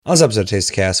On this episode of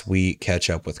Taste Cast, we catch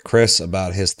up with Chris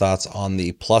about his thoughts on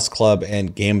the Plus Club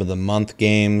and Game of the Month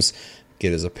games,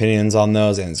 get his opinions on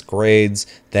those and his grades.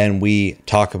 Then we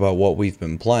talk about what we've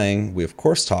been playing. We, of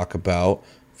course, talk about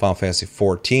Final Fantasy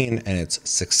XIV and its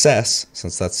success,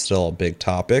 since that's still a big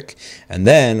topic. And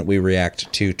then we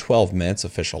react to 12 Minutes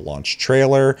official launch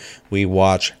trailer. We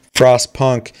watch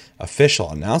Frostpunk official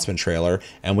announcement trailer,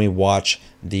 and we watch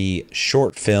the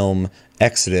short film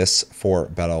Exodus for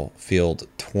Battlefield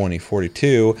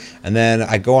 2042. And then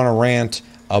I go on a rant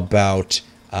about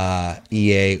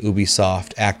EA,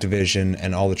 Ubisoft, Activision,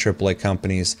 and all the AAA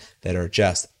companies that are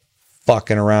just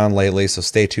fucking around lately. So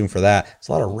stay tuned for that. There's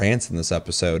a lot of rants in this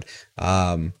episode.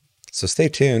 So stay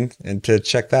tuned and to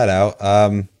check that out.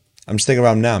 I'm just thinking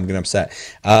about them now. I'm getting upset.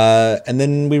 And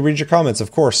then we read your comments,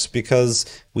 of course,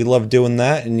 because we love doing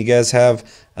that. And you guys have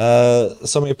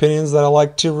so many opinions that I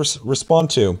like to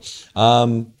respond to.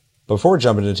 Before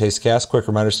jumping into Tastecast, quick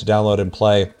reminders to download and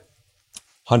play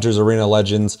Hunters Arena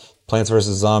Legends, Plants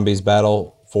vs. Zombies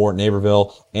Battle for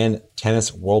Neighborville, and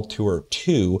Tennis World Tour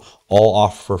 2, all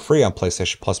off for free on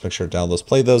PlayStation Plus. Make sure to download those,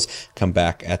 play those. Come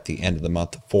back at the end of the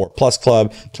month for Plus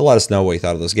Club to let us know what you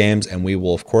thought of those games, and we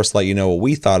will, of course, let you know what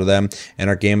we thought of them. And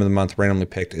our game of the month randomly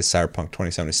picked is Cyberpunk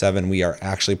 2077. We are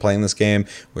actually playing this game.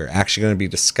 We're actually going to be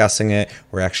discussing it.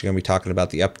 We're actually going to be talking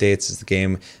about the updates. Is the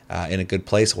game in a good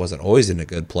place? It wasn't always in a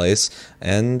good place.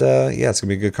 And yeah, it's going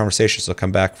to be a good conversation, so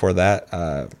come back for that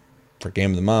for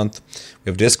game of the month. We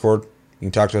have Discord. You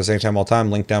can talk to us anytime, all the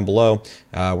time. Link down below.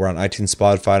 We're on iTunes,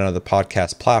 Spotify, and other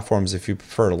podcast platforms if you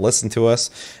prefer to listen to us.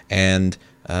 And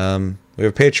we have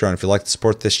a Patreon if you'd like to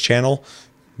support this channel.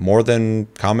 More than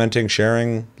commenting,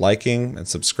 sharing, liking, and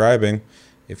subscribing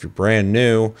if you're brand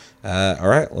new. All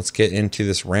right, let's get into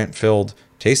this rant-filled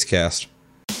Tastecast.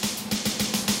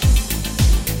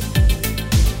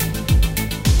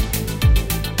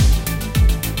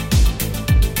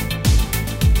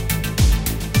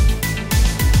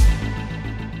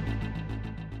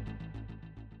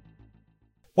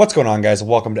 What's going on, guys?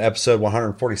 Welcome to episode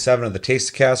 147 of the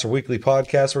Tastecast, our weekly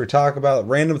podcast where we talk about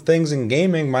random things in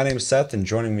gaming. My name is Seth, and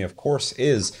joining me, of course,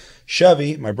 is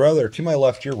Chevy, my brother. To my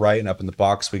left, your right, and up in the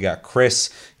box, we got Chris.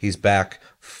 He's back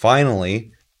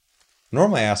finally.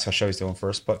 Normally, I ask how Chevy's doing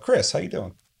first, but Chris, how you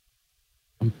doing?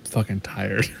 I'm fucking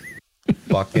tired.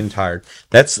 Fucking tired.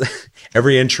 That's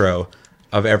every intro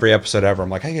of every episode ever. I'm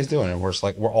like, how you guys doing? And we're just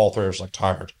like, we're all three are just like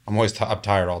tired. I'm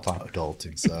tired all the time.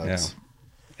 Adulting sucks. Yeah.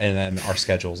 And then our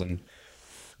schedules and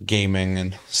gaming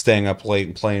and staying up late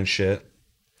and playing shit.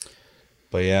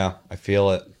 But yeah, I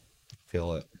feel it.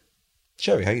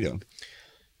 Chevy, how you doing?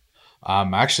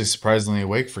 I'm actually surprisingly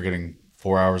awake for getting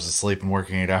 4 hours of sleep and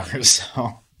working 8 hours.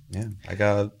 So Yeah, I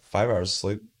got 5 hours of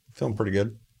sleep. Feeling pretty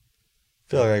good.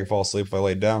 Feel like I could fall asleep if I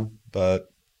laid down,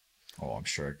 but I'm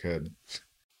sure I could.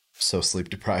 So sleep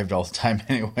deprived all the time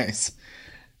anyways.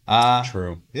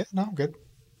 true. Yeah, no, I'm good.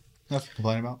 Nothing to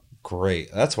complain about.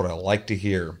 Great. That's what I like to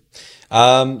hear.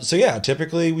 So yeah,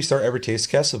 typically we start every taste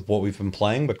cast with what we've been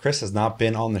playing, but Chris has not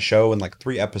been on the show in like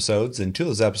 3 episodes, and 2 of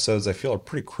those episodes I feel are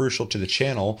pretty crucial to the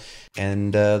channel,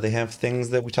 and they have things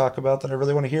that we talk about that I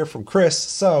really want to hear from Chris.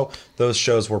 So those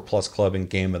shows were Plus Club and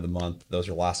Game of the Month. Those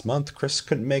are last month. Chris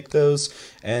couldn't make those,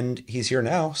 and he's here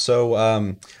now. So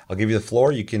I'll give you the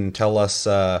floor. You can tell us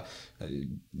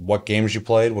what games you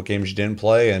played, what games you didn't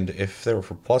play, and if they were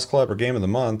for Plus Club or Game of the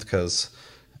Month, because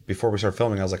before we started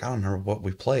filming, I was like, I don't remember what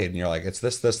we played. And you're like, it's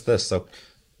this. So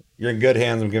you're in good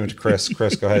hands. I'm giving it to Chris.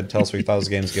 Chris, go ahead and tell us what you thought of this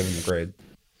game's giving the grade.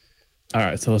 All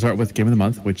right, so we'll start with Game of the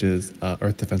Month, which is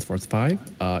Earth Defense Force 5.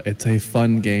 It's a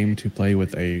fun game to play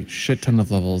with a shit ton of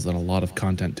levels and a lot of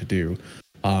content to do.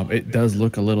 It does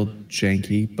look a little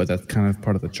janky, but that's kind of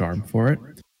part of the charm for it.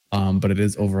 But it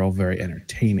is overall very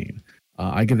entertaining.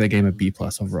 I give that game a B+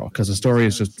 overall, because the story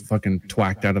is just fucking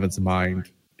twacked out of its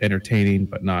mind. Entertaining,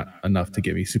 but not enough to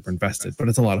get me super invested, but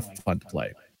it's a lot of fun to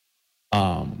play.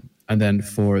 And then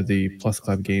for the Plus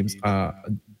Club games, I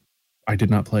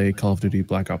did not play Call of Duty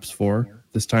Black Ops 4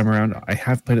 this time around. I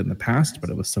have played it in the past,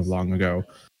 but it was so long ago,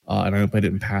 and I only played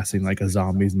it in passing, like a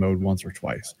zombies mode once or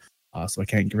twice, so I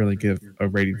can't really give a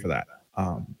rating for that.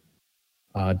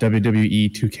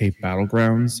 WWE 2K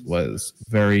Battlegrounds was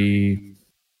very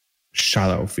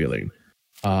shallow feeling.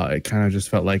 It kind of just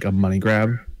felt like a money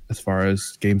grab as far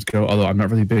as games go, although I'm not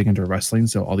really big into wrestling,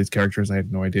 so all these characters, I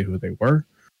had no idea who they were.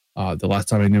 The last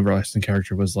time I knew a wrestling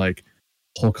character was like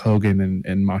Hulk Hogan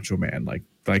and Macho Man, like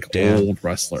old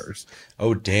wrestlers.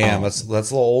 Oh, damn. That's a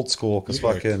little old school, because You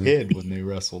were a fucking... kid when they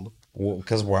wrestled.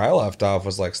 Because where I left off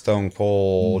was like Stone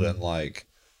Cold and like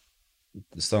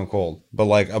Stone Cold. But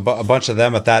like a bunch of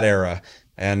them at that era.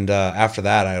 And after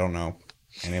that, I don't know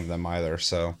any of them either.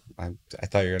 So I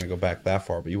thought you were gonna go back that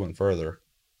far, but you went further.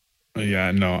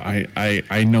 Yeah, no,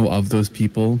 I know of those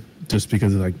people just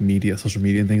because of like media, social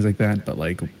media and things like that. But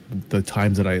like the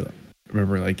times that I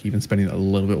remember like even spending a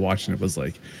little bit watching it was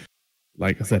like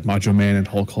I said, Macho Man and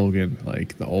Hulk Hogan,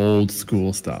 like the old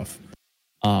school stuff.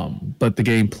 But the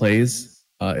game plays,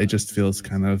 it just feels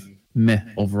kind of meh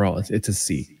overall. It's a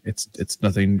C. It's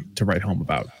nothing to write home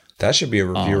about. That should be a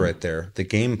review right there. The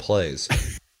game plays.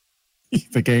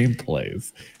 The game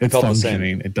plays. It's Felt the same.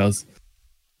 functioning. It does.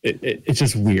 It's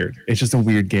just weird. It's just a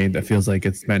weird game that feels like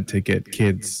it's meant to get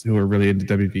kids who are really into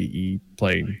WWE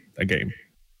playing a game,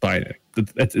 buying it.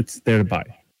 It's there to buy.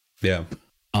 Yeah.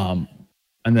 And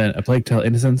then A Plague Tale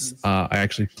Innocence, I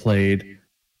actually played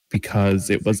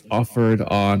because it was offered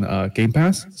on Game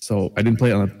Pass. So I didn't play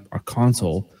it on a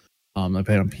console. I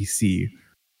played it on PC,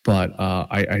 but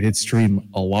I did stream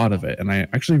a lot of it, and I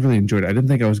actually really enjoyed it. I didn't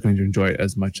think I was going to enjoy it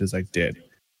as much as I did.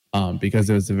 Because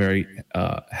it was a very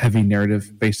heavy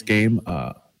narrative-based game,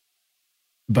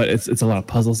 but it's a lot of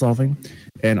puzzle solving,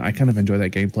 and I kind of enjoy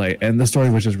that gameplay. And the story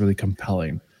was just really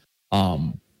compelling,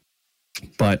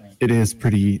 but it is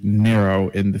pretty narrow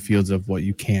in the fields of what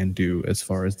you can do as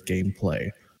far as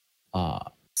gameplay.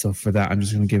 So for that, I'm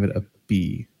just going to give it a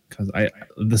B because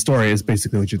the story is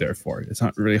basically what you're there for. It's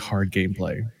not really hard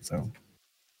gameplay, so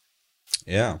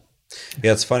yeah.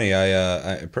 Yeah, it's funny.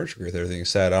 I pretty much agree with everything you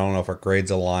said. I don't know if our grades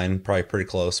align, probably pretty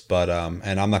close, but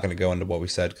and I'm not going to go into what we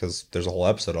said because there's a whole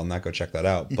episode on that. Go check that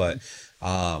out. But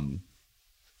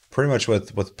pretty much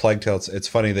with Plague Tale, it's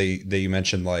funny that you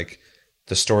mentioned like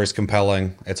the story's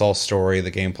compelling. It's all story.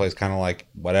 The gameplay's kind of like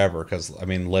whatever. Because I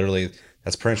mean, literally,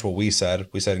 that's pretty much what we said.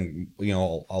 We said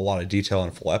a lot of detail in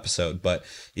a full episode. But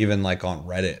even like on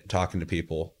Reddit, talking to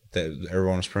people, that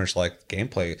everyone was pretty much like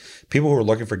gameplay. People who were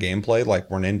looking for gameplay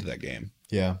like weren't into that game.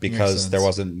 Yeah, because there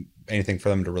wasn't anything for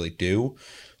them to really do.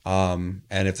 And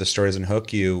if the story doesn't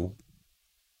hook you,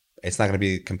 it's not going to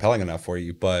be compelling enough for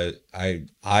you. But I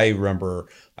remember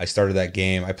I started that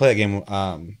game. I played that game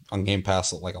on Game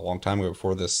Pass like a long time ago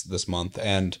before this month,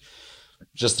 and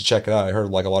just to check it out, I heard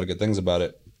like a lot of good things about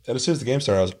it. And as soon as the game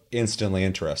started, I was instantly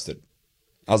interested.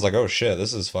 I was like, oh shit,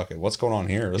 this is fucking, what's going on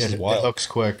here? This is wild. It looks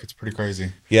quick. It's pretty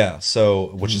crazy. Yeah,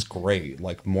 so, which is great.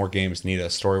 Like, more games need a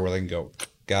story where they can go,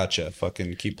 gotcha,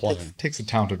 fucking keep playing. It takes a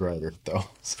talented writer, though.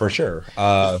 For sure.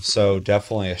 So,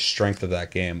 definitely a strength of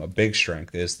that game, a big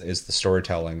strength, is the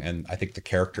storytelling, and I think the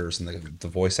characters and the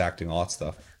voice acting, all that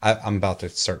stuff. I'm about to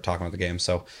start talking about the game,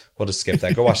 so we'll just skip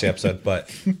that. Go watch the episode. But,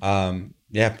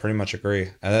 yeah, pretty much agree.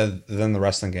 And then the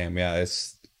wrestling game, yeah,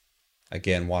 it's,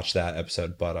 again, watch that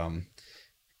episode, but,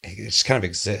 it just kind of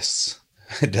exists.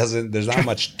 It doesn't, there's not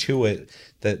much to it,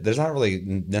 that there's not really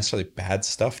necessarily bad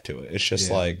stuff to it. It's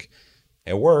just like,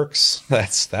 it works.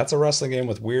 That's a wrestling game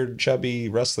with weird chubby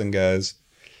wrestling guys.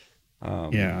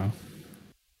 yeah.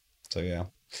 So yeah.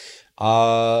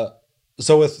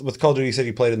 So with Call of Duty, you said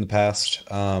you played it in the past.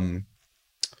 For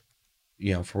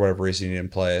whatever reason you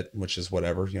didn't play it, which is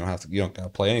whatever. You don't gotta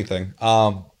play anything.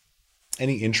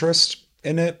 Any interest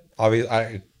in it? Obviously,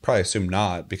 I probably assume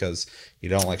not because you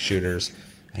don't like shooters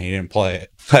and you didn't play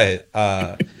it.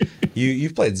 But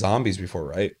you've played zombies before,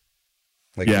 right?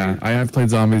 Like, yeah, I have played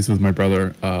zombies with my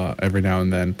brother every now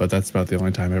and then, but that's about the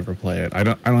only time I ever play it. I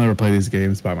don't ever play these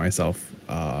games by myself.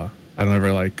 I don't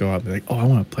ever like go out and be like, oh, I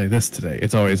want to play this today.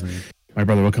 It's always my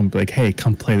brother will come be like, hey,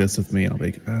 come play this with me. And I'll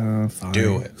be like, fine.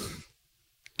 Do it.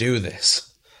 Do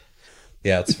this.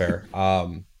 Yeah, it's fair.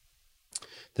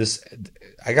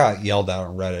 I got yelled at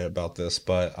on Reddit about this,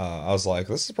 but I was like,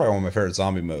 this is probably one of my favorite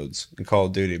zombie modes in Call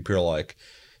of Duty. Pure like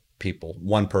people.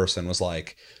 One person was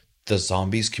like, the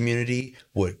zombies community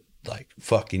would like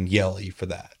fucking yell at you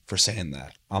for saying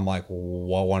that. I'm like, well,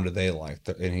 what one do they like?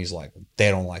 And he's like,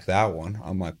 they don't like that one.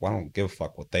 I'm like, well, I don't give a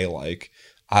fuck what they like.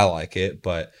 I like it,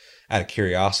 but out of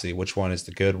curiosity, which one is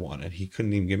the good one? And he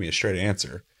couldn't even give me a straight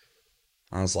answer.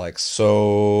 I was like,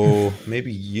 so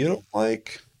maybe you don't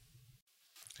like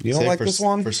this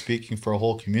one? For speaking for a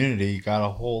whole community, you got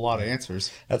a whole lot of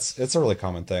answers. It's a really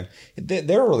common thing. They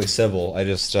were really civil. I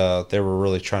just they were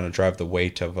really trying to drive the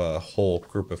weight of a whole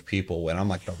group of people, and I'm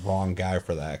like the wrong guy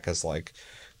for that because like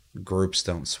groups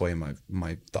don't sway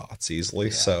my thoughts easily.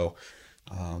 Yeah. So,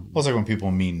 it's like when people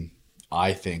mean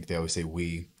I think, they always say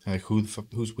we. Like who's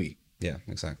we? Yeah,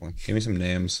 exactly. Give me some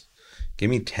names. Give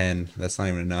me 10. That's not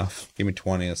even enough. Give me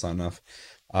 20. That's not enough.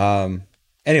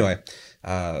 Anyway,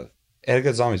 it had a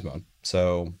good zombies mode,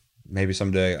 so maybe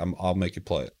someday I'll make you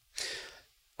play it.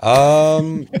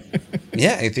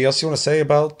 Yeah. Anything else you want to say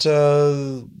about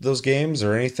those games,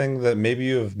 or anything that maybe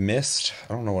you have missed?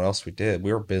 I don't know what else we did.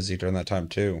 We were busy during that time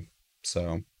too,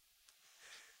 so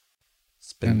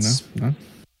it's been. No.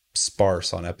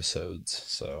 sparse on episodes.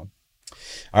 So,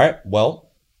 all right,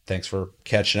 well, thanks for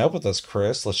catching up with us,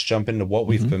 Chris. Let's jump into what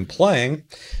we've been playing.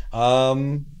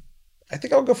 I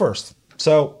think I'll go first.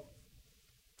 So,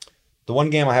 the one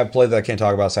game I have played that I can't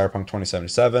talk about is Cyberpunk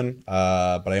 2077,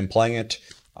 but I am playing it.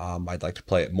 I'd like to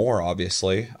play it more,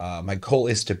 obviously. My goal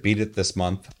is to beat it this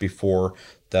month before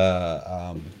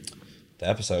the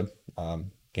episode.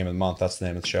 Game of the month, that's the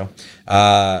name of the show.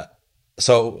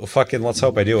 So fucking let's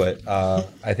hope I do it.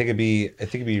 I think it'd be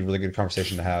a really good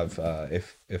conversation to have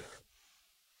if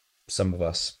some of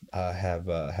us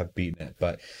have beaten it.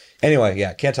 But anyway,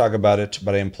 yeah, can't talk about it,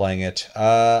 but I am playing it.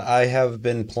 I have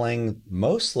been playing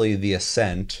mostly The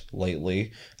Ascent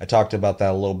lately. I talked about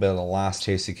that a little bit in the last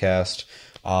Tasty Cast,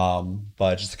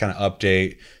 but just to kind of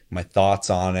update my thoughts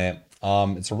on it.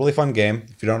 It's a really fun game.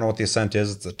 If you don't know what The Ascent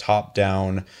is, it's a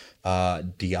top-down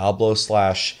Diablo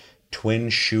 / twin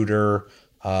shooter,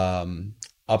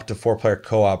 up to 4-player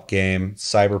co-op game,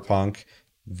 cyberpunk,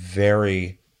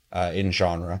 very in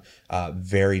genre,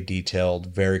 very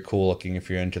detailed, very cool looking if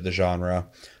you're into the genre.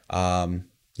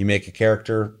 You make a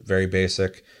character, very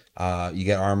basic. You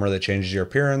get armor that changes your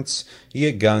appearance. You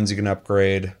get guns you can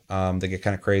upgrade. They get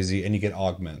kind of crazy, and you get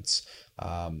augments.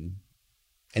 And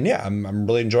yeah, I'm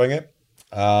really enjoying it.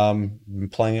 I'm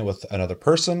playing it with another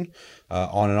person,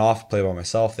 on and off, play by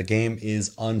myself. The game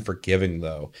is unforgiving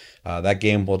though. That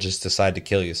game will just decide to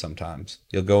kill you sometimes.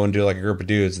 You'll go and do like a group of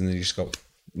dudes and then you just go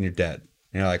and you're dead.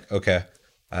 And you're like, okay,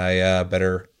 I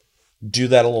better do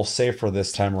that a little safer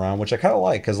this time around, which I kind of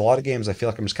like because a lot of games I feel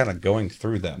like I'm just kind of going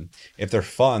through them. If they're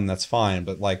fun, that's fine.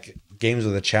 But like games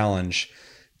with a challenge,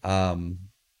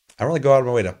 I don't really go out of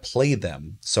my way to play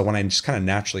them. So when I just kind of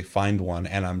naturally find one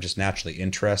and I'm just naturally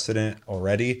interested in it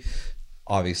already,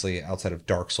 obviously outside of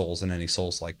Dark Souls and any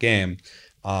Souls-like game,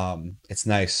 it's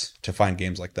nice to find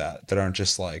games like that aren't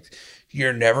just like,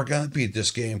 you're never going to beat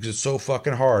this game because it's so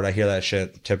fucking hard. I hear that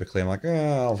shit typically. I'm like,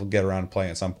 I'll get around to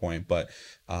playing at some point. But,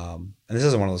 and this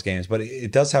isn't one of those games, but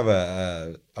it does have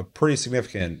a pretty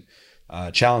significant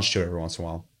challenge to it every once in a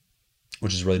while,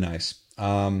 which is really nice.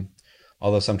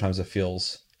 Although sometimes it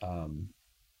feels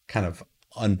kind of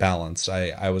unbalanced.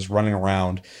 I was running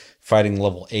around fighting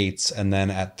level 8s, and then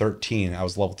at 13, I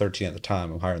was level 13 at the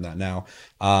time, I'm higher than that now.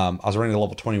 I was running to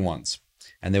level 21s,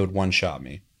 and they would one-shot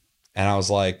me. And I was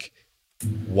like,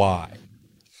 why?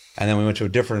 And then we went to a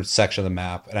different section of the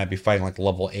map, and I'd be fighting like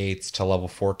level 8s to level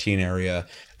 14 area,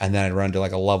 and then I'd run to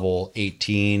like a level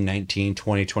 18, 19,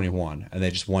 20, 21, and they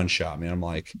just one-shot me. And I'm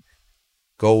like,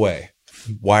 go away.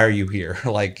 Why are you here?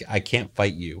 Like, I can't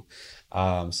fight you.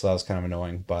 So that was kind of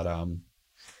annoying, but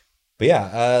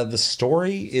yeah, the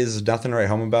story is nothing to write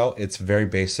home about. It's very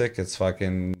basic. It's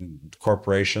fucking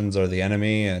corporations are the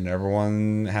enemy and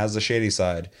everyone has a shady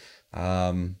side.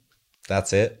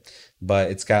 That's it.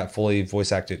 But it's got fully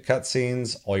voice acted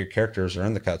cutscenes. All your characters are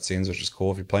in the cutscenes, which is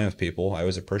cool if you're playing with people. I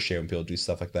always appreciate when people do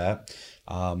stuff like that.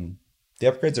 The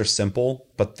upgrades are simple,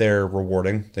 but they're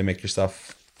rewarding. They make your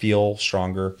stuff feel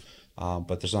stronger.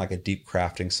 But there's not like a deep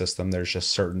crafting system. There's just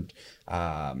certain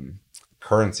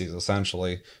currencies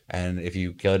essentially, and if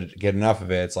you get enough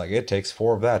of it, it's like it takes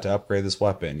 4 of that to upgrade this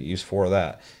weapon. You use 4 of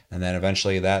that, and then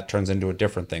eventually that turns into a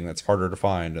different thing that's harder to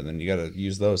find, and then you got to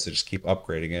use those to just keep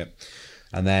upgrading it.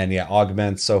 And then yeah,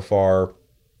 augments so far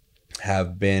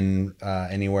have been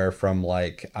anywhere from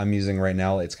like I'm using right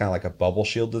now. It's kind of like a bubble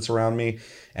shield that's around me,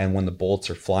 and when the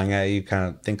bullets are flying at you, kind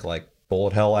of think like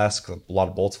bullet hell-esque, a lot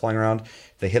of bullets flying around.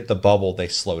 If they hit the bubble, they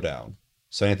slow down.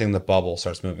 So anything in the bubble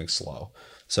starts moving slow.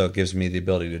 So it gives me the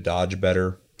ability to dodge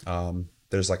better.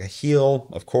 There's like a heal,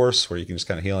 of course, where you can just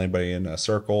kind of heal anybody in a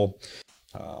circle.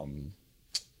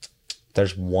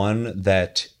 There's one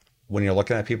that when you're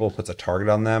looking at people, it puts a target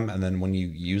on them, and then when you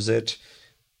use it,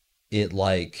 it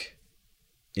like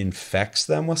infects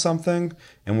them with something,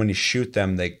 and when you shoot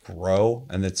them they grow,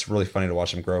 and it's really funny to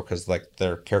watch them grow because like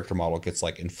their character model gets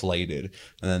like inflated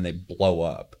and then they blow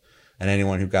up, and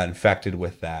anyone who got infected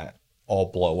with that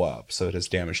all blow up, so it has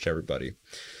damage to everybody.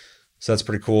 So that's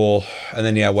pretty cool. And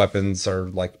then yeah, weapons are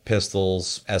like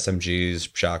pistols,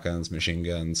 SMGs, shotguns, machine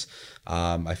guns.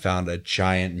 I found a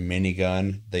giant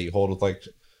minigun that you hold with like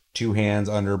 2 hands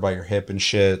under by your hip and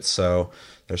shit. So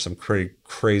there's some pretty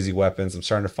crazy weapons. I'm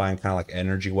starting to find kind of like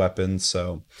energy weapons.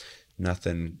 So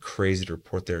nothing crazy to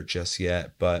report there just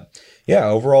yet. But yeah,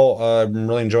 overall, I'm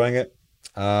really enjoying it.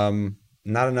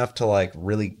 Not enough to like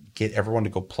really get everyone to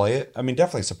go play it. I mean,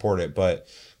 definitely support it, but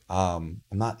I'm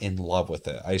not in love with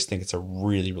it. I just think it's a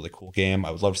really, really cool game.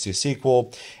 I would love to see a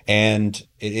sequel, and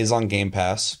it is on Game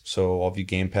Pass. So all of you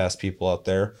Game Pass people out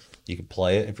there, you can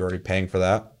play it if you're already paying for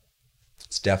that.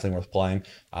 It's definitely worth playing.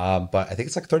 But I think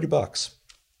it's like $30.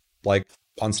 Like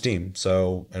on Steam,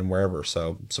 so and wherever.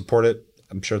 So support it.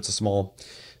 I'm sure it's a small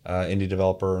indie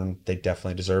developer, and they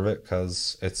definitely deserve it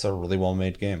because it's a really well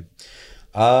made game.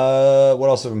 What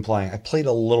else have I been playing? I played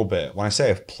a little bit. When I say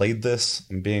I've played this,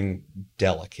 I'm being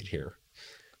delicate here.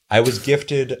 I was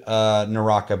gifted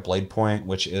Naraka Blade Point,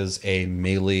 which is a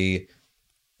melee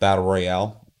battle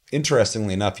royale.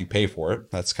 Interestingly enough, you pay for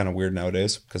it. That's kind of weird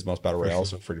nowadays because most battle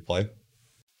royales are free to play.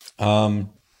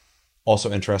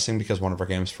 Also interesting because one of our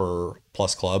games for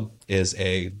Plus Club is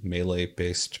a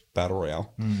melee-based battle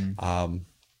royale,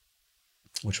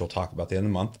 which we'll talk about at the end of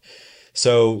the month.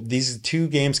 So these two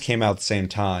games came out at the same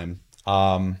time,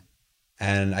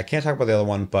 and I can't talk about the other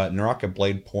one, but Naraka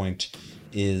Blade Point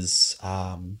is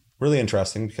really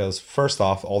interesting because first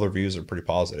off, all the reviews are pretty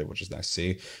positive, which is nice to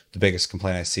see. The biggest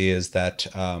complaint I see is that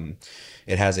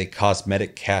it has a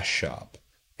cosmetic cash shop,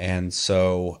 and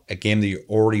so a game that you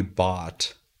already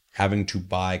bought, having to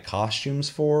buy costumes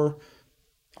for,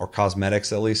 or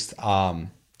cosmetics at least, that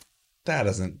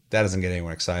doesn't get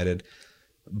anyone excited.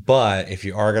 But if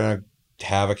you are gonna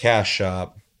have a cash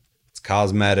shop, it's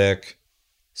cosmetic.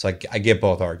 So I get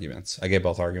both arguments. I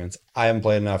haven't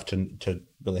played enough to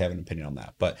really have an opinion on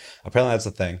that, but apparently that's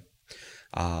a thing.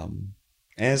 And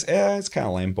it's kind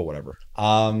of lame, but whatever.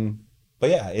 But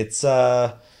yeah, it's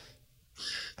I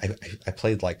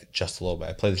played like just a little bit.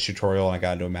 I played the tutorial and I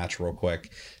got into a match real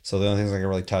quick. So the only things I can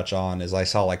really touch on is I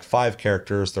saw like 5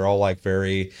 characters. They're all like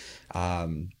very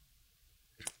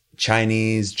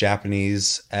Chinese,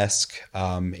 Japanese-esque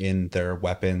in their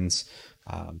weapons.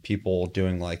 People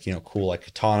doing like, cool like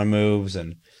katana moves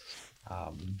and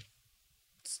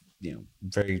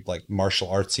very like martial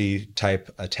artsy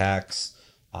type attacks,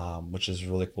 which is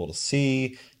really cool to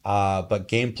see. But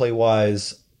gameplay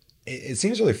wise, it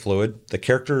seems really fluid. The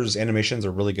characters' animations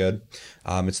are really good.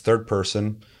 It's third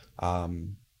person.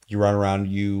 You run around,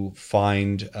 you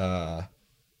find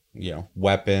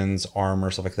weapons,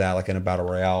 armor, stuff like that, like in a battle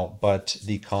royale. But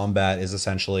the combat is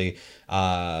essentially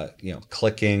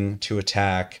clicking to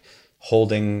attack,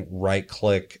 holding right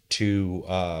click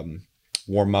to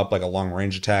warm up like a long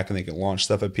range attack, and they can launch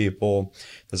stuff at people.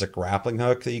 There's a grappling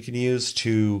hook that you can use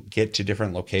to get to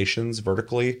different locations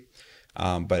vertically.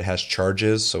 But it has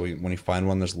charges, so when you find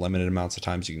one, there's limited amounts of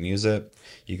times you can use it.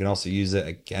 You can also use it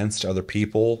against other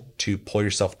people to pull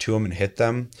yourself to them and hit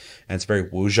them. And it's very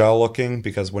wuxia looking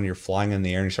because when you're flying in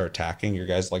the air and you start attacking, your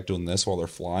guys like doing this while they're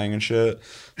flying and shit.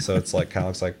 So it's like kind of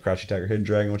looks like Crouching Tiger, Hidden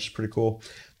Dragon, which is pretty cool.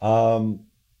 And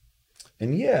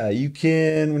yeah, you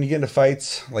can, when you get into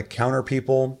fights, like counter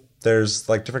people. There's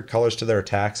like different colors to their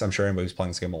attacks. I'm sure anybody who's playing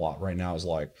this game a lot right now is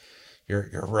like, you're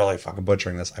really fucking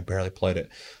butchering this. I barely played it.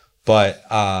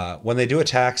 But when they do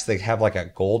attacks, they have like a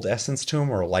gold essence to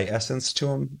them or a light essence to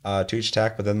them to each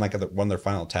attack. But then like one of their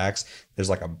final attacks, there's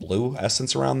like a blue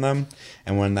essence around them.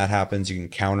 And when that happens, you can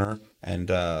counter and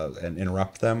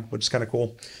interrupt them, which is kind of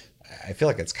cool. I feel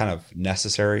like it's kind of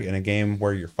necessary in a game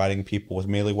where you're fighting people with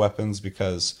melee weapons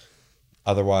because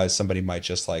otherwise somebody might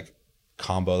just like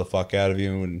combo the fuck out of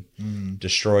you and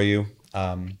destroy you.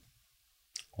 I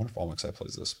wonder if Almexite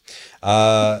plays this.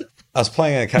 I was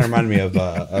playing it. It kind of reminded me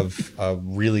of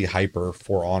really hyper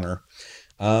For Honor.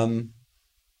 But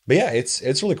yeah,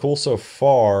 it's really cool so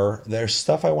far. There's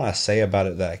stuff I want to say about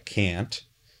it that I can't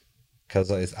because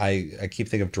I keep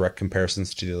thinking of direct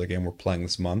comparisons to the other game we're playing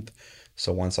this month.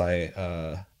 So once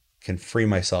I can free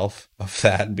myself of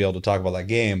that and be able to talk about that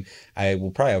game, I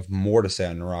will probably have more to say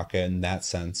on Naraka in that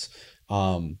sense.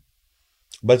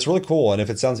 But it's really cool, and if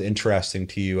it sounds interesting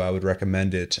to you, I would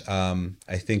recommend it.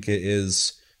 I think it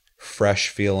is fresh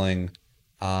feeling.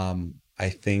 I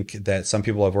think that some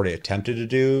people have already attempted to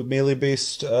do melee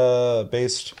based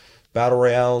battle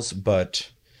royales,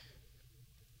 but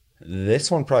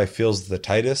this one probably feels the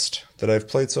tightest that I've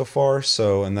played so far.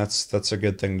 So, and that's a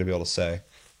good thing to be able to say.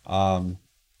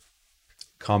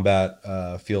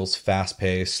 Combat feels fast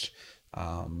paced,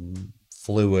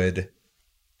 fluid.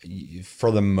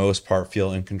 For the most part,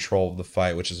 feel in control of the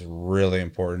fight, which is really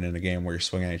important in a game where you're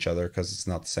swinging at each other because it's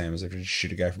not the same as if you just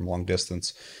shoot a guy from a long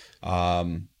distance.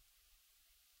 And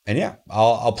yeah,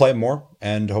 I'll play it more,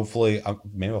 and hopefully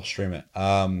maybe I'll stream it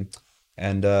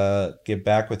and get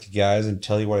back with you guys and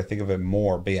tell you what I think of it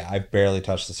more. But yeah, I've barely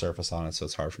touched the surface on it, so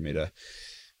it's hard for me to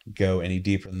go any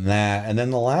deeper than that. And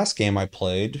then the last game I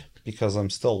played, because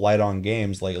I'm still light on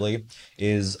games lately,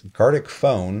 is Gartic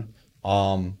Phone.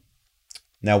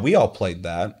 Now, we all played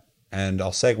that, and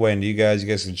I'll segue into you guys. You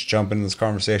guys can just jump into this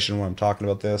conversation when I'm talking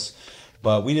about this.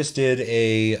 But we just did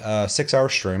a 6-hour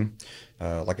stream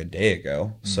like a day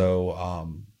ago.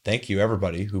 So thank you,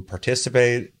 everybody who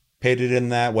participated participated in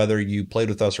that, whether you played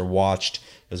with us or watched.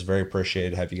 It was very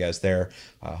appreciated to have you guys there.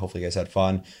 Hopefully you guys had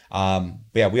fun. But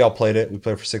yeah, we all played it. We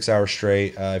played for 6 hours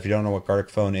straight. If you don't know what Gartic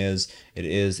Phone is, it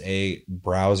is a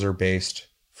browser-based,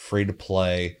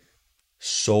 free-to-play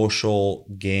social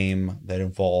game that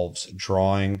involves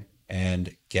drawing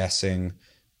and guessing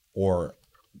or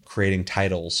creating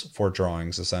titles for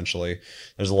drawings. Essentially,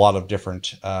 there's a lot of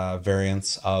different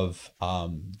variants of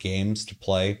games to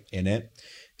play in it,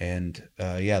 and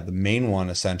yeah, the main one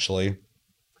essentially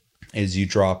is you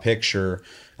draw a picture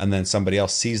and then somebody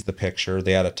else sees the picture,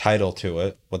 they add a title to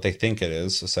it, what they think it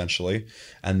is essentially,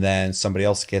 and then somebody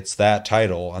else gets that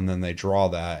title and then they draw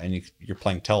that, and you're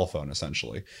playing telephone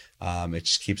essentially. It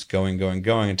just keeps going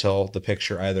until the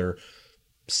picture either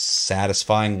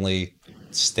satisfyingly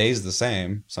stays the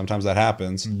same. Sometimes that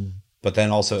happens, but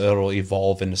then also it'll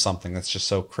evolve into something that's just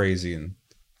so crazy and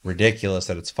ridiculous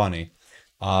that it's funny.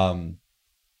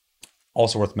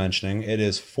 Also worth mentioning, it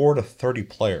is 4 to 30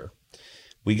 player.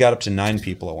 We got up to 9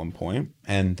 people at one point,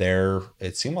 and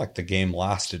it seemed like the game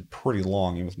lasted pretty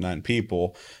long, even with 9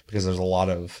 people, because there's a lot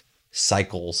of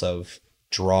cycles of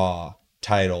draw,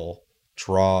 title,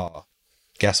 draw,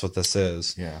 guess what this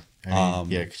is. Yeah. I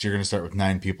mean, yeah, because you're going to start with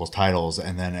 9 people's titles,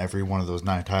 and then every one of those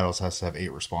 9 titles has to have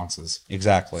 8 responses.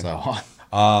 Exactly. So,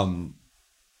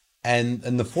 and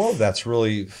the flow of that's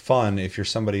really fun if you're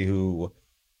somebody who,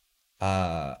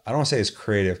 I don't want to say is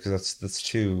creative because that's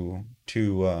too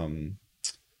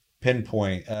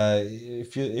pinpoint.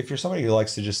 If you're somebody who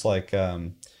likes to just like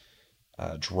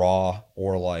draw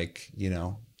or like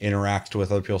interact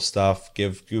with other people's stuff,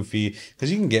 give goofy,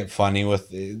 because you can get funny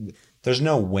with. There's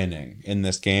no winning in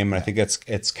this game, and I think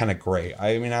it's kind of great.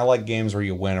 I mean, I like games where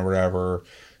you win or whatever,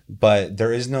 but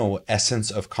there is no essence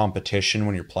of competition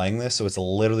when you're playing this. So it's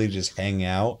literally just hang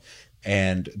out,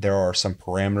 and there are some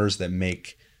parameters that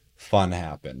make fun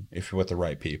happen if you're with the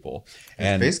right people.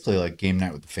 And it's basically like game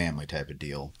night with the family type of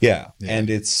deal. Yeah. And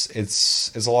it's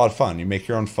a lot of fun. You make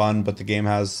your own fun, but the game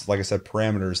has, like I said,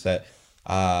 parameters that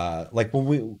like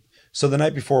when so the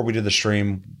night before we did the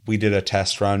stream, we did a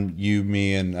test run, you,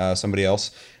 me, and somebody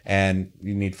else, and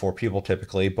you need 4 people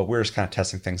typically, but we were just kind of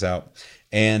testing things out.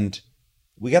 And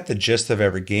we got the gist of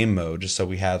every game mode just so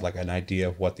we had like an idea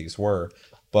of what these were,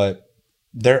 but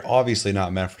they're obviously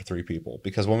not meant for 3 people,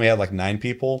 because when we had like 9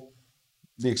 people,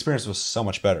 the experience was so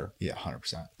much better. Yeah,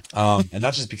 100%. And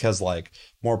not just because like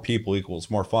more people equals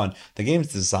more fun. The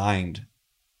game's designed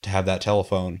to have that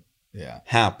telephone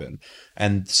happen.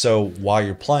 And so while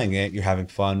you're playing it, you're having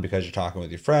fun because you're talking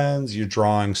with your friends, you're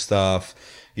drawing stuff,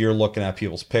 you're looking at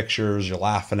people's pictures, you're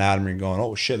laughing at them, you're going,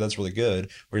 oh shit, that's really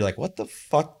good. Or you're like, what the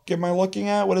fuck am I looking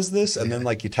at? What is this? And then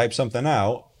like you type something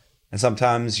out, and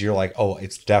sometimes you're like, oh,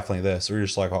 it's definitely this. Or you're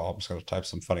just like, oh, I'm just going to type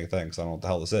some funny things. I don't know what the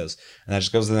hell this is. And that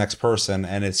just goes to the next person.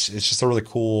 And it's just a really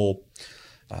cool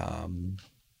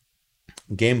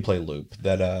gameplay loop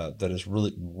that is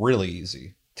really, really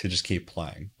easy to just keep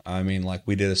playing. I mean, like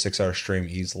we did a 6-hour stream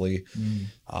easily.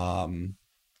 I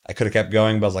could have kept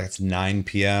going, but I was like, it's 9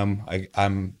 p.m.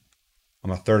 I'm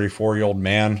a 34-year-old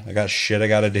man. I got shit I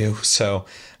got to do. So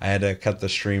I had to cut the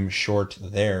stream short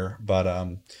there. But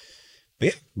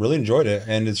yeah, really enjoyed it,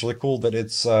 and it's really cool that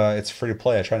it's free to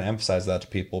play. I try to emphasize that to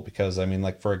people because I mean,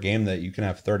 like for a game that you can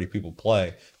have 30 people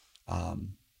play,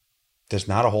 there's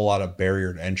not a whole lot of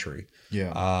barrier to entry.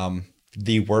 Yeah.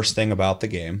 The worst thing about the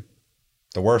game,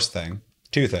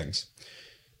 two things.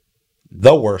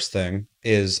 The worst thing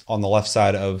is on the left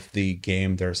side of the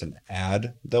game, there's an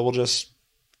ad that will just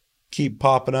keep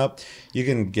popping up. You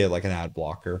can get like an ad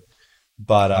blocker,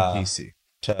 but on PC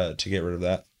to get rid of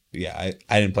that. Yeah,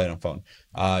 I didn't play it on phone.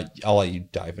 I'll let you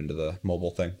dive into the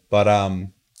mobile thing. But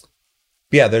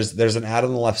yeah, there's an ad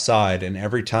on the left side, and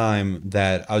every time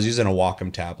that I was using a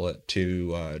Wacom tablet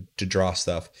to draw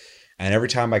stuff, and every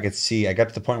time I got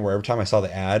to the point where every time I saw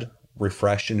the ad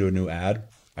refreshed into a new ad,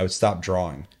 I would stop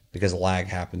drawing because lag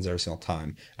happens every single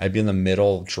time. I'd be in the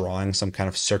middle of drawing some kind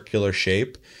of circular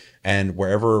shape, and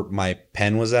wherever my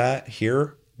pen was at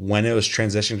here, when it was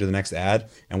transitioning to the next ad,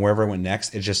 and wherever it went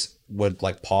next, it just would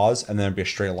like pause, and then it'd be a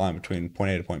straight line between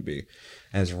point A to point B.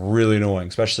 And it's really annoying,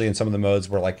 especially in some of the modes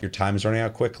where like your time's running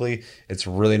out quickly. It's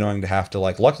really annoying to have to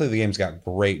like, luckily the game's got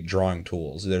great drawing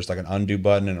tools. There's like an undo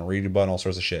button and a redo button, all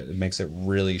sorts of shit. It makes it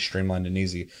really streamlined and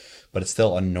easy, but it's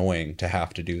still annoying to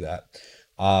have to do that.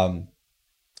 And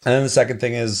then the second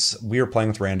thing is we were playing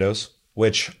with randos,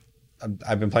 which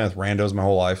I've been playing with randos my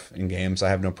whole life in games. I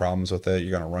have no problems with it.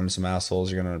 You're going to run into some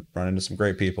assholes. You're going to run into some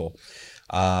great people,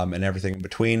 and everything in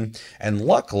between. And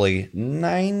luckily,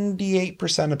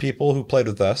 98% of people who played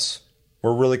with us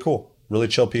were really cool, really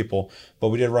chill people. But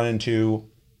we did run into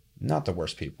not the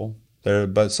worst people.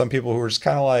 But some people who are just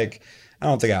kind of like, I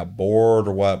don't know if they got bored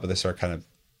or what, but they start kind of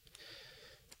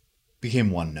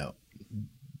Became one note.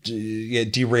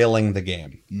 derailing the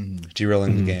game,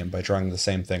 derailing the game by drawing the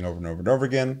same thing over and over and over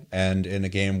again. And in a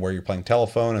game where you're playing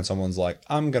telephone and someone's like,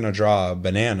 I'm going to draw a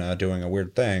banana doing a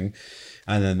weird thing.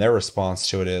 And then their response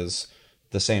to it is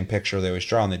the same picture they always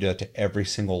draw. And they do that to every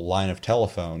single line of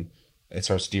telephone. It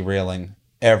starts derailing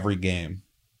every game.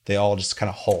 They all just kind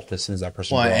of halt as soon as that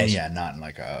person Well, draws. and yeah, not in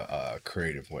like a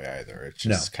creative way either. It's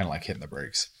just kind of like hitting the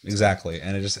brakes. Exactly.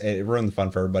 And it ruined the fun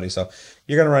for everybody. So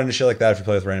you're going to run into shit like that if you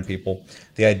play with random people.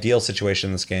 The ideal situation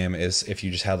in this game is if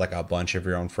you just had like a bunch of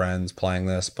your own friends playing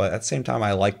this. But at the same time,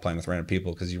 I like playing with random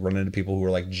people because you run into people who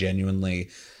are like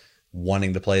genuinely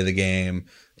wanting to play the game.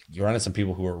 You run into some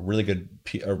people who are really good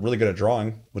at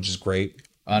drawing, which is great.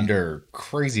 Under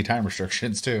crazy time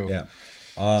restrictions too.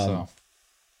 Yeah.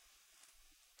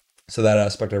 So that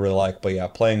aspect I really like. But yeah,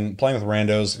 playing with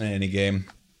randos in any game,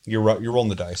 you're rolling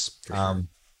the dice. Sure.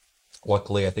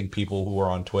 Luckily, I think people who are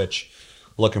on Twitch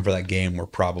looking for that game were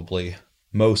probably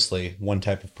mostly one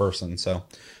type of person. So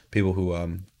people who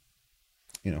want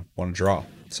to draw.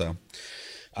 So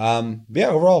yeah,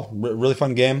 overall, really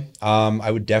fun game. I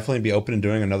would definitely be open to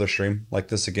doing another stream like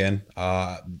this again.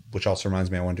 Which also reminds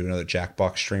me, I want to do another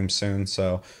Jackbox stream soon.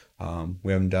 So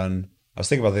we haven't done. I was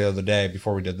thinking about the other day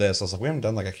before we did this. I was like, we haven't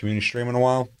done like a community stream in a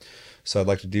while, so I'd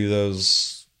like to do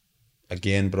those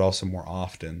again, but also more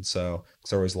often. So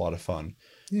it's always a lot of fun.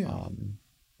 Yeah.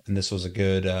 And this was a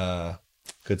good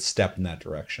step in that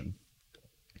direction.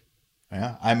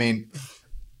 Yeah. I mean,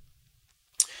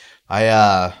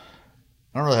 I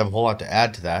don't really have a whole lot to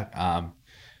add to that.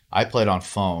 I played on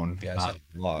phone. Yeah, a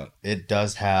lot. It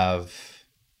does have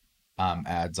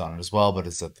ads on it as well, but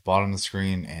it's at the bottom of the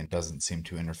screen and doesn't seem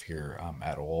to interfere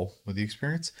at all with the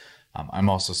experience. I'm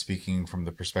also speaking from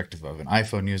the perspective of an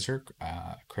iPhone user.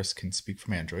 Chris can speak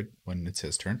from Android when it's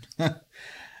his turn.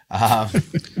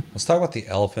 Let's talk about the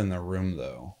elephant in the room,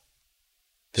 though.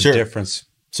 The Sure. difference.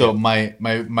 So my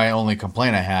only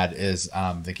complaint I had is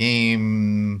the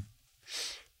game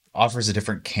offers a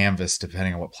different canvas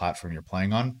depending on what platform you're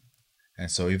playing on.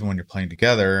 And so even when you're playing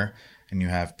together and you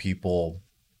have people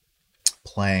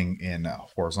playing in a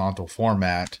horizontal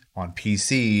format on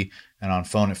PC and on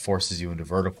phone, it forces you into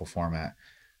vertical format.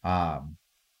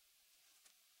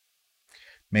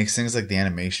 Makes things like the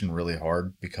animation really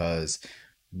hard because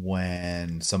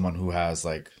when someone who has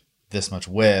like this much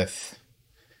width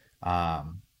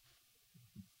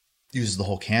uses the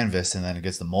whole canvas and then it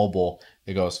gets the mobile,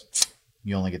 it goes,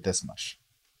 you only get this much.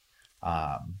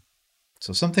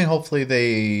 So something hopefully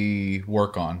they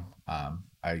work on.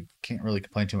 I can't really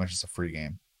complain too much. It's a free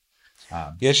game.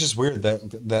 Yeah, it's just weird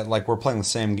that like we're playing the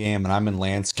same game and I'm in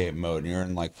landscape mode and you're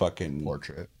in like fucking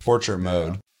portrait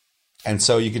mode. And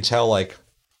so you can tell like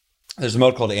there's a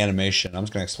mode called animation. I'm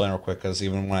just going to explain real quick because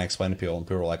even when I explain to people and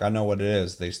people are like, I know what it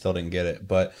is, they still didn't get it.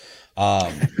 But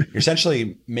you're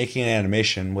essentially making an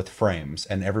animation with frames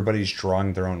and everybody's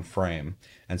drawing their own frame.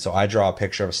 And so I draw a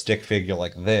picture of a stick figure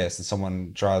like this and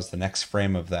someone draws the next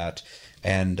frame of that.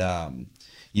 And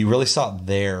you really saw it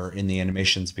there in the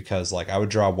animations because like I would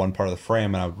draw one part of the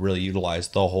frame and I would really utilize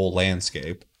the whole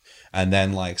landscape. And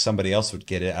then like somebody else would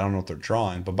get it. I don't know what they're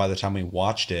drawing, but by the time we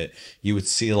watched it, you would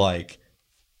see like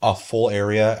a full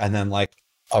area and then like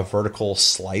a vertical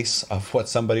slice of what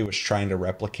somebody was trying to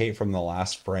replicate from the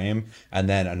last frame. And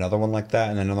then another one like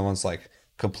that. And then another one's like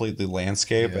completely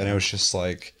landscape. And it was just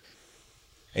like,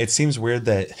 it seems weird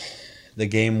that the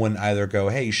game wouldn't either go,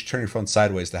 hey, you should turn your phone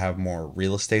sideways to have more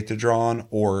real estate to draw on,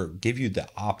 or give you the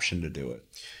option to do it.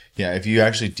 Yeah, if you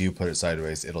actually do put it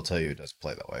sideways, it'll tell you it doesn't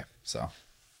play that way. So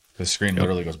the screen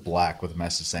literally goes black with a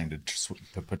message saying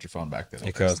to put your phone back there.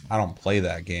 Because I don't play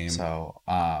that game. So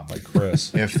like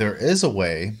Chris. if there is a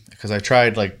way, because I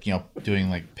tried like, doing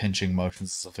like pinching motions and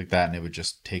stuff like that, and it would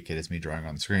just take it as me drawing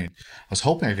on the screen. I was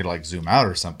hoping I could like zoom out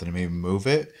or something and maybe move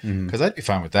it, because I'd be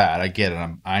fine with that. I get it.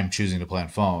 I'm choosing to play on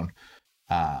phone.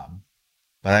 But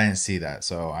I didn't see that.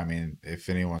 So, I mean, if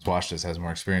anyone's watched this has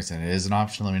more experience and it is an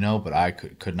option, let me know. But I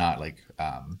could not like,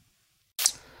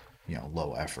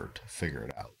 low effort to figure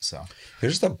it out. So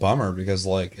it's just a bummer because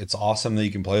like, it's awesome that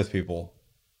you can play with people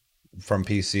from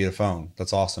PC to phone.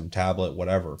 That's awesome. Tablet,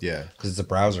 whatever. Yeah. Because it's a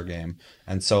browser game.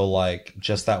 And so like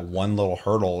just that one little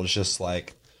hurdle is just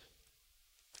like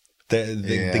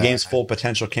the game's full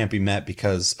potential can't be met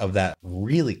because of that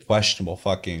really questionable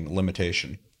fucking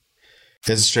limitation.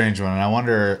 It's a strange one, and I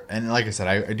wonder. And like I said,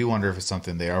 I do wonder if it's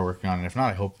something they are working on, and if not,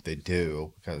 I hope they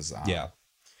do because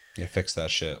fix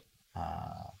that shit.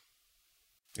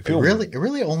 It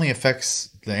really only affects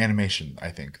the animation, I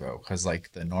think, though, because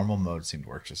like the normal mode seemed to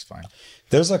work just fine.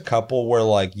 There's a couple where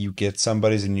like you get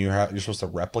somebody's and you're supposed to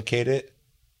replicate it,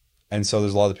 and so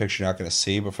there's a lot of the picture you're not going to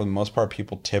see. But for the most part,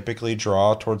 people typically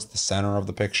draw towards the center of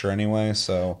the picture anyway.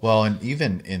 So Well, and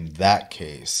even in that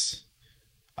case,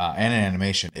 and in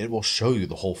animation, it will show you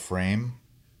the whole frame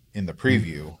in the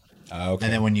preview, okay,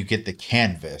 and then when you get the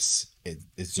canvas, it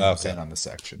zooms in on the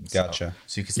section. Gotcha.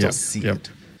 So you can still see it.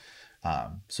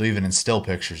 So even in still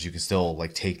pictures, you can still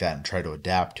like take that and try to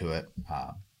adapt to it.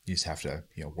 You just have to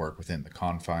work within the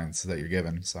confines that you're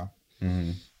given. So,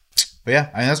 but yeah,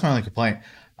 I mean that's my only complaint.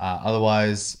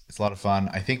 Otherwise, it's a lot of fun.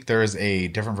 I think there is a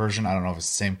different version. I don't know if it's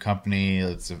the same company,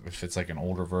 if it's like an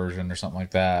older version or something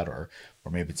like that, or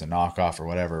maybe it's a knockoff or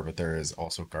whatever. But there is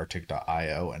also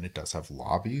Gartic.io, and it does have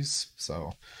lobbies.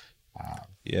 So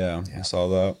yeah, I saw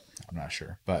that. I'm not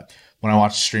sure, but when I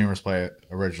watched streamers play it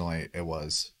originally, it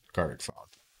was Gartic phone.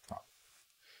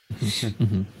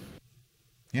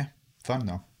 Yeah, fun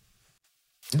though.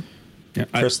 Yeah,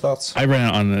 Chris, thoughts? I ran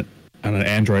it on an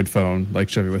Android phone, like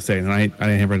Chevy was saying, and I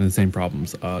have run into the same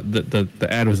problems. The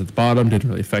ad was at the bottom, didn't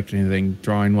really affect anything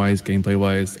drawing wise, gameplay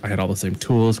wise. I had all the same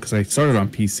tools because I started on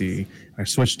PC. I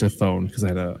switched to phone because I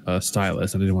had a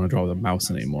stylus. I didn't want to draw with a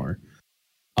mouse anymore.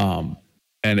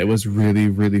 And it was really,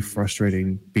 really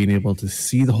frustrating being able to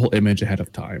see the whole image ahead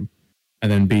of time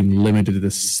and then being limited to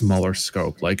this smaller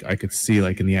scope. Like I could see,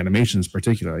 like in the animations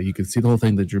particularly, you could see the whole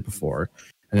thing they drew before,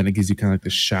 and then it gives you kind of like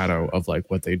the shadow of like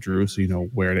what they drew, so you know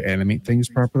where to animate things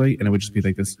properly. And it would just be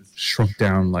like this shrunk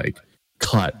down like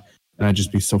cut, and I'd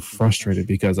just be so frustrated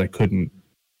because I couldn't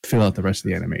fill out the rest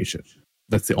of the animation.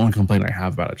 That's the only complaint I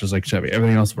have about it. Just like Chevy,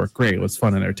 everything else worked great. It was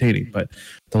fun and entertaining, but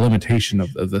the limitation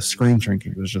of the screen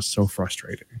shrinking was just so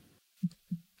frustrating.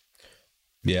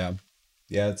 Yeah,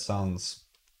 it sounds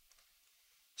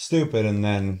stupid, and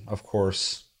then of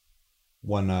course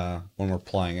when we're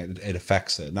playing it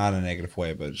affects it, not in a negative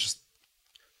way, but it's just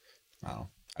I don't know.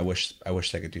 I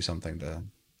wish they could do something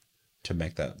to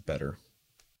make that better.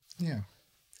 Yeah.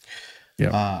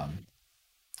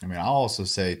 I mean, I'll also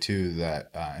say too that,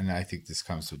 and I think this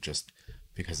comes with just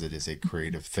because it is a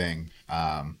creative thing.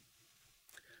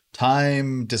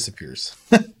 Time disappears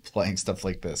playing stuff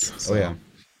like this. So. Oh yeah.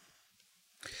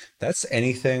 That's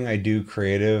anything I do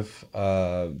creative,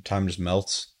 time just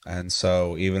melts. And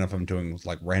so even if I'm doing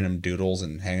like random doodles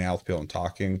and hanging out with people and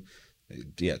talking,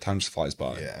 yeah, time just flies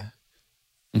by. Yeah.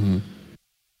 Mm-hmm.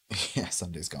 Yeah,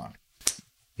 Sunday's gone.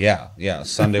 Yeah.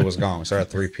 Sunday was gone. We started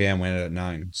at 3 p.m. We ended at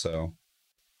 9. So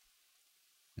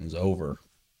it was over.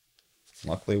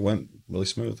 Luckily it went really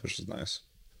smooth, which is nice.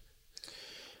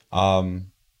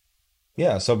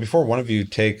 Yeah, so before one of you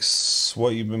takes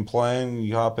what you've been playing,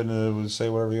 you hop into say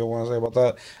whatever you want to say about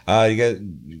that. You get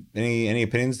any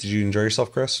opinions? Did you enjoy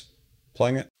yourself, Chris,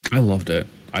 playing it? I loved it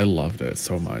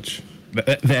so much.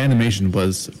 The animation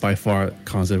was by far,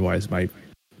 concept-wise, my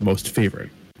most favorite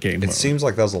game. It seems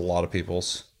like that was a lot of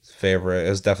people's favorite. It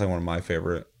was definitely one of my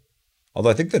favorite.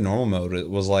 Although I think the normal mode, it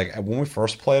was like when we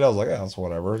first played, I was like, yeah, that's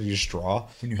whatever. You just draw.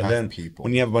 When you have people.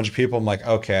 When you have a bunch of people, I'm like,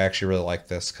 okay, I actually really like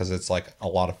this because it's like a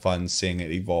lot of fun seeing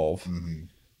it evolve. Mm-hmm.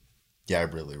 Yeah, I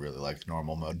really, really like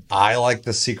normal mode. I like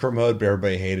the secret mode, but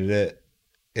everybody hated it.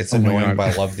 It's annoying,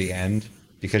 but I love the end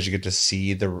because you get to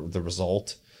see the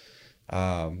result.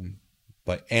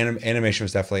 But animation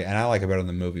was definitely, and I like it better than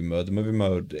the movie mode. The movie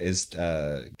mode is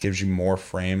gives you more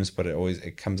frames, but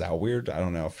it comes out weird. I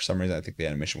don't know, for some reason I think the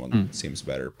animation one seems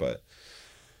better. But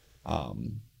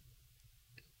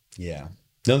yeah,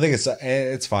 the only thing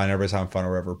it's fine. Everybody's having fun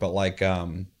or whatever. But like the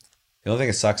only thing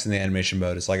that sucks in the animation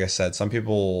mode is, like I said, some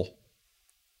people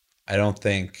I don't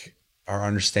think are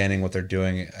understanding what they're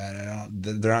doing.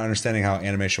 They're not understanding how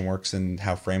animation works and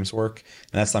how frames work.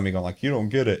 And that's not me going like, you don't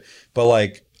get it. But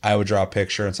like, I would draw a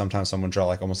picture and sometimes someone would draw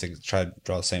like almost like try to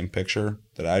draw the same picture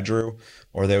that I drew,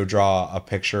 or they would draw a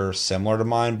picture similar to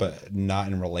mine, but not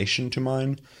in relation to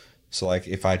mine. So like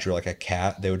if I drew like a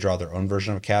cat, they would draw their own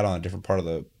version of a cat on a different part of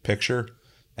the picture.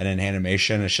 And in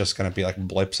animation, it's just going to be like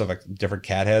blips of like different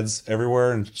cat heads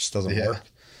everywhere, and it just doesn't work.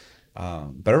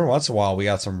 But every once in a while, we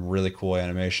got some really cool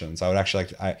animations. I would actually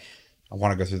I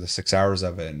want to go through the 6 hours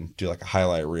of it and do like a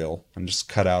highlight reel and just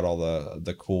cut out all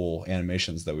the cool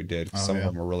animations that we did. Some of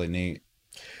them were really neat.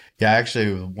 Yeah, actually,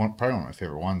 probably one of my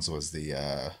favorite ones was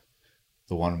the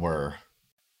one where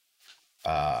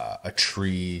a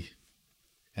tree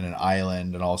and an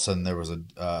island, and all of a sudden there was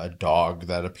a dog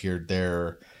that appeared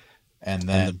there. And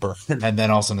then all of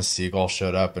a sudden a seagull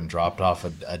showed up and dropped off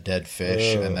a dead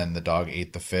fish, and then the dog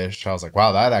ate the fish. I was like,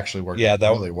 wow, that actually worked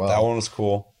really well. That one was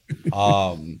cool.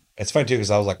 And It's funny too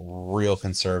because I was like real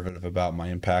conservative about my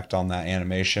impact on that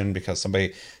animation because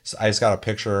I just got a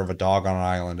picture of a dog on an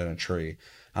island in a tree.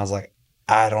 I was like,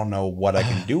 I don't know what I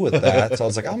can do with that. So I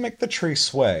was like, I'll make the tree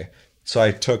sway. So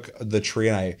I took the tree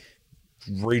and I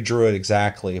redrew it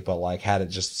exactly, but like had it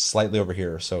just slightly over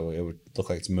here so it would look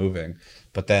like it's moving.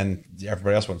 But then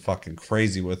everybody else went fucking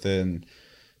crazy with it, and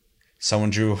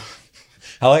someone drew.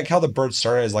 I like how the bird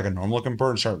started as like a normal looking bird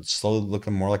and started slowly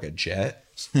looking more like a jet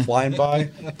flying by,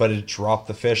 but it dropped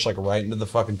the fish like right into the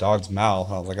fucking dog's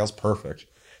mouth. I was like, that's perfect.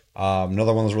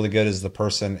 Another one that's really good is the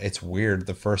person. It's weird.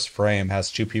 The first frame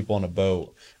has two people in a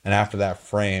boat, and after that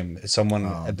frame,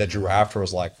 someone that drew after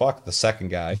was like, "Fuck the second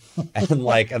guy," and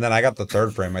like, and then I got the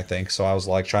third frame, I think. So I was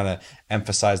like trying to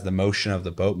emphasize the motion of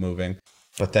the boat moving.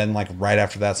 But then, like right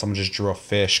after that, someone just drew a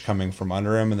fish coming from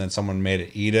under him, and then someone made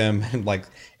it eat him, and like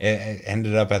it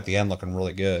ended up at the end looking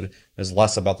really good. It was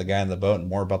less about the guy in the boat and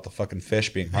more about the fucking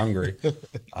fish being hungry.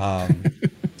 And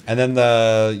then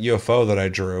the UFO that I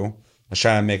drew, I was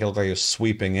trying to make it look like it was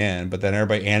sweeping in, but then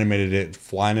everybody animated it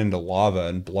flying into lava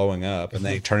and blowing up, and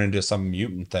then it turned into some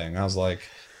mutant thing. I was like,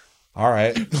 all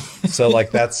right. So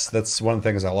like that's one of the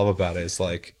things I love about it is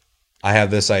like I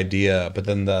have this idea, but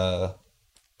then the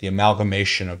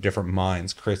amalgamation of different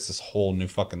minds creates this whole new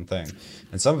fucking thing.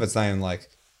 And some of it's not even like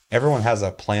everyone has a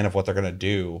plan of what they're gonna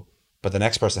do, but the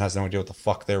next person has no idea what the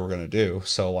fuck they were gonna do.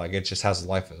 So like it just has a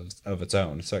life of its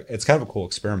own. So it's kind of a cool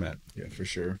experiment. Yeah, for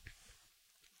sure.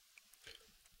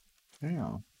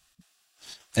 Yeah.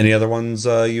 Any other ones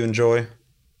you enjoy?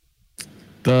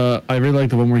 I really like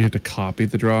the one where you have to copy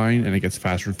the drawing and it gets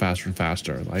faster and faster and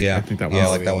faster. Like Yeah. I think that Yeah, I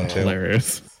was like that one too.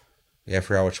 hilarious. Yeah, I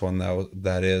forgot which one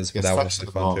that is, but It's that fun was to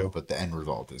the fun too. moment, but the end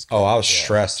result is good. Oh, I was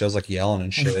stressed. I was like yelling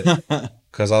and shit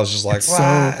because I was just like, It's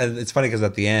 "Wah!" And it's funny because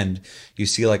at the end you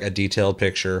see like a detailed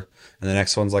picture, and the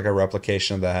next one's like a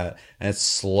replication of that, and it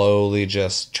slowly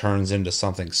just turns into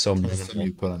something so Something minimal.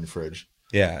 you put on your fridge.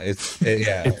 Yeah,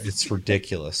 it's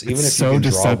ridiculous. Even It's if so you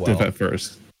can draw deceptive well. at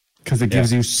first because it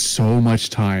gives you so much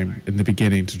time in the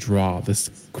beginning to draw this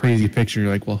crazy picture.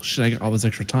 You're like, well, shit, I got all this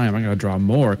extra time. I gotta draw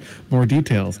more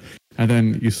details. And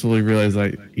then you slowly realize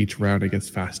that each round it gets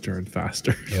faster and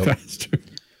faster and faster.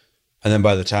 And then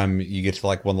by the time you get to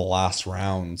like one of the last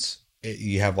rounds,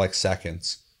 you have like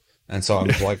seconds. And so I'm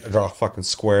just like, I draw a fucking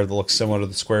square that looks similar to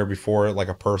the square before it, like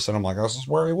a person. I'm like, this is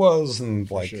where he was. And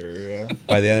like, Sure, yeah.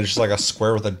 by the end, it's just like a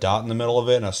square with a dot in the middle of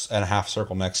it and a half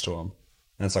circle next to him.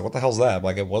 And it's like, what the hell's that?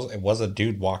 Like, it was a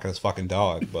dude walking his fucking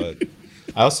dog, but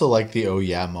I also like the oh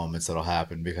yeah moments that'll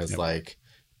happen because like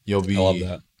you'll I love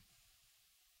that.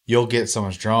 you'll get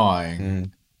someone's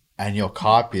drawing and you'll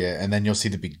copy it and then you'll see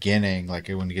the beginning like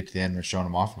when you get to the end and showing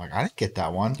them off. I'm like, I didn't get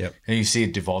that one. Yep. And you see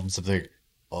it devolve into something like,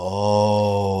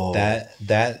 oh,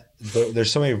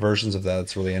 There's so many versions of that.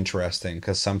 That's really interesting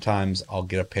because sometimes I'll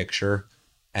get a picture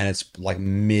and it's like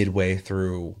midway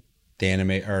through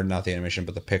not the animation,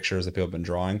 but the pictures that people have been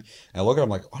drawing. And I look at them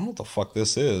like, I don't know what the fuck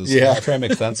this is. Yeah. I try to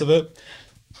make sense of it.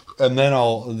 And then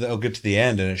I'll get to the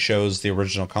end and it shows the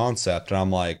original concept. And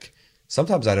I'm like,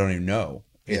 sometimes I don't even know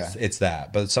it's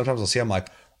that. But sometimes I'll see, I'm like,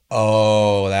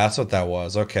 oh, that's what that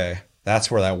was. Okay. That's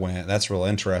where that went. That's real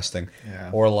interesting. Yeah.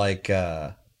 Or like,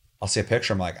 I'll see a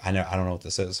picture. I'm like, I don't know what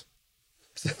this is.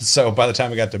 So by the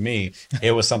time it got to me,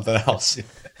 it was something else.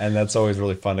 And that's always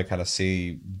really fun to kind of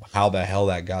see how the hell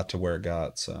that got to where it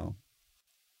got. So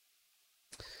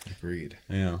agreed.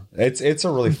 yeah, it's a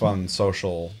really fun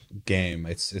social game.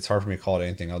 It's hard for me to call it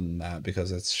anything other than that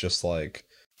because it's just like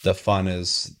the fun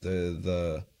is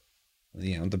the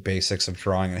the basics of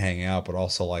drawing and hanging out, but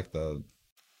also like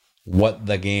what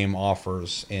the game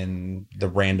offers in the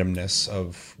randomness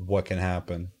of what can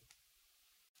happen.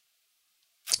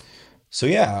 So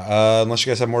yeah, unless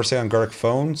you guys have more to say on Gartic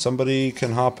Phone, somebody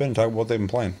can hop in and talk about what they've been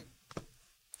playing.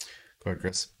 Go ahead,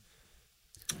 Chris.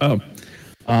 Well,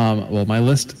 my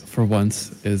list for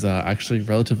once is actually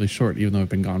relatively short, even though I've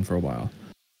been gone for a while.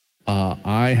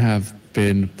 I have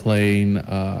been playing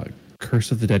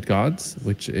Curse of the Dead Gods,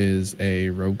 which is a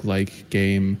roguelike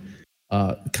game,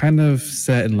 kind of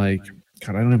set in like,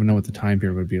 God, I don't even know what the time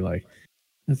period would be like.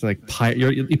 It's like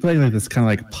you play like this kind of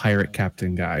like pirate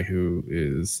captain guy who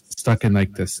is stuck in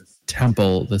like this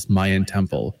temple, this Mayan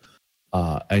temple,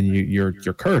 and you're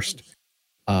cursed.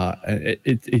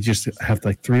 It just have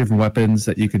like 3 different weapons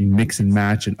that you can mix and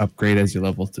match and upgrade as you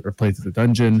level or play through the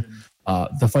dungeon.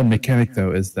 The fun mechanic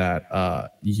though is that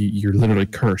you're literally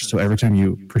cursed. So every time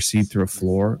you proceed through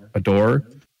a door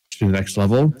to the next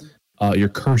level, your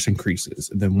curse increases,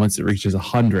 and then once it reaches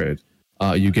 100,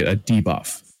 you get a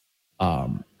debuff.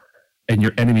 And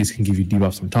your enemies can give you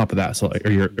debuffs on top of that, so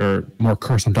or more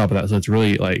curse on top of that. So it's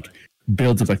really like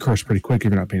builds up that curse pretty quick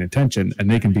if you're not paying attention, and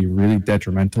they can be really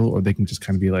detrimental, or they can just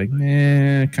kind of be like,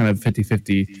 kind of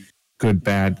 50-50 good,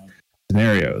 bad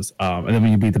scenarios. And then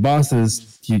when you beat the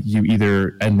bosses, you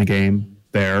either end the game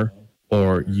there,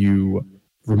 or you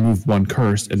remove one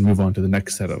curse and move on to the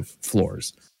next set of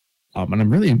floors. And I'm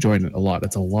really enjoying it a lot.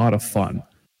 It's a lot of fun.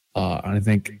 And I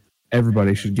think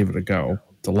everybody should give it a go.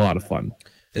 It's a lot of fun.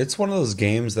 It's one of those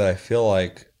games that I feel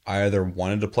like I either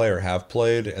wanted to play or have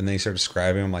played, and then you start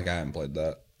describing them like I haven't played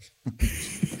that.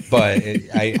 But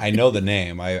I know the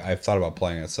name. I've thought about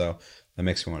playing it, so that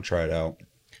makes me want to try it out.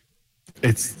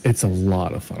 It's a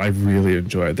lot of fun. I really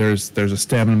enjoy it. There's a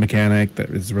stamina mechanic that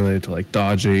is related to like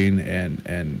dodging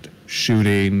and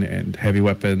shooting and heavy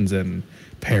weapons and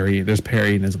parry. There's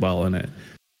parrying as well in it.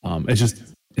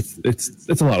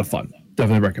 It's a lot of fun.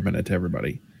 Definitely recommend it to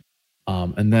everybody.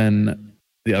 And then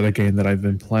the other game that I've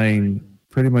been playing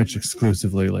pretty much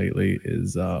exclusively lately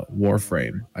is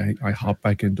Warframe. I hop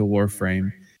back into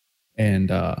Warframe,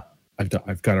 and I've got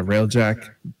a Railjack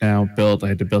now built. I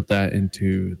had to build that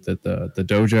into the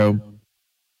dojo.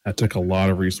 That took a lot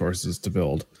of resources to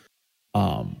build,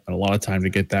 and a lot of time to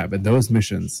get that. But those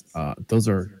missions, those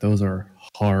are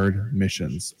hard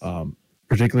missions,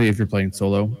 particularly if you're playing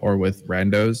solo or with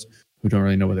randos who don't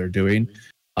really know what they're doing.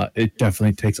 It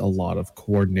definitely takes a lot of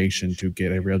coordination to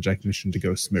get a Railjack mission to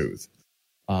go smooth.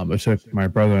 It took my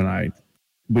brother and I,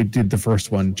 we did the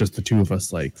first one, just the two of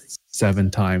us, like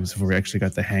 7 times before we actually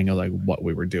got the hang of like what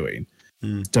we were doing.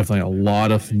 It's definitely a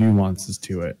lot of nuances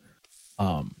to it.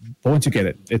 But once you get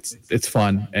it, it's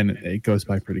fun, and it goes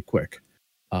by pretty quick.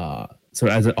 So it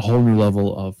adds a whole new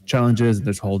level of challenges.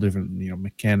 There's whole different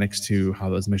mechanics to how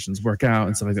those missions work out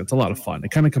and stuff like that. It's a lot of fun.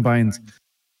 It kind of combines.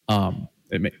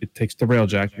 It takes the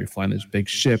Railjack. You're flying this big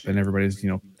ship, and everybody's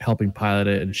helping pilot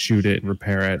it and shoot it and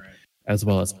repair it, as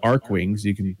well as arc wings.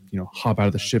 You can hop out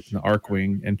of the ship in the arc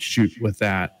wing and shoot with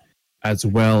that, as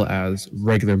well as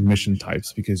regular mission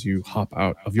types, because you hop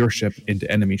out of your ship into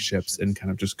enemy ships and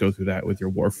kind of just go through that with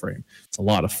your Warframe. It's a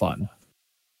lot of fun.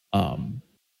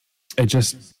 It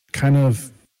just kind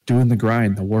of doing the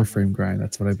grind, the Warframe grind.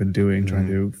 That's what I've been doing, trying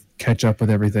to catch up with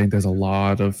everything. There's a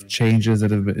lot of changes that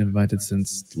have been implemented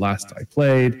since last I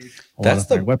played. That's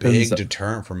the big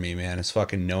deterrent for me, man, is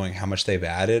fucking knowing how much they've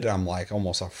added. I'm like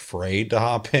almost afraid to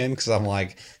hop in, because I'm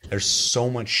like, there's so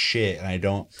much shit, and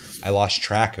I lost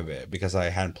track of it because I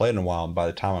hadn't played in a while. And by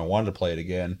the time I wanted to play it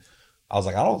again, I was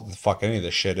like, I don't know what the fuck any of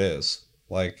this shit is.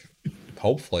 Like,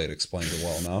 hopefully it explains it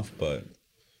well enough, but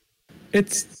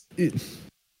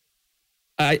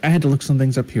I had to look some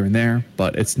things up here and there,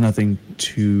 but it's nothing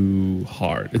too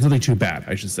hard. It's nothing too bad,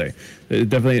 I should say. It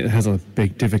definitely has a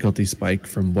big difficulty spike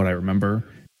from what I remember.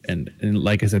 And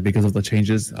like I said, because of the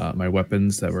changes, my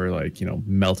weapons that were like,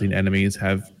 melting enemies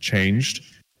have changed,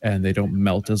 and they don't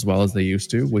melt as well as they used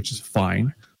to, which is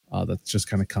fine. That just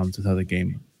kind of comes with how the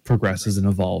game progresses and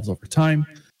evolves over time.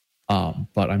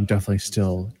 But I'm definitely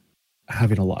still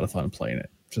having a lot of fun playing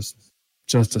it.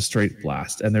 Just a straight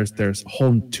blast. And there's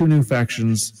 2 new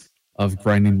factions of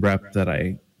grinding rep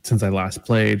that since I last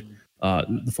played.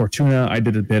 The Fortuna I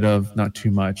did a bit of, not too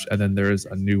much, and then there is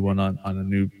a new one on a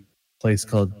new place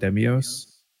called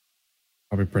Demios.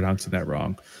 Probably pronouncing that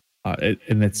wrong.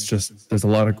 And it's just, there's a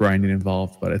lot of grinding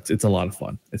involved, but it's a lot of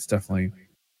fun. It's definitely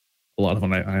a lot of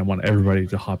fun. I want everybody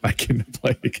to hop back in and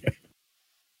play again.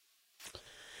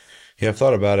 Yeah, I've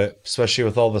thought about it, especially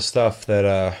with all the stuff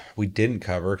that we didn't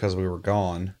cover because we were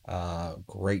gone.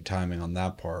 Great timing on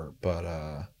that part.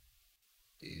 But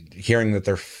hearing that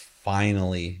they're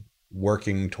finally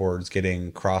working towards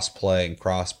getting cross-play and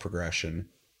cross-progression,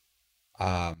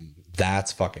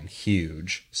 that's fucking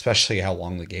huge, especially how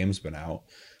long the game's been out.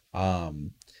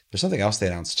 There's something else they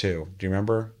announced too. Do you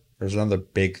remember? There's another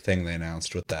big thing they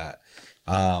announced with that.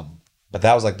 But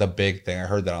that was like the big thing. I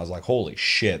heard that. I was like, holy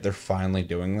shit, they're finally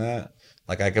doing that.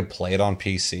 Like, I could play it on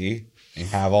PC and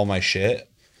have all my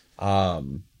shit. That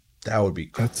would be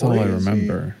crazy. That's all I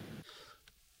remember.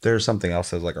 There's something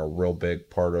else that's like a real big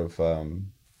part of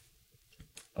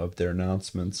their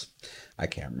announcements. I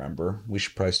can't remember. We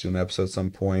should probably do an episode at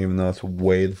some point, even though it's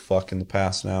way the fuck in the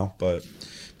past now. But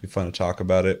it'd be fun to talk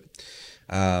about it.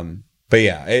 But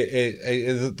yeah,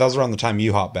 that was around the time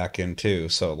you hopped back in too.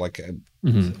 So like,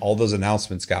 all those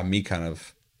announcements got me kind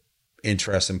of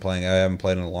interested in playing. I haven't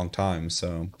played in a long time,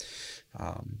 so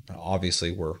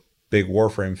obviously we're big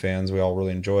Warframe fans. We all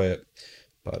really enjoy it.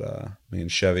 But me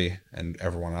and Chevy and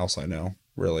everyone else I know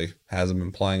really hasn't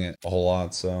been playing it a whole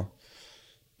lot. So,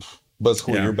 but it's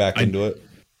cool you're back into it.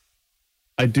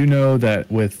 I do know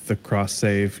that with the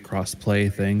cross-save, cross-play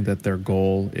thing, that their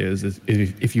goal is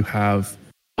if you have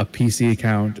a PC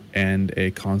account and a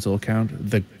console account,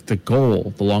 the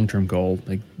goal, the long-term goal,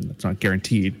 like it's not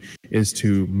guaranteed, is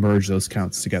to merge those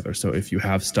accounts together. So if you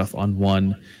have stuff on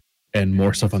one and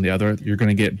more stuff on the other, you're going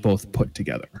to get both put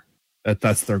together.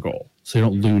 That's their goal. So you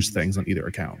don't lose things on either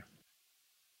account.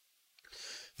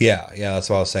 Yeah,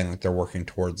 that's what I was saying. Like they're working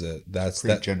towards it. That's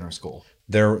Pretty that generous goal.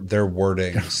 Their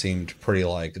wording seemed pretty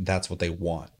like that's what they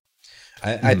want.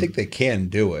 I think they can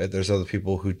do it. There's other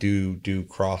people who do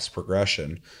cross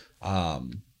progression.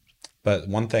 But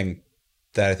one thing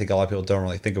that I think a lot of people don't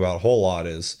really think about a whole lot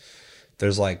is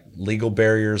there's like legal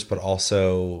barriers, but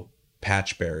also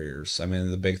patch barriers. I mean,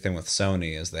 the big thing with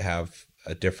Sony is they have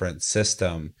a different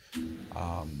system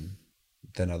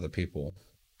than other people.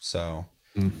 So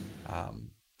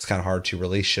it's kind of hard to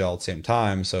release shit all at the same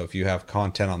time. So if you have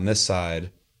content on this side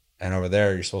and over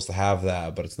there, you're supposed to have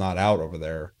that, but it's not out over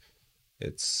there.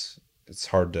 It's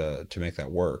hard to make that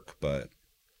work, but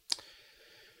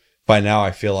by now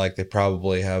I feel like they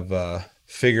probably have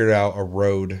figured out a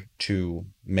road to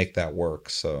make that work.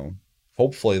 So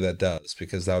hopefully that does,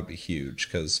 because that would be huge.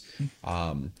 Because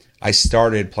I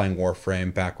started playing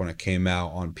Warframe back when it came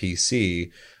out on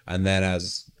PC, and then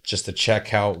as just to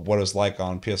check out what it was like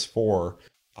on PS4,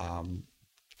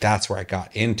 that's where I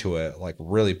got into it like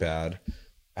really bad.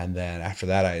 And then after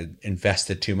that, I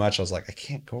invested too much. I was like, I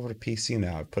can't go over to PC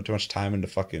now. I put too much time into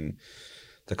fucking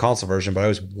the console version, but I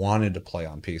always wanted to play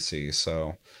on PC.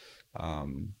 So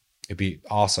it'd be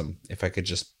awesome if I could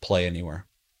just play anywhere.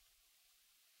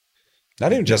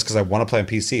 Not even just because I want to play on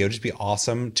PC. It would just be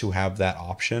awesome to have that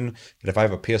option. That if I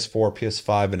have a PS4,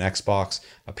 PS5, an Xbox,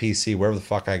 a PC, wherever the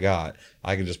fuck I got,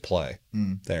 I can just play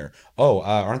there. Oh,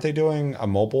 aren't they doing a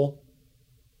mobile?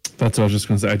 That's what I was just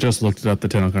going to say. I just looked up the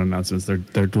TennoCon announcements.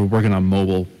 They're working on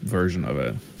mobile version of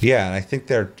it. Yeah, and I think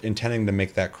they're intending to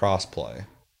make that cross-play.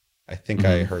 I think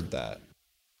I heard that.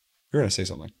 You're going to say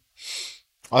something.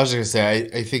 I was just going to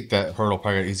say, I think that hurdle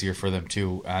probably got easier for them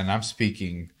too. And I'm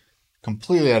speaking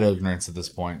completely out of ignorance at this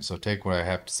point, so take what I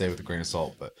have to say with a grain of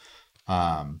salt. But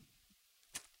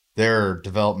their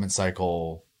development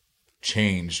cycle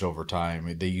changed over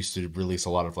time. They used to release a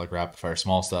lot of like rapid fire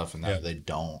small stuff, and now they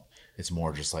don't. It's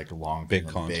more just like long, big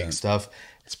content, big stuff.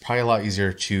 It's probably a lot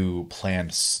easier to plan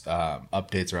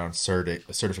updates around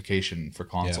certification for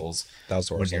consoles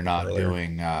when you're not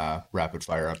doing rapid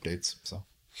fire updates. So,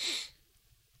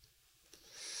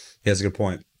 yeah, that's a good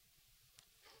point.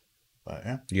 But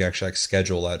yeah, you actually like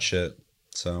schedule that shit.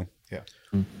 So yeah.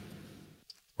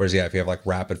 Whereas if you have like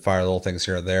rapid fire little things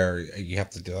here or there, you have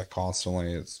to do that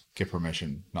constantly. It's get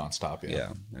permission nonstop.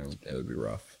 Yeah, it would be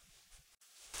rough.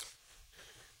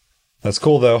 That's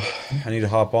cool though. I need to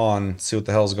hop on, see what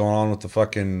the hell's going on with the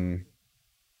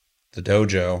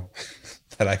dojo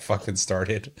that I fucking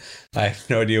started. I have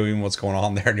no idea even what's going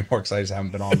on there anymore because I just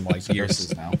haven't been on like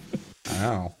years now. I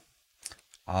know.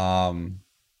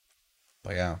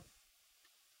 But yeah,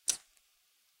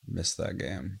 missed that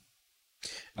game.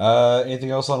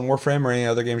 Anything else on Warframe or any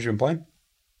other games you've been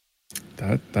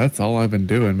playing? That's all I've been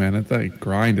doing, man. That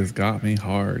grind has got me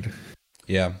hard.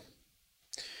 Yeah.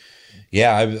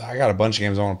 Yeah, I got a bunch of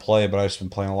games I want to play, but I've just been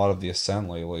playing a lot of the Ascent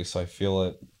lately, so I feel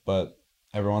it. But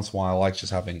every once in a while, I like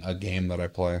just having a game that I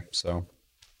play. So,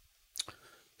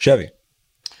 Chevy.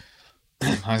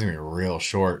 Mine's going to be real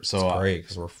short. So it's great,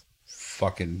 because we're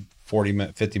fucking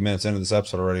 50 minutes into this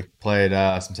episode already. Played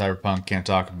some Cyberpunk, can't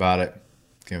talk about it.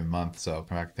 Game of the month, so I'll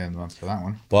come back at the end of the month for that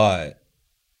one. But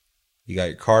you got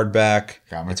your card back.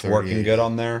 Got my it's working good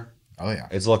on there. Oh, yeah.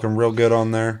 It's looking real good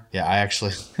on there. Yeah, I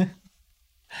actually...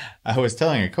 I was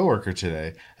telling a coworker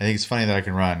today, I think it's funny that I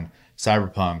can run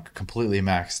Cyberpunk completely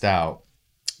maxed out,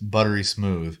 buttery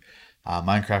smooth,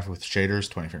 Minecraft with shaders,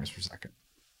 20 frames per second.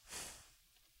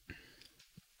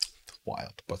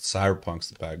 Wild. But Cyberpunk's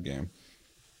the bad game.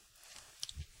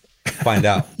 Find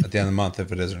out at the end of the month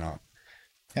if it is or not.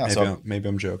 Yeah, maybe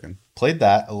I'm joking. Played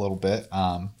that a little bit.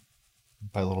 By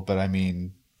a little bit, I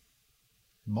mean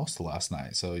most of last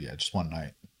night. So yeah, just one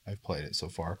night I've played it so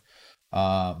far.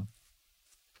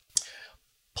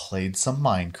 Played some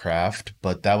Minecraft,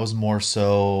 but that was more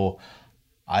so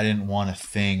I didn't want to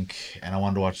think, and I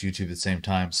wanted to watch YouTube at the same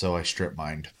time, so I strip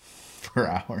mined for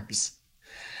hours.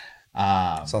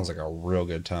 Sounds like a real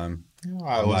good time.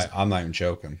 I'm not even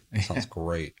joking. It sounds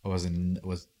great. I was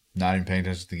not even paying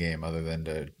attention to the game other than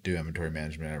to do inventory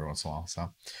management every once in a while.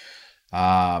 So,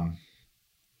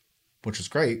 which was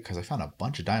great because I found a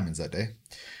bunch of diamonds that day.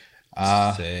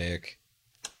 Sick.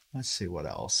 Let's see what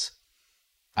else.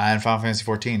 And Final Fantasy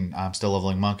 14, I'm still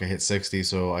leveling Monk. I hit 60,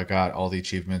 so I got all the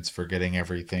achievements for getting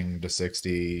everything to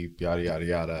 60, yada, yada,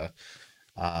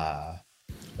 yada.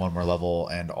 one more level,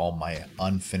 and all my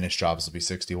unfinished jobs will be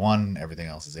 61. Everything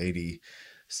else is 80.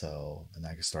 So, and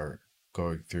I can start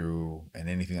going through, and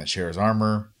anything that shares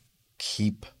armor,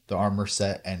 keep the armor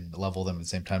set and level them at the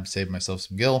same time to save myself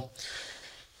some gil.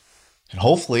 And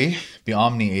hopefully be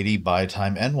Omni 80 by the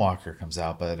time Endwalker comes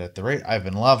out. But at the rate I've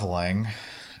been leveling,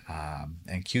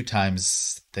 and queue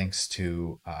times, thanks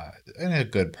to, and a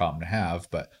good problem to have,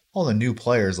 but all the new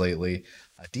players lately,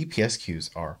 DPS queues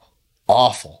are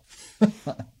awful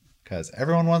because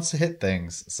everyone wants to hit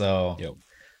things. So, Yep.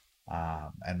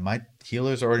 and my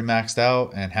healers are already maxed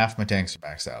out, and half my tanks are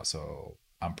maxed out. So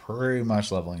I'm pretty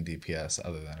much leveling DPS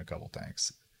other than a couple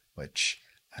tanks, which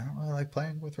I don't really like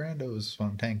playing with randos when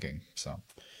I'm tanking. So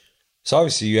So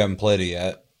obviously you haven't played it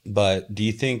yet, but do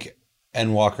you think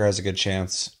Endwalker has a good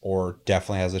chance, or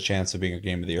definitely has a chance of being a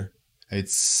game of the year?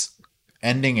 it's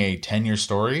ending a 10-year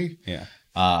story. Yeah.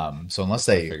 So unless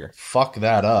they figure. fuck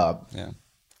that up, Yeah.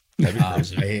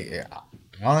 I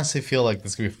honestly feel like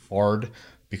this could be hard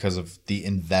because of the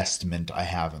investment I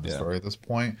have in the Yeah. story at this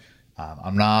point.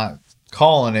 I'm not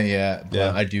calling it yet, but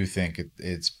Yeah. I do think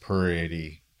it's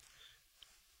pretty.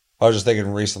 I was just thinking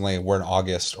recently we're in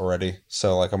August already,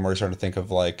 so like I'm already starting to think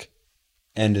of like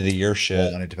end of the year shit.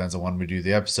 Well, and it depends on when we do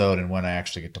the episode and when I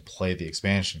actually get to play the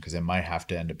expansion, because it might have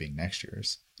to end up being next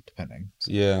year's, depending.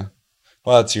 Yeah.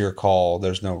 Well, that's your call.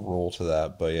 There's no rule to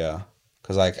that, but yeah.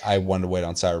 Because I wanted to wait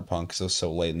on Cyberpunk because it was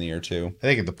so late in the year too. I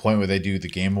think at the point where they do the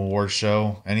Game Awards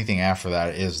show, anything after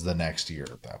that is the next year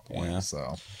at that point. Yeah.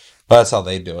 So But that's how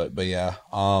they do it. But yeah.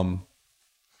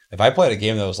 If I played a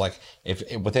game that was like, if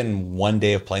within one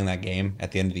day of playing that game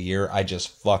at the end of the year, I just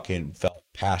fucking felt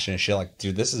passionate shit. Like,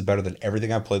 dude, this is better than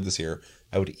everything I played this year.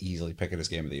 I would easily pick it as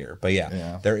game of the year. But yeah,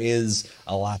 Yeah. there is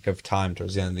a lack of time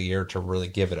towards the end of the year to really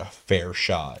give it a fair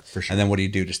shot. For sure. And then what do you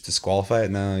do? Just disqualify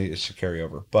it? No, it should carry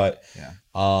over. But yeah,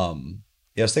 yeah,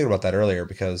 I was thinking about that earlier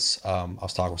because I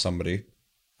was talking with somebody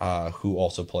who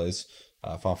also plays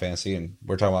Final Fantasy, and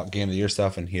we're talking about game of the year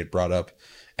stuff, and he had brought up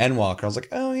Endwalker. I was like,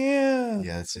 oh yeah,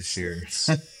 yeah, it's a sheer.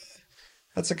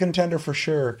 that's a contender for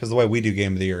sure. Because the way we do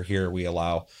game of the year here, we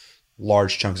allow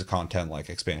large chunks of content like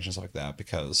expansions like that.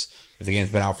 Because if the game's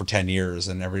been out for 10 years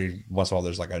and every once in a while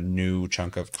there's like a new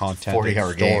chunk of content,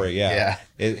 40-hour story, game. yeah,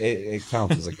 Yeah. it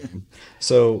counts as a game.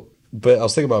 So, but I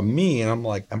was thinking about me, and I'm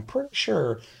like, I'm pretty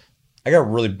sure I got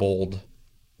really bold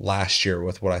last year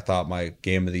with what I thought my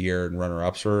game of the year and runner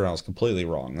ups were. And I was completely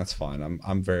wrong. That's fine.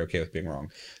 I'm very okay with being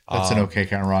wrong. That's an okay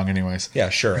kind of wrong, anyways. Yeah,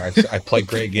 sure. I play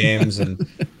great games, and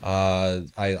I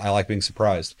like being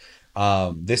surprised.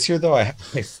 This year, though, I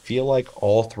feel like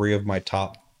all three of my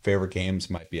top favorite games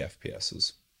might be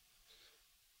FPSs,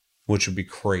 which would be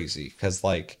crazy because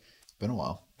like It's been a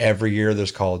while. every year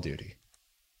there's Call of Duty,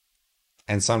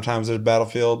 and sometimes there's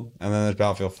Battlefield, and then there's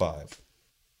Battlefield 5.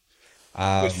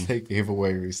 Which they gave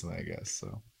away recently, I guess.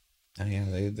 So Oh, yeah,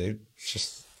 they're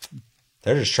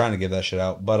just trying to give that shit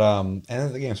out. But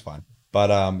and the game's fine. But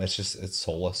it's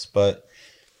soulless. But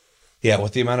yeah,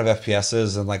 with the amount of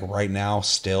FPSs and like right now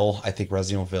still, I think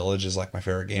Resident Evil Village is like my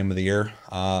favorite game of the year.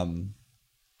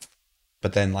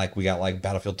 But then like we got like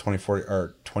Battlefield 2040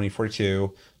 or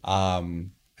 2042.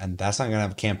 And that's not gonna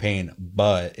have a campaign,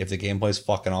 but if the gameplay's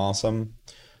fucking awesome,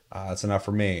 that's enough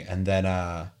for me. And then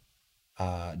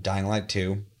Dying Light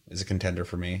 2 is a contender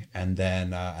for me. And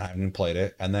then I haven't played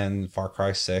it. And then Far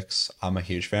Cry 6. I'm a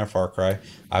huge fan of Far Cry.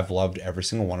 I've loved every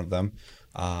single one of them.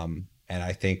 And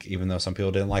I think even though some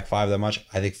people didn't like 5 that much,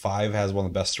 I think 5 has one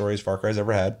of the best stories Far Cry's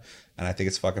ever had. And I think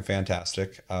it's fucking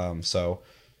fantastic. So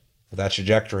with that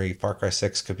trajectory, Far Cry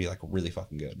 6 could be like really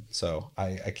fucking good. So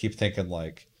I keep thinking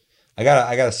like I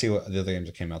gotta see what the other games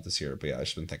that came out this year. But yeah, I've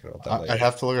just been thinking about that lately. I'd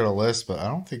have to look at a list, but I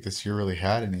don't think this year really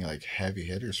had any like heavy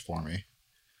hitters for me.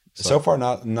 So far,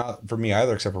 not for me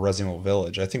either, except for Resident Evil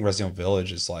Village. I think Resident Evil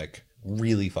Village is like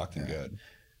really fucking good.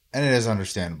 And it is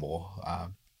understandable.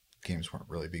 Games weren't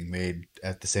really being made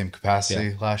at the same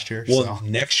capacity last year. Well, So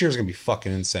next year is gonna be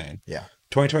fucking insane. yeah,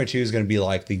 2022 is gonna be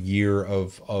like the year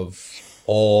of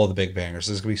all the big bangers.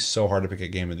 It's gonna be so hard to pick a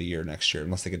game of the year next year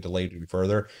unless they get delayed even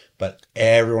further. But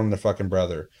everyone and their fucking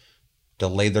brother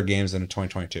delayed their games into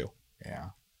 2022. yeah,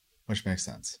 which makes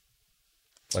sense.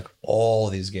 Like all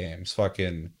of these games,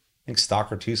 fucking. I think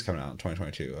Stalker 2 is coming out in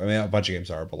 2022. I mean, a bunch of games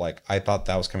are, but like I thought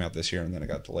that was coming out this year, and then it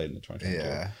got delayed into 2022.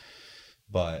 Yeah,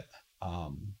 But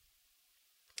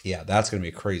yeah, that's gonna be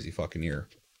a crazy fucking year.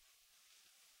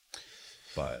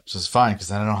 But which is fine because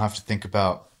then I don't have to think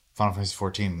about Final Fantasy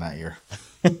 14 in that year.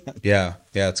 yeah,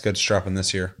 it's good strapping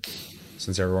this year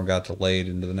since everyone got delayed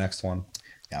into the next one.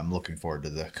 Yeah, I'm looking forward to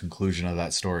the conclusion of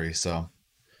that story. So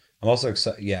I'm also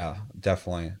excited. Yeah,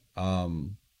 definitely.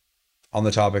 On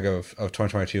the topic of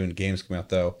 2022 and games coming out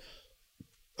though,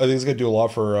 I think it's gonna do a lot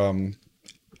for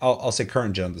I'll say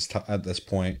current gen at this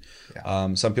point.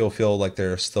 Yeah. Some people feel like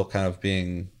they're still kind of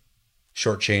being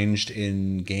shortchanged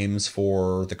in games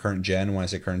for the current gen. When I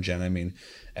say current gen, I mean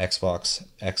Xbox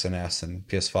X and S and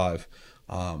PS5.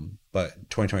 But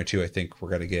 2022, I think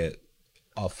we're gonna get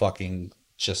a fucking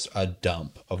just a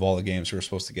dump of all the games we were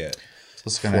supposed to get. So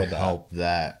it's going to help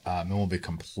that it won't be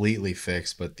completely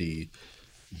fixed, but the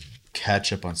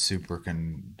catch up on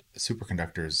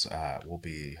superconductors will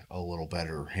be a little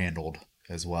better handled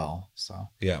as well. So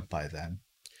Yeah. by then.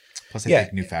 Plus, I Yeah.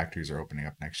 think new factories are opening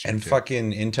up next year. And too.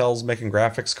 fucking Intel's making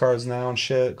graphics cards now and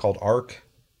shit called Arc,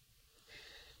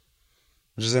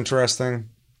 which is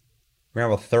interesting. We're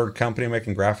gonna have a third company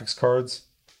making graphics cards.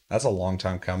 That's a long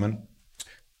time coming.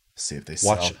 See if they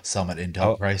Watch- sell them at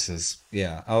Intel prices.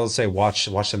 Yeah, I would say watch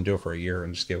them do it for a year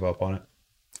and just give up on it.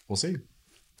 We'll see.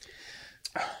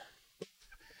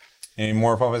 Any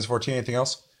more Final Fantasy 14? Anything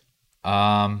else?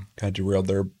 Um, Kind of derailed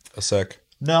there a sec.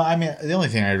 No, I mean, the only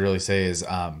thing I'd really say is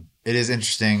it is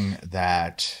interesting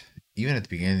that even at the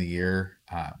beginning of the year,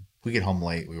 we get home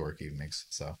late, we work evenings.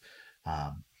 So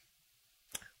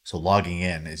logging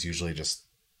in is usually just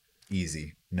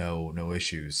easy, no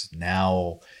issues.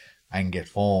 Now I can get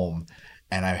home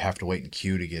and I have to wait in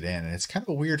queue to get in. And it's kind of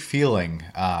a weird feeling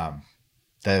that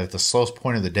at the slowest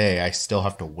point of the day, I still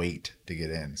have to wait to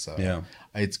get in. So Yeah.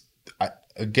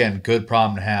 Again, good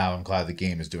problem to have. I'm glad the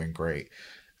game is doing great.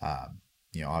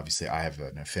 Obviously I have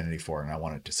an affinity for it and I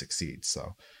want it to succeed.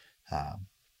 So, yeah,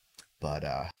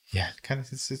 kind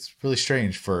of, it's really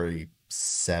strange for a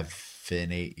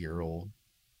 7-8 year old,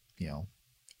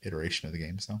 iteration of the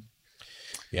game. So,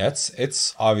 Yeah,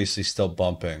 it's obviously still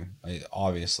bumping,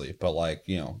 obviously, but like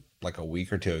a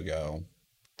week or two ago,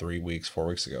 3 weeks, 4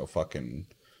 weeks ago, fucking,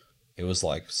 it was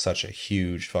like such a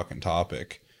huge fucking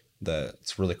topic that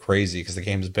it's really crazy because the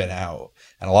game's been out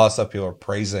and a lot of stuff people are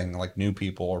praising, like new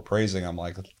people are praising. I'm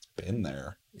like, it's been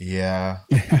there. yeah,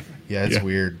 it's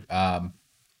weird. I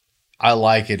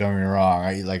like it. Don't get me wrong.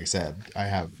 Like I said, I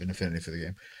have an affinity for the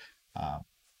game.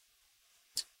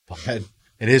 But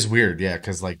it is weird, yeah,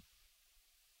 because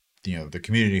the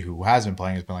community who has been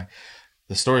playing has been like,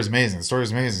 the story is amazing, the story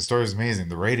is amazing, the story is amazing,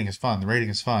 the rating is fun,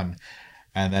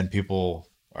 and then people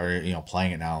are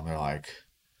playing it now and they're like,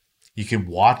 you can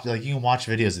watch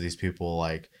videos of these people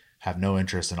like have no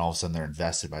interest and all of a sudden they're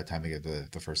invested by the time they get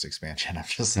the first expansion. I'm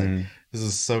just like, this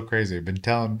is so crazy. I've been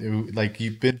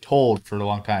you've been told for a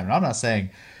long time, and I'm not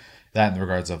saying that in the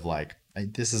regards of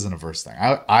this isn't a verse thing.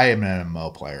 I am an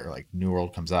MMO player. Like New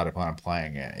World comes out, I plan on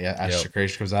playing it. Yeah, Ashes of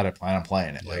Creation comes out, I plan on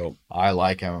playing it. Like I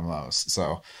like MMOs,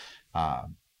 so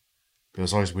it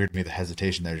was always weird to me the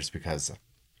hesitation there, just because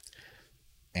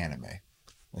anime,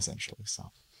 essentially.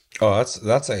 So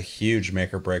That's a huge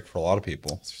make or break for a lot of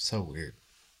people. it's so weird.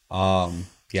 Yeah,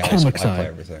 Comic I side. play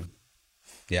everything.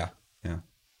 Yeah.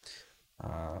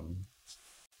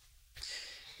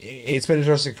 It's been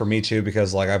interesting for me too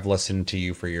because like I've listened to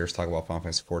you for years talk about Final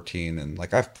Fantasy 14 and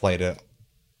like I've played it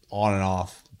on and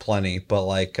off plenty, but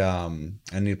like I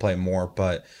need to play it more.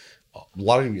 But a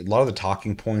lot of the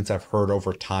talking points I've heard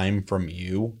over time from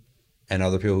you and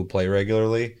other people who play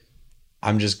regularly,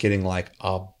 I'm just getting like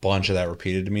a bunch of that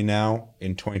repeated to me now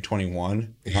in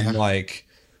 2021. I'm like,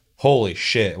 holy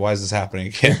shit, why is this happening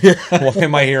again? Why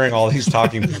am I hearing all these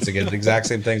talking points again? The exact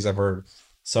same things I've heard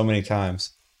so many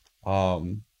times.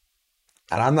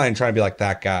 And I'm not even trying to be like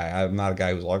that guy. I'm not a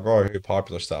guy who's like, oh, I hate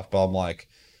popular stuff. But I'm like,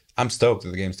 I'm stoked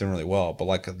that the game's doing really well. But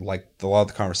like a lot of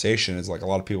the conversation is like a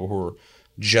lot of people who are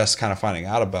just kind of finding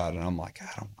out about it. And I'm like, I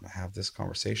don't want to have this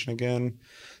conversation again.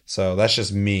 So that's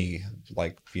just me,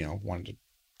 like, wanting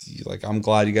to, like, I'm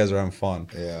glad you guys are having fun.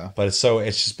 Yeah. But it's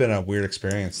just been a weird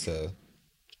experience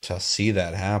to see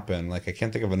that happen. Like, I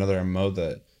can't think of another MMO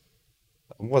that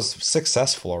was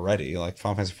successful already. Like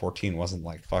Final Fantasy 14 wasn't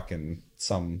like fucking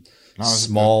some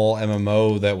small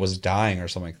MMO that was dying or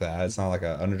something like that. It's not like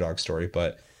an underdog story,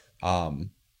 but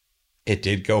it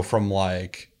did go from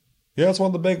like, yeah, it's one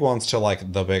of the big ones to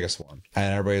like the biggest one.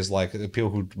 And everybody's like, the people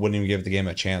who wouldn't even give the game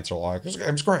a chance are like, this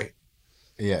game's great.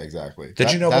 Yeah, exactly.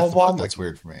 Did you know that's blah, blah? That's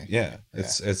weird for me. Yeah,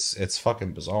 it's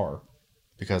fucking bizarre.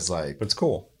 Because But it's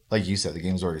cool. like you said, the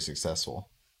game's already successful.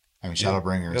 I mean, that's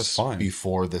Shadowbringers, fine.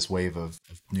 before this wave of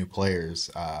new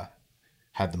players,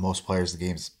 had the most players the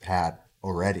game's had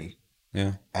already.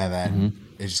 Yeah. And then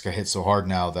it just got hit so hard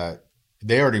now that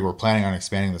they already were planning on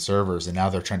expanding the servers, and now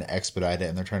they're trying to expedite it,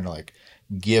 and they're trying to like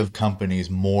give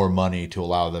companies more money to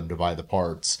allow them to buy the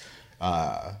parts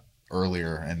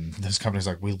earlier. And this company's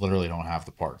like, we literally don't have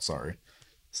the parts, sorry.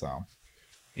 So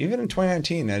Even in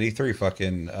 2019 at E3,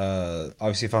 fucking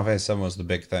obviously Final Fantasy 7 was the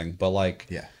big thing, but like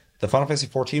yeah, the Final Fantasy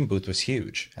 14 booth was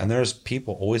huge, and there's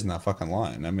people always in that fucking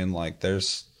line. I mean, like,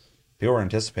 there's people were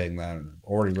anticipating that and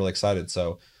already really excited.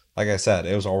 So, like I said,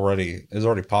 it was already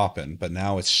popping, but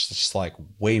now it's just like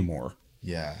way more.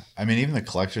 Yeah, I mean, even the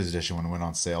collector's edition when it went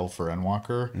on sale for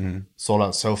Endwalker sold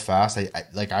out so fast.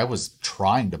 I was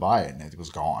trying to buy it and it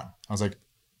was gone. I was like,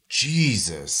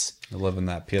 Jesus, Living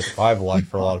that PS5 life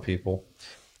for a lot of people.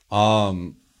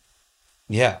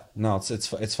 Yeah, no,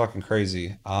 it's fucking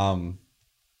crazy.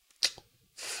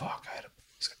 Fuck, I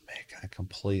was gonna make a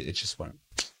complete. It just went.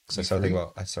 Because I started thinking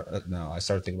about. I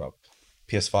started thinking about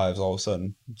PS5s all of a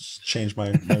sudden. Just changed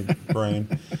my brain.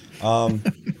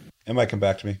 It might come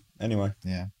back to me anyway.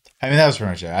 yeah. I mean, that was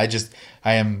pretty much it.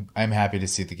 I'm happy to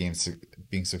see the game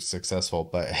being so successful,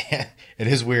 but it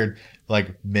is weird.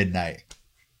 Like midnight,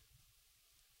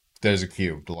 there's a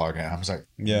queue to log in. I was like,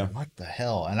 Yeah. what the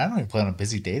hell? And I don't even play on a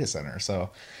busy data center,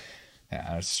 so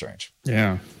yeah, it's strange.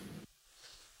 Yeah.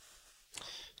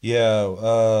 Yeah.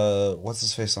 What's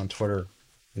his face on Twitter?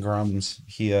 Grums.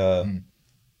 He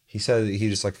said he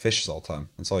just like fishes all the time.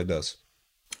 That's all he does.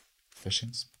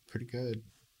 Fishing's pretty good.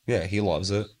 Yeah, he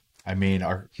loves it. I mean,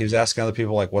 He was asking other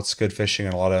people like, "What's good fishing?"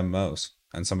 in a lot of MMOs,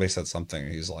 and somebody said something.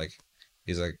 And he's like,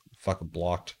 fucking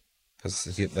blocked because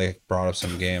they brought up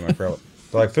some game. I forgot.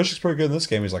 They're like, fishing's pretty good in this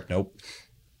game. He's like, nope.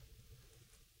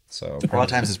 So a lot of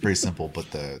times it's pretty simple, but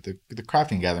the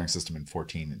crafting and gathering system in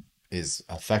 14 is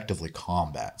effectively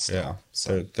combat still. yeah,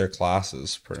 So their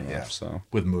classes pretty much. yeah, So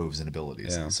with moves and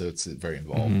abilities. Yeah. So it's very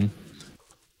involved.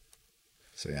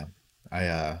 So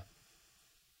yeah,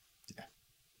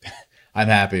 I'm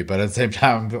happy, but at the same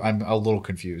time, I'm a little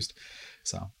confused.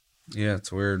 So yeah,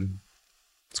 it's weird.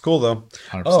 It's cool though.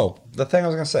 100%. Oh, the thing I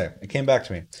was gonna say, it came back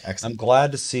to me. Excellent. I'm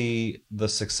glad to see the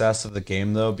success of the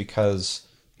game though, because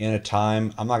in a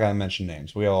time, I'm not gonna mention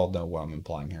names. We all know what I'm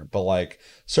implying here, but like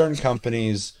certain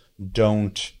companies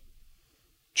don't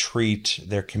treat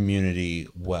their community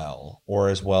well or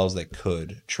as well as they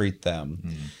could treat them.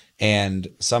 And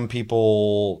some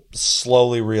people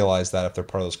slowly realize that if they're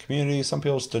part of those communities, some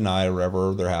people just deny it or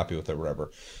whatever, they're happy with it or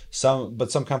whatever.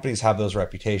 But some companies have those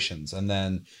reputations. And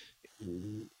then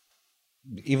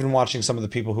even watching some of the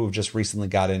people who have just recently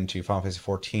got into Final Fantasy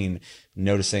 14,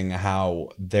 noticing how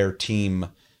their team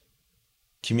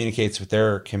communicates with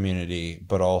their community,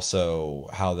 but also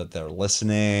how that they're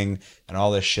listening and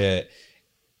all this shit.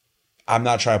 I'm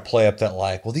not trying to play up that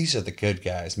like, well, these are the good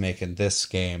guys making this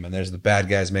game and there's the bad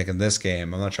guys making this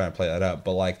game. I'm not trying to play that up,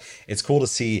 but like, it's cool to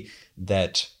see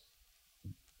that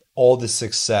all the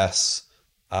success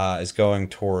is going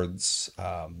towards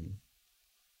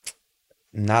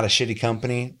not a shitty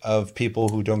company of people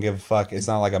who don't give a fuck. It's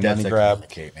not like a money grab.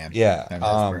 Man. Yeah. I mean,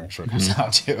 that's pretty much what it comes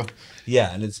down to.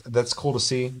 Yeah, and that's cool to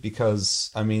see because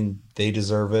I mean they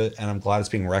deserve it, and I'm glad it's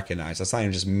being recognized. That's not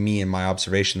even just me and my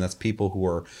observation. That's people who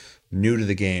are new to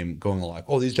the game going like,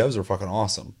 "Oh, these devs are fucking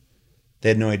awesome." They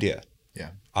had no idea,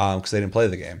 Yeah. because they didn't play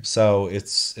the game. So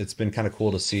it's been kind of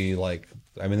cool to see. Like,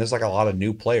 I mean, there's like a lot of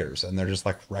new players, and they're just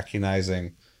like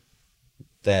recognizing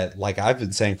that. Like I've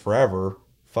been saying forever,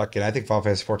 fucking, I think Final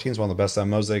Fantasy 14 is one of the best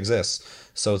MMOs that exists.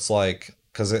 So it's like,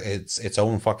 because it's its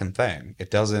own fucking thing. It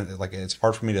doesn't like, it's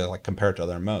hard for me to like compare it to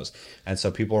other MMOs. And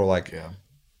so people are like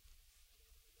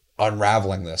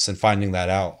unraveling this and finding that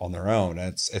out on their own.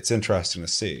 And it's interesting to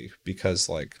see because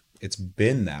like it's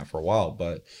been that for a while,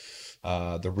 but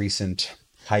the recent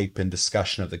hype and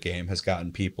discussion of the game has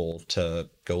gotten people to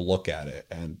go look at it,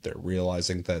 and they're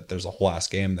realizing that there's a whole ass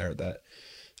game there that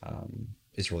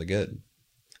is really good.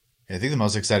 I think the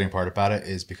most exciting part about it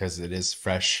is because it is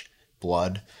fresh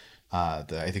blood. I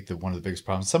think one of the biggest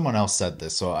problems. Someone else said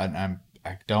this, so I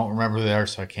don't remember who they are,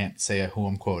 so I can't say who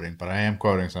I'm quoting, but I am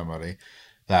quoting somebody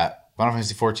that Final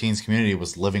Fantasy 14's community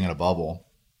was living in a bubble,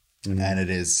 and it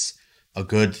is a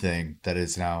good thing that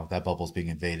is now that bubble's being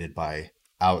invaded by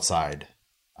outside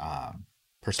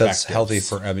perspectives. That's healthy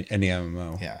for any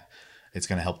MMO. Yeah, it's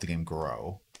going to help the game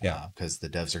grow. Yeah, because the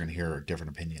devs are going to hear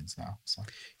different opinions now. So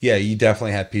yeah, you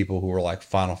definitely had people who were like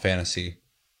Final Fantasy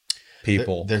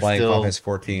people they're playing still, Final Fantasy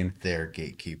 14. They're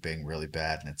gatekeeping really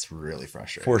bad, and it's really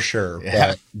frustrating. For sure.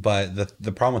 Yeah. But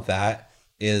the problem with that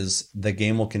is the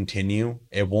game will continue.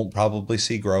 It won't probably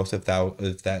see growth if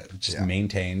that just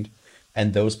maintained.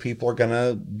 And those people are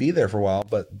gonna be there for a while,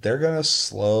 but they're gonna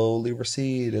slowly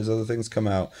recede as other things come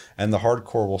out. And the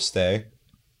hardcore will stay.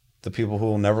 The people who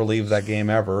will never leave that game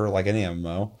ever, like any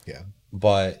MMO. Yeah.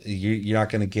 But you're not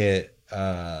gonna get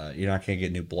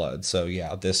new blood. So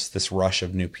yeah, this rush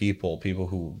of new people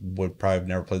who would probably have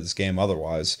never played this game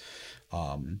otherwise,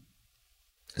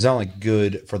 is not only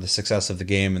good for the success of the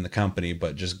game and the company,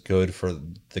 but just good for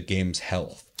the game's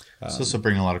health. It's also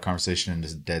bringing a lot of conversation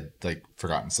into dead, like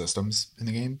forgotten systems in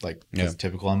the game, like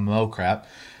typical MMO crap.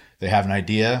 They have an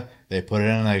idea, they put it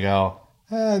in, and they go,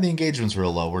 the engagement's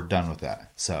real low. We're done with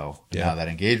that. So now that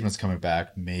engagement's coming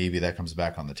back, maybe that comes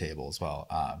back on the table as well.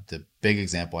 The big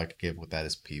example I could give with that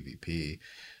is PvP.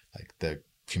 Like the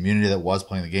community that was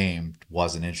playing the game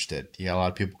wasn't interested. You got a lot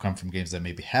of people come from games that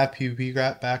maybe have PvP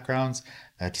backgrounds.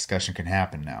 That discussion can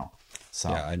happen now. So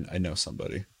yeah, I know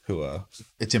somebody who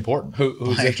it's important.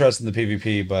 Who's interested in the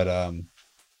PvP, but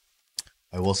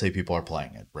I will say people are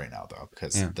playing it right now though,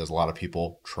 because there's a lot of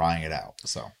people trying it out.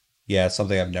 So yeah, it's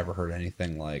something I've never heard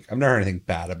anything like. I've never heard anything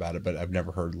bad about it, but I've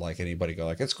never heard like anybody go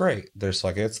like, it's great. There's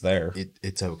like, it's there.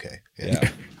 It's okay. Yeah.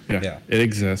 It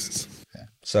exists. Yeah.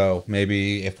 So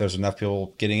maybe if there's enough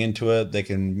people getting into it, they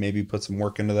can maybe put some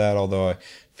work into that. Although I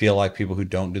feel like people who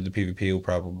don't do the PvP will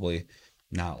probably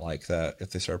not like that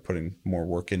if they start putting more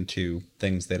work into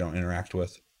things they don't interact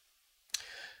with. I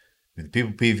mean, the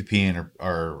people PvPing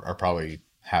are probably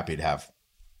happy to have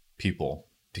people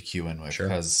to queue in with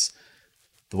because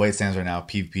the way it stands right now,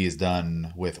 PvP is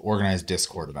done with organized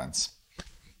Discord events.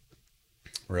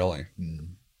 Really?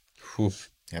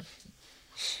 Yep.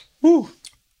 Whew.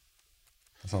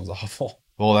 That sounds awful.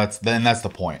 Well, that's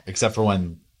the point, except for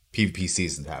when PvP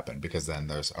seasons happen, because then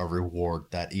there's a reward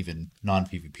that even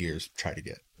non-PvPers try to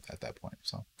get at that point.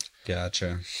 So,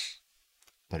 gotcha.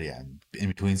 But yeah, in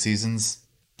between seasons,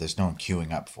 there's no one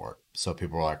queuing up for it. So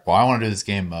people are like, well, I want to do this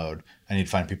game mode. I need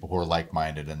to find people who are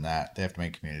like-minded in that. They have to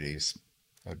make communities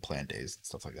and plan days and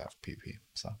stuff like that for PvP.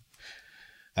 So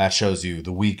that shows you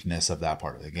the weakness of that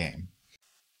part of the game.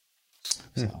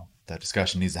 So that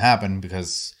discussion needs to happen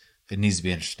because it needs to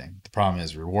be interesting. The problem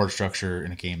is reward structure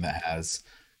in a game that has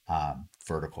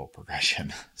vertical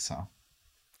progression. So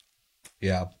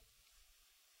yeah.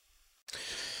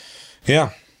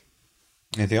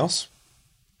 Anything else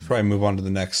before I move on to the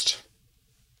next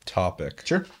topic?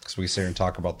 Sure. Because we sit here and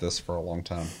talk about this for a long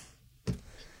time.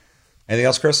 Anything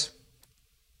else, Chris?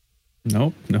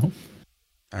 No. All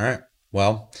right.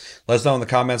 Well, let us know in the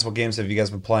comments what games have you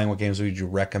guys been playing. What games would you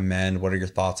recommend? What are your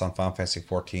thoughts on Final Fantasy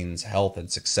XIV's health and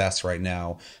success right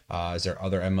now? Is there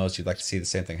other MMOs you'd like to see the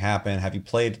same thing happen? Have you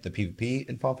played the PvP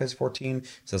in Final Fantasy XIV?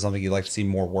 Is that something you'd like to see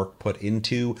more work put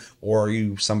into? Or are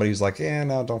you somebody who's like,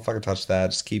 no, don't fucking touch that.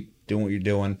 Just keep doing what you're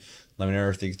doing. Let me know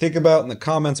everything you think about in the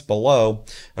comments below.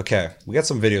 Okay, we got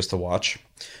some videos to watch.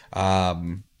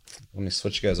 Let me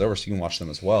switch you guys over so you can watch them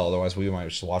as well. Otherwise, we might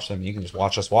just watch them. You can just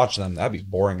watch us watch them. That'd be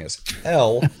boring as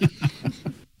hell.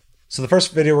 So the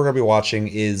first video we're going to be watching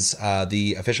is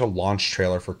the official launch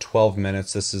trailer for 12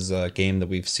 minutes. This is a game that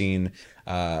we've seen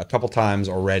a couple times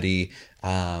already,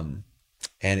 and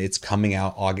it's coming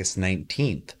out August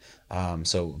 19th.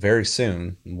 So very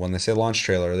soon. When they say launch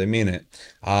trailer, they mean it.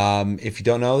 If you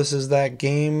don't know, this is that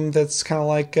game that's kind of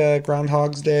like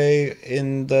Groundhog's Day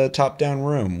in the top-down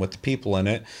room with the people in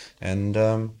it. And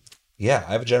yeah,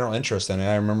 I have a general interest in it.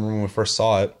 I remember when we first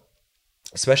saw it,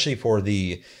 especially for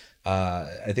the I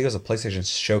think it was a PlayStation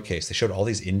showcase. They showed all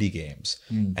these indie games,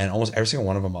 and almost every single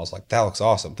one of them, I was like, "That looks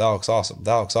awesome! That looks awesome!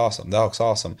 That looks awesome! That looks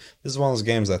awesome!" This is one of those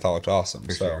games that I thought looked awesome.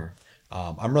 For sure.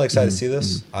 I'm really excited to see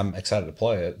this. I'm excited to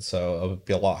play it, so I'll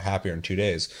be a lot happier in 2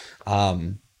 days. But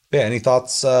yeah, any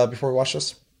thoughts before we watch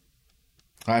this?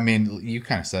 I mean, you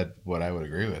kind of said what I would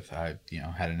agree with. I,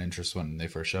 had an interest when they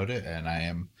first showed it, and I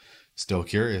am still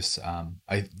curious.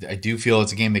 I do feel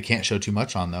it's a game they can't show too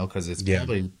much on though, because it's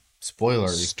probably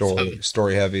spoilery,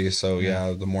 story heavy. So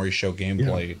yeah, the more you show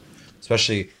gameplay,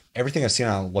 especially everything I've seen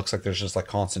on it looks like there's just like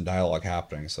constant dialogue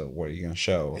happening. So what are you going to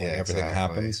show? Like, everything that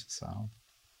happens. So.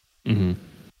 Yeah.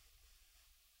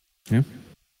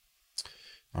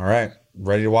 All right.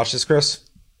 Ready to watch this, Chris?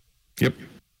 Yep.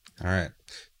 All right.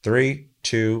 3,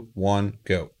 2, 1,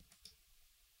 go.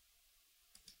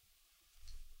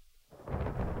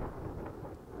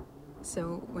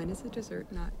 So when is a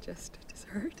dessert not just a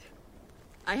dessert?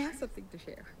 I have something to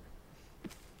share.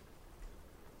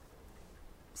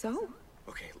 So?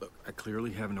 Okay, look, I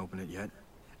clearly haven't opened it yet,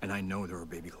 and I know there are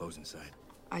baby clothes inside.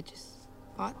 I just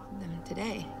bought them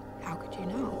today. How could you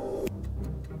know?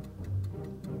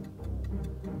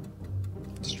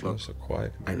 It's really so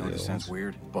quiet. I know this sounds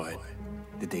weird, but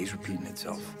the day's repeating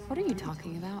itself. What are you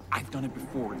talking about? I've done it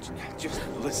before. Just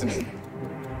listen to me.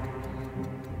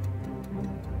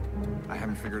 I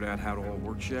haven't figured out how it all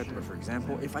works yet, but for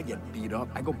example, if I get beat up,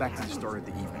 I go back to the start of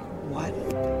the evening. What?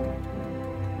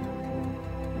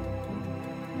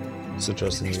 It's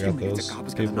interesting you got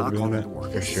those people doing it.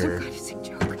 For sure.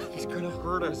 He's gonna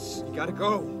hurt us. You gotta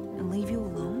go. And leave you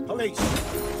alone? Police!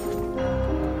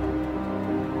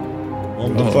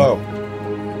 Willem Dafoe.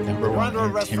 Number one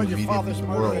intimidating in the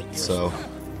world, so.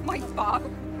 My father.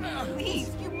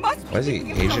 must Why is he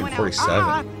be Agent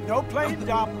 47? No playing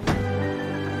dumb.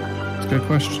 It's a good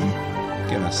question.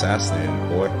 Getting assassinated,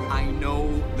 boy. I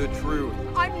know the truth.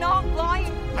 I'm not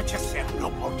lying. I just said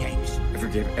no more games. I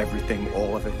forgave everything,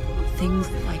 all of it. Things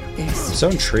like I'm this. so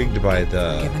intrigued by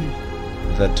Given.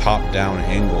 the top-down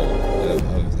angle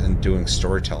and doing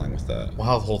storytelling with that. Well,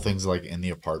 how the whole thing's like in the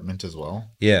apartment as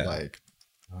well. Yeah. Like,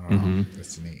 I don't know.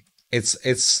 It's neat.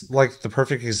 It's like the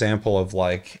perfect example of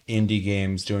like indie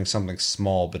games doing something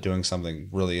small but doing something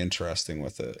really interesting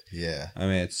with it. Yeah. I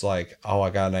mean, it's like, oh, I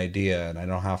got an idea and I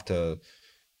don't have to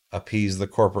appease the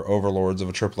corporate overlords of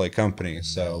a AAA company,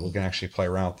 so we can actually play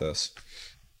around with this.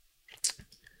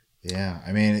 Yeah.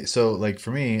 I mean, so like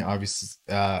for me, obviously,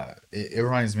 it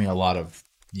reminds me a lot of,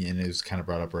 and it was kind of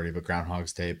brought up already, but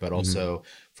Groundhog's Day, but also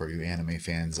for you anime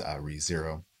fans,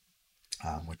 ReZero.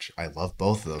 Which I love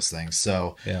both of those things.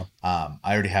 So Yeah. I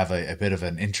already have a bit of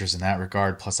an interest in that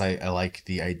regard. Plus, I like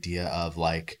the idea of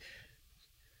like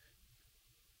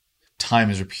time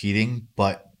is repeating,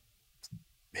 but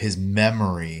his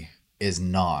memory is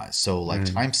not. So like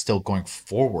time's still going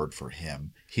forward for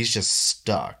him. He's just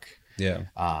stuck. Yeah.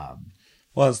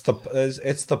 Well,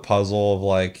 it's the puzzle of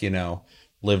like, you know,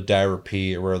 live, die,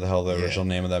 repeat, or where the hell the original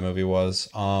name of that movie was.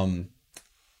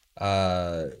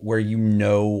 Where you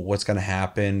know what's going to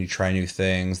happen, you try new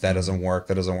things, that doesn't work,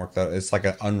 that it's like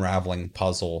an unraveling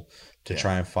puzzle to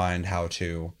try and find how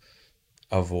to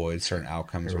avoid certain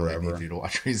outcomes I or really whatever. need you to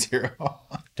watch ReZero.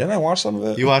 Didn't I watch some of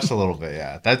it? You watched a little bit,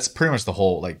 yeah. That's pretty much the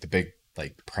whole like the big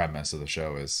like premise of the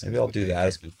show is. Maybe I'll do that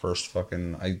as my first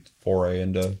fucking foray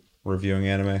into reviewing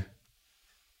anime.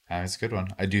 It's a good one.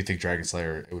 I do think Dragon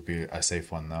Slayer it would be a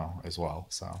safe one though as well.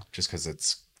 So just because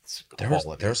it's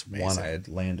There's one I had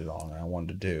landed on and I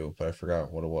wanted to do, but I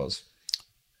forgot what it was.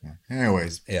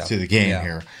 Anyways, to the game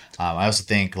here. I also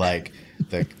think like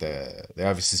they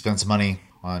obviously spent some money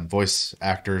on voice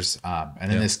actors,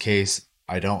 and in this case,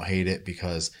 I don't hate it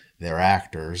because they're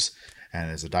actors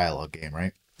and it's a dialogue game,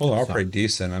 right? Well, they're all pretty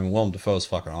decent. I mean, Willem Dafoe's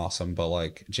fucking awesome, but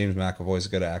like James McAvoy's a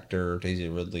good actor. Daisy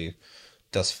Ridley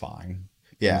does fine.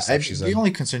 Yeah, the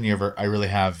only concern I really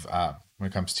have when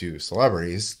it comes to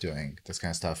celebrities doing this kind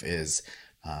of stuff is,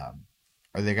 are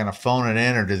they gonna phone it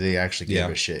in or do they actually give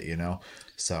a shit? You know,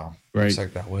 so It's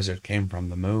like that wizard came from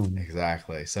the moon.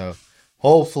 Exactly. So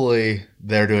hopefully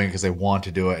they're doing it because they want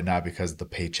to do it and not because the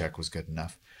paycheck was good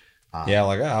enough.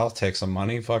 I'll take some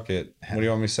money. Fuck it. What do you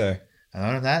want me to say? And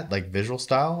other than that, like visual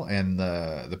style and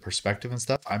the perspective and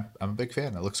stuff, I'm a big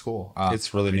fan. It looks cool.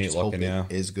 It's really neat looking. Yeah,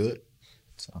 it is good.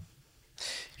 So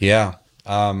yeah.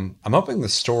 I'm hoping the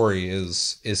story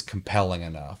is compelling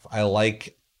enough. I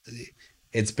like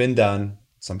it's been done.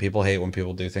 Some people hate when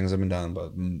people do things that have been done,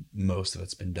 but most of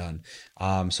it's been done.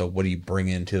 So what do you bring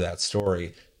into that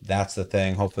story? That's the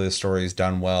thing. Hopefully the story is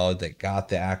done well. They got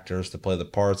the actors to play the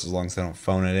parts as long as they don't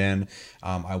phone it in.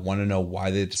 I want to know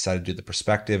why they decided to do the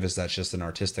perspective. Is that just an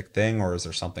artistic thing or is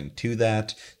there something to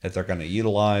that they're going to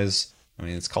utilize? I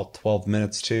mean, it's called 12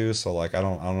 minutes too. So like, I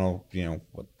don't know, you know,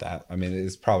 what that, I mean,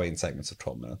 it's probably in segments of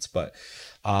 12 minutes, but,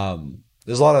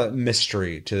 there's a lot of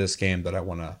mystery to this game that I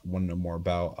want to know more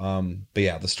about. But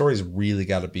yeah, the story's really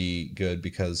got to be good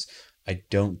because I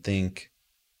don't think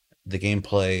the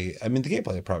gameplay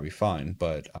would probably be fine,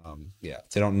 but, if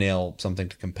they don't nail something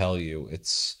to compel you,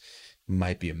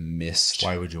 might be a missed.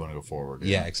 why would you want to go forward?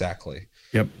 Yeah, exactly.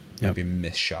 Yep. Might be a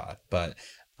missed shot, but,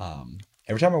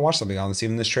 every time I watch something on this,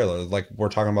 even this trailer, like we're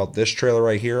talking about this trailer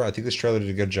right here, I think this trailer did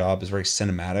a good job. It's very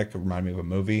cinematic. It reminded me of a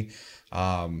movie.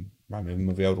 Reminded me of a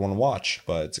movie I would want to watch,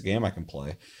 but it's a game I can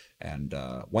play. And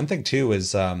one thing too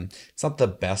is it's not the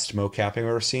best mocapping I've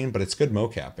ever seen, but it's good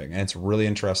mocapping, and it's really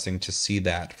interesting to see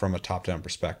that from a top-down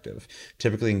perspective.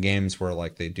 Typically in games where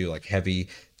like they do like heavy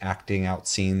acting out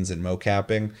scenes and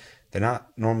mocapping, they're not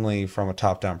normally from a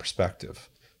top-down perspective.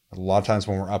 A lot of times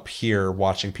when we're up here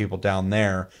watching people down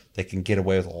there, they can get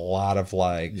away with a lot of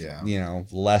like, you know,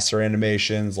 lesser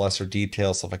animations, lesser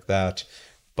details, stuff like that.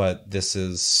 But this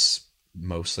is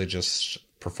mostly just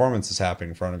performances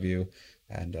happening in front of you.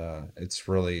 And it's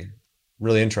really,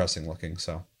 really interesting looking.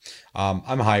 So I'm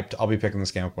hyped. I'll be picking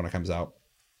this game up when it comes out.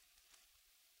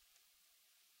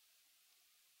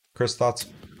 Chris, thoughts?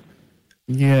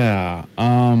 Yeah.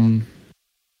 No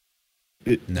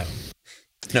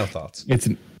thoughts. It's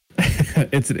an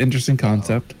it's an interesting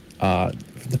concept.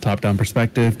 The top-down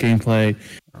perspective, gameplay,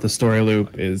 the story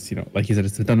loop is, you know, like you said,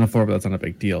 it's done before, but that's not a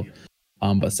big deal.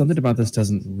 But something about this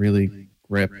doesn't really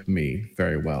grip me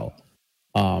very well.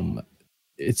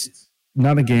 It's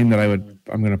not a game that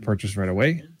I'm going to purchase right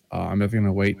away. I'm definitely going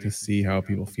to wait to see how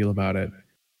people feel about it.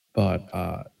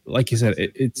 But like you said,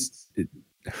 it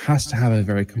has to have a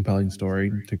very compelling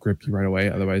story to grip you right away.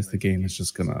 Otherwise, the game is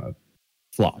just gonna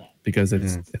flop because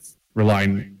it's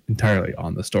relying entirely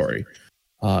on the story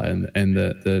and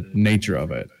the nature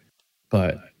of it.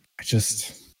 But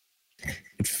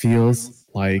it feels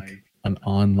like an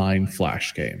online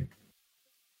Flash game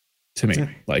to me,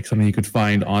 like something you could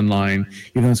find online.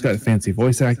 Even though it's got fancy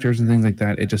voice actors and things like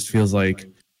that, it just feels like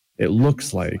it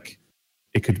looks like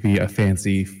it could be a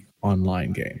fancy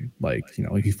online game, like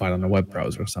like you find on a web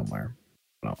browser somewhere.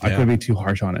 I could be too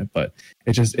harsh on it, but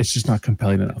it's just not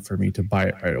compelling enough for me to buy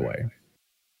it right away.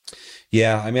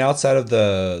 Yeah, I mean, outside of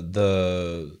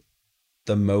the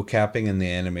mocapping and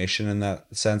the animation in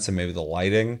that sense, and maybe the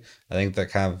lighting, I think that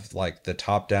kind of like the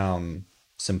top-down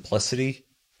simplicity,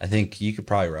 I think you could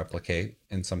probably replicate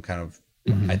in some kind of,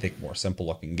 I think, more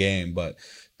simple-looking game. But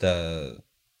the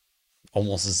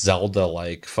almost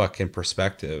Zelda-like fucking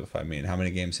perspective. I mean, how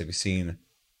many games have you seen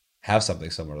have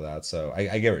something similar to that? So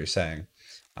I get what you're saying.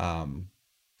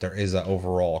 There is an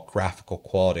overall graphical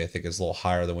quality I think is a little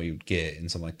higher than what you'd get in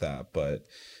something like that, but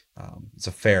it's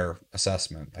a fair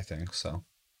assessment, I think. So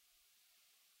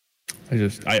I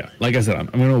like I said, I'm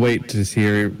gonna wait to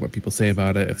hear what people say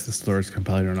about it, if the story is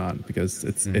compelling or not, because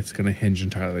it's gonna hinge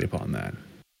entirely upon that.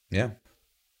 Yeah,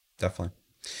 definitely.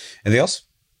 Anything else?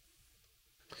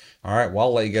 All right, well,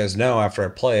 I'll let you guys know after I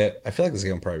play it. I feel like this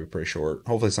game will probably be pretty short.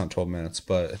 Hopefully it's not 12 minutes,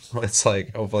 but it's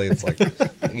like, hopefully it's like,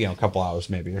 a couple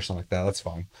hours maybe or something like that. That's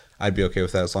fine. I'd be okay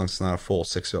with that as long as it's not a full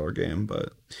 $6 game.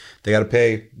 But they got to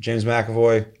pay James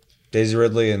McAvoy, Daisy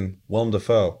Ridley, and Willem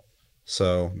Dafoe.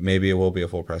 So maybe it will be a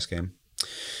full price game.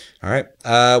 All right.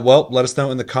 Well, let us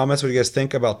know in the comments what you guys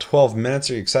think about 12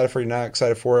 minutes. Are you excited for it? Are you not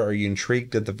excited for it? Are you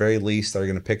intrigued at the very least? Are you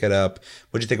going to pick it up?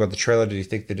 What do you think about the trailer? Did you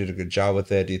think they did a good job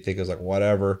with it? Do you think it was like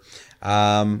whatever?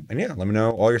 And yeah, let me know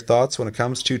all your thoughts when it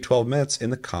comes to 12 minutes in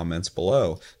the comments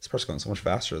below. This part's going so much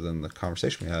faster than the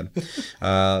conversation we had.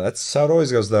 That's how it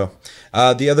always goes, though.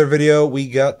 The other video we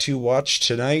got to watch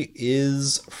tonight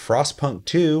is Frostpunk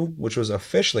 2, which was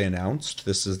officially announced.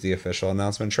 This is the official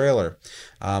announcement trailer.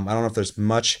 I don't know if there's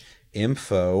much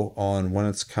info on when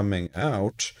it's coming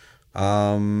out,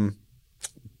 but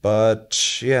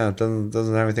yeah, it doesn't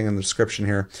have anything in the description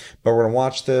here. But we're gonna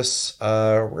watch this,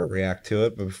 we're gonna react to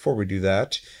it. But before we do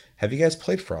that, have you guys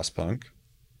played Frostpunk?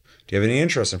 Do you have any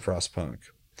interest in Frostpunk?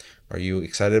 Are you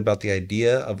excited about the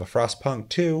idea of a Frostpunk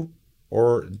 2,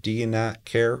 or do you not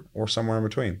care, or somewhere in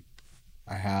between?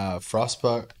 I have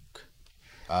Frostpunk,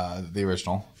 the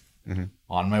original,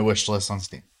 on my wish list on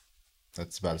Steam.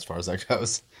 That's about as far as that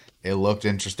goes. It looked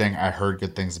interesting. I heard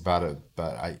good things about it,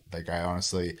 but I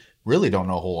honestly really don't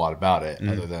know a whole lot about it,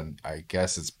 other than I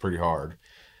guess it's pretty hard.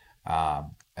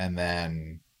 And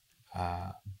then,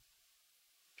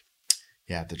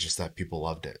 just that people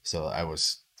loved it. So I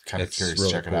was kind of curious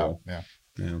to check it out.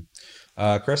 Yeah.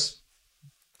 Chris?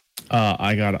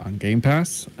 I got it on Game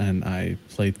Pass, and I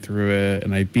played through it,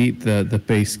 and I beat the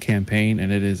base campaign,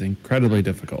 and it is incredibly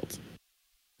difficult.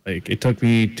 Like, it took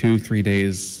me 2-3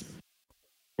 days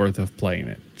worth of playing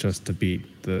it just to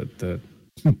beat the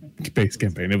base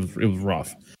campaign. It was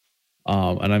rough.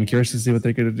 And I'm curious to see what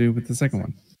they're going to do with the second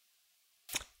one.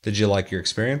 Did you like your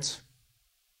experience?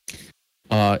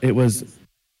 It was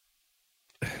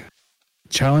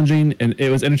challenging, and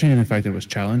it was entertaining in the fact that it was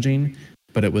challenging,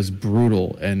 but it was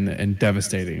brutal and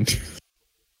devastating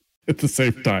at the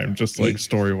same time, just like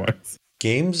story-wise.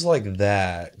 Games like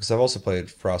that, because I've also played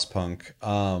Frostpunk,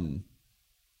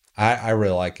 I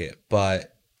really like it,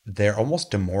 but they're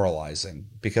almost demoralizing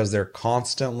because they're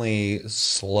constantly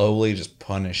slowly just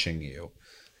punishing you.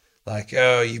 Like,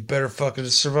 oh, you better fucking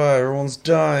survive. Everyone's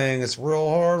dying. It's real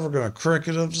hard. We're going to crank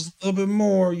it up just a little bit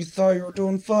more. You thought you were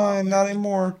doing fine. Not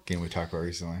anymore. Game we talked about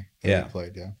recently. Yeah. We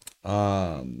played, yeah.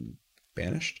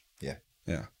 Banished? Yeah.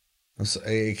 Yeah.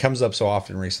 It comes up so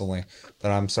often recently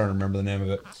that I'm starting to remember the name of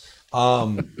it.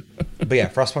 But yeah,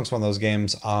 Frostpunk's one of those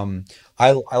games. I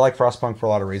like Frostpunk for a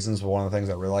lot of reasons, but one of the things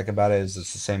I really like about it is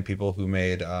it's the same people who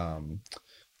made the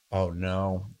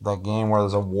game where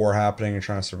there's a war happening and you're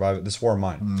trying to survive it. This War of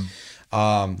Mine.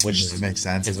 Which makes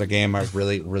sense. Is a game I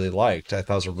really, really liked. I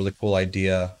thought it was a really cool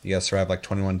idea. You guys survive like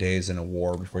 21 days in a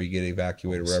war before you get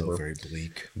evacuated or whatever. Very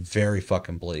bleak. Very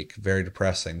fucking bleak. Very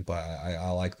depressing, but I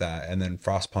like that. And then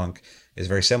Frostpunk is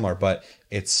very similar, but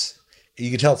you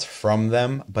can tell it's from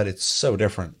them, but it's so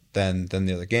different than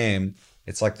the other game.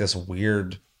 It's like this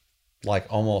weird, like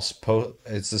almost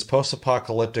it's this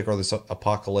post-apocalyptic or this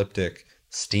apocalyptic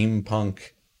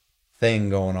steampunk thing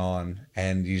going on,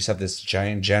 and you just have this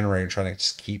giant generator trying to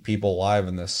just keep people alive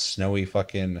in this snowy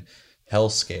fucking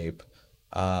hellscape.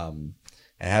 And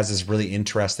it has this really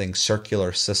interesting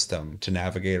circular system to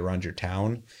navigate around your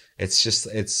town. It's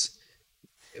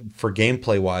for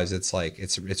gameplay wise, it's like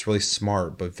it's really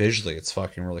smart, but visually it's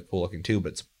fucking really cool looking too.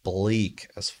 But it's bleak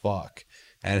as fuck,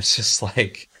 and it's just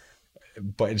like,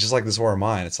 but it's just like This War of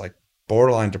Mine. It's like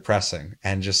borderline depressing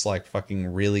and just like fucking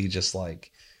really just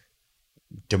like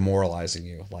demoralizing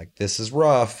you. Like, this is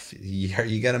rough. Are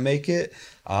you gonna make it?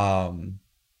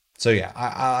 So yeah,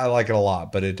 I like it a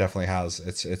lot, but it definitely has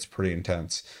it's pretty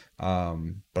intense.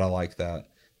 But I like that.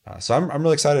 So I'm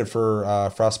really excited for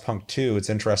Frostpunk 2. It's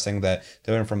interesting that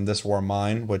they went from This War of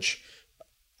Mine, which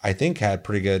I think had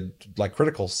pretty good like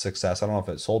critical success. I don't know if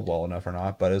it sold well enough or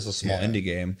not, but it's a small indie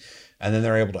game, and then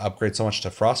they're able to upgrade so much to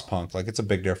Frostpunk. Like, it's a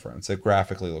big difference. It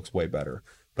graphically looks way better,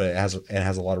 but it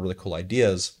has a lot of really cool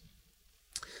ideas.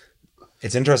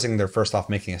 It's interesting they're first off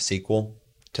making a sequel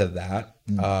to that.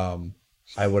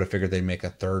 I would have figured they'd make a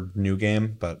third new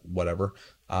game, but whatever.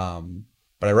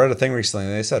 But I read a thing recently,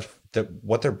 and they said that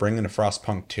what they're bringing to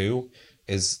Frostpunk 2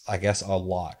 is, I guess, a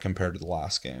lot compared to the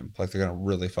last game. Like, they're going to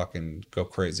really fucking go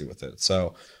crazy with it.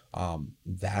 So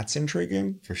that's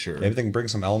intriguing. For sure. Maybe they can bring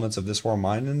some elements of This War of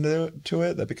Mine into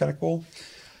it. That'd be kind of cool.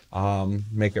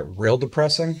 Make it real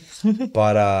depressing.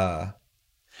 But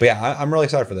yeah, I'm really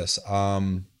excited for this.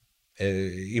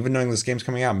 Even knowing this game's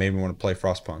coming out made me want to play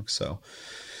Frostpunk. So,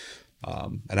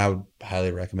 and I would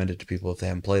highly recommend it to people if they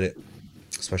haven't played it,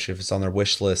 especially if it's on their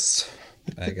wish lists.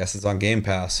 I guess it's on Game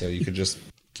Pass, so you could just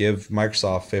give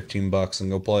Microsoft $15 and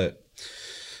go play it.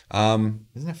 Isn't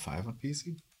it $5 on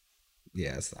PC?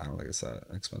 Yeah, I don't think it's that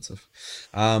expensive.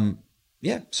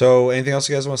 Yeah. So, anything else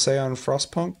you guys want to say on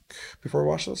Frostpunk before we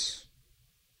watch this?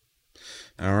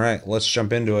 All right, let's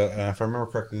jump into it. And if I remember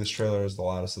correctly, this trailer is the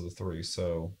loudest of the three,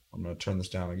 so I'm going to turn this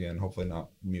down again. Hopefully not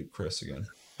mute Chris again.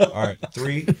 All right,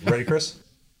 3. Ready, Chris?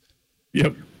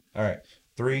 Yep. All right,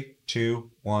 3,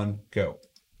 2, 1, go.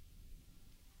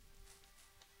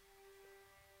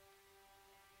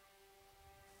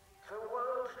 The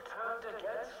world turned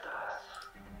against us.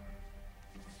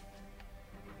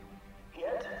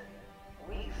 Yet,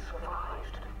 we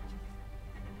survived.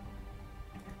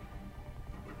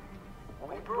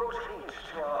 We brought heat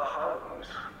to our homes.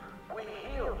 We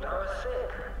healed our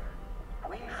sick.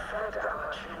 We fed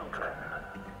our children.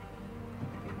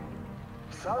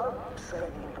 Some say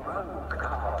we broke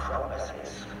our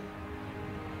promises.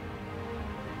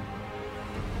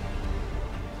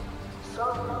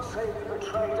 Some say we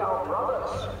betrayed our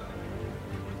brothers.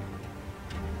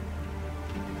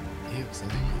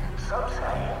 Some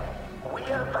say we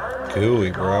abandoned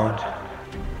Gooey, bro. God.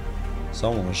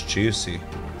 Someone was juicy.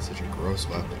 Such a gross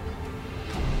weapon.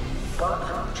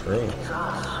 But True. it's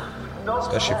us, not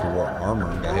Especially if you wore armor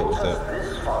and got hit with it.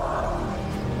 this far.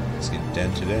 Let's get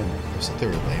dented in. I said they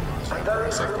were lame on this And weapon. those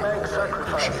It's like who they make should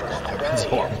sacrifices have weapons a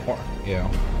today lot more. Yeah.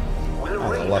 will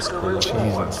Oh, reap less the cool. rewards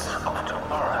Jesus. of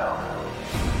tomorrow.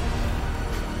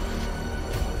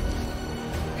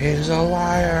 He's a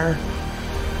liar.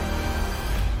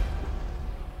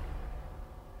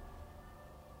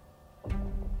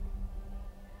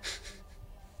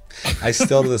 I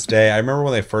still to this day, I remember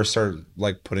when they first started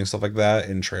like putting stuff like that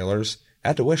in trailers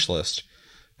at the wish list.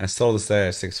 And still to this day,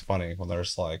 I think it's funny when they're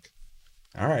just like,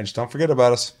 all right, just don't forget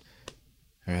about us.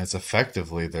 I mean, it's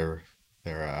effectively their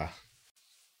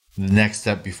next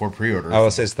step before pre-order. I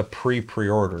would say it's the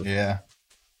pre-order Yeah.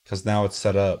 because now it's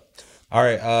set up. All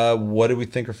right, what do we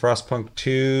think of Frostpunk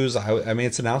 2's? I mean,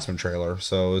 it's an announcement trailer,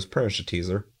 so it's pretty much a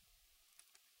teaser.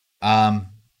 To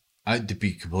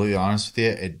be completely honest with you,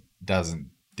 it doesn't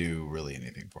do really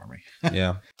anything for me.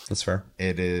 Yeah, that's fair.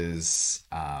 It is,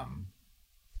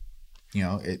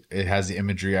 it has the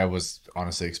imagery I was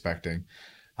honestly expecting.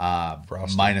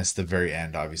 Frosty. Minus the very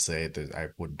end, obviously. I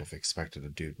wouldn't have expected a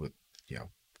dude with,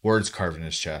 words carved in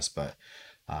his chest, but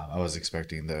I was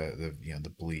expecting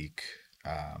the bleak,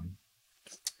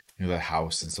 that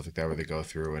house and stuff like that where they go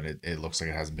through, and it looks like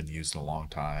it hasn't been used in a long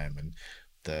time, and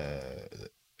the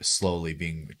slowly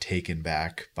being taken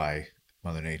back by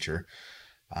Mother Nature.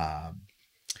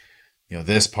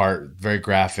 This part very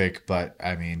graphic, but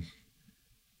I mean,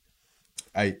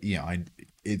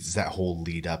 it's that whole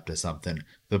lead up to something.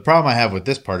 The problem I have with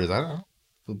this part is I don't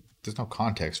know. There's no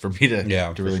context for me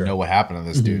to really know what happened to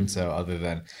this dude. So other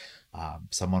than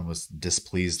someone was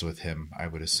displeased with him, I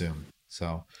would assume.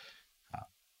 So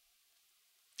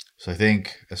I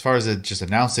think as far as it just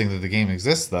announcing that the game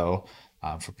exists, though,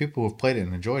 for people who've played it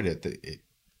and enjoyed it,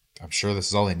 I'm sure this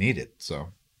is all they needed. So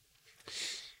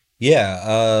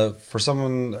yeah, for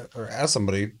someone or as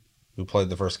somebody who played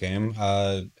the first game,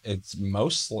 it's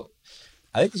mostly.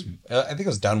 I think it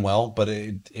was done well, but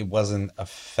it wasn't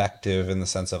effective in the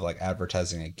sense of like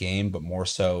advertising a game, but more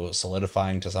so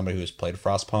solidifying to somebody who's played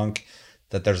Frostpunk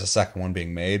that there's a second one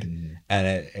being made, and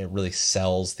it really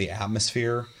sells the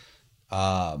atmosphere.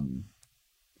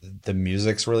 The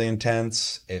music's really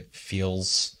intense. It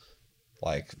feels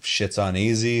like shit's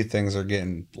uneasy. Things are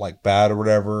getting like bad or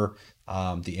whatever.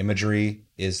 The imagery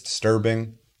is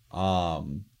disturbing.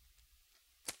 And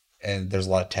there's a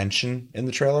lot of tension in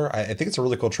the trailer. I think it's a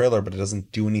really cool trailer, but it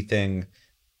doesn't do anything.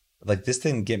 Like, this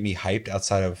didn't get me hyped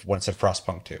outside of when it said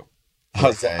Frostpunk 2.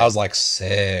 I was like,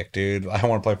 sick, dude. I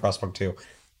want to play Frostpunk 2.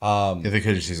 They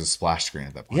could just use a splash screen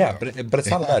at that point. Yeah, but it's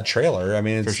not a bad trailer. I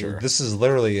mean, it's, For sure. This is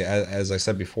literally, as I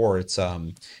said before, it's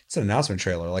an announcement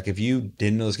trailer. Like, if you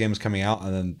didn't know this game was coming out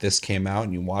and then this came out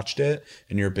and you watched it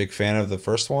and you're a big fan of the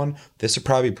first one, this would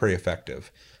probably be pretty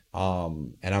effective.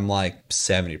 And I'm like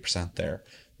 70% there.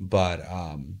 But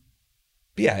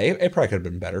yeah, it probably could have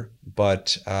been better.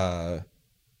 But I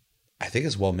think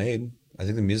it's well made. I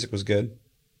think the music was good.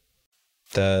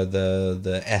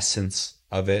 The essence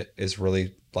of it is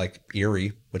really like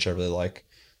eerie, which I really like.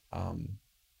 But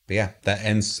yeah, that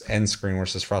end screen where it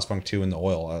says Frostpunk 2 in the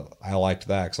oil, I liked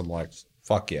that because I'm like,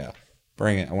 fuck yeah,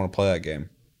 bring it. I want to play that game.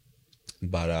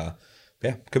 But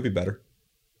yeah, could be better.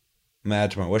 I'm gonna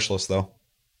add to my wish list though.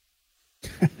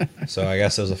 So I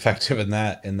guess it was effective in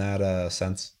that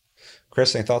sense.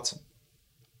 Chris, any thoughts?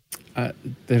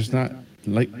 There's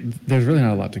really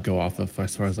not a lot to go off of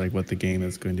as far as like what the game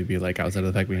is going to be like, outside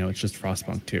of the fact we know it's just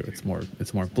Frostpunk 2.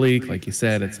 It's more bleak, like you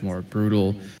said. It's more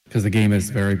brutal because the game is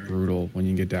very brutal when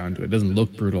you get down to it. It doesn't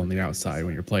look brutal on the outside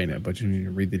when you're playing it, but you need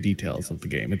to read the details of the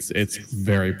game. It's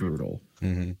very brutal.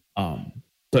 Mm-hmm.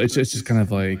 So it's just kind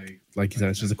of like you said,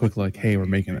 it's just a quick like, hey, we're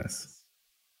making this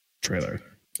trailer.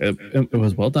 It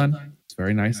was well done. It's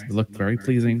very nice. It looked very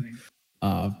pleasing.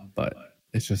 But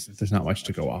it's just, there's not much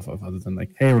to go off of other than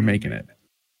like, hey, we're making it.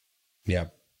 Yeah,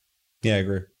 I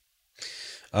agree.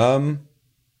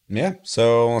 Yeah.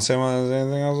 So, want to say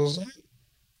anything else to say?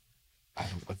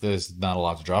 There's not a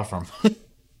lot to draw from.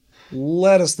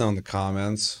 Let us know in the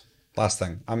comments. Last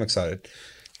thing, I'm excited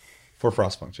for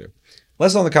Frostpunk 2. Let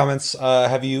us know in the comments.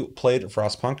 Have you played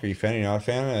Frostpunk? Are you a fan? Are you not a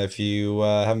fan? If you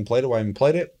haven't played it, why haven't you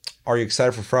played it? Are you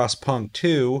excited for Frostpunk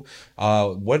 2?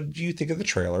 What did you think of the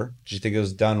trailer? Did you think it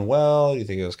was done well? Do you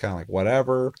think it was kind of like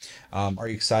whatever? Are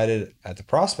you excited at the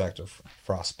prospect of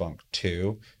Frostpunk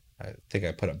 2? I think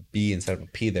I put a B instead of a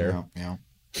P there. Yeah.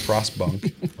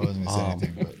 Frostpunk. I wasn't going to say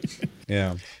anything, but...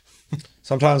 Yeah.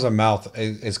 Sometimes my mouth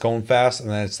is going fast, and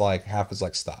then it's like half is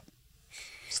like,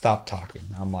 stop talking.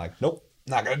 I'm like, nope,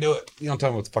 not gonna do it. You don't tell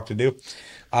me what the fuck to do.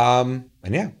 And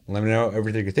yeah, let me know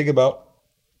everything you think about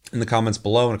in the comments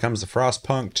below when it comes to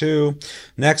Frostpunk 2.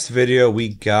 Next video we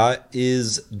got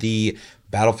is the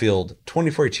Battlefield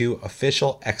 2042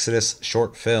 official Exodus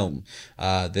short film.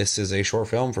 This is a short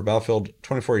film for Battlefield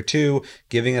 2042,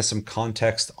 giving us some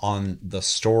context on the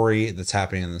story that's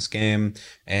happening in this game.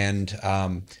 And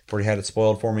already had it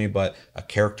spoiled for me, but a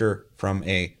character from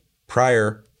a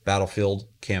prior Battlefield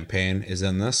campaign is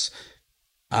in this.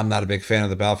 I'm not a big fan of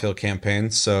the Battlefield campaign,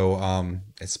 so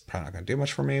it's probably not going to do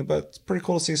much for me, but it's pretty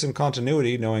cool to see some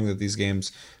continuity, knowing that these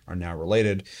games are now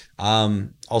related.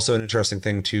 Also, an interesting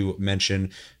thing to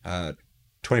mention,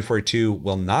 2042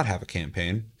 will not have a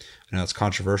campaign. I know it's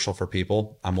controversial for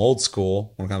people. I'm old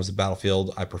school when it comes to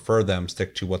Battlefield. I prefer them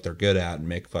stick to what they're good at and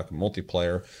make fucking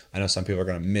multiplayer. I know some people are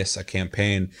going to miss a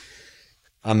campaign.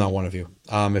 I'm not one of you.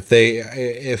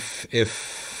 If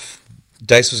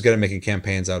DICE was good at making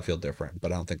campaigns, I would feel different,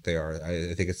 but I don't think they are.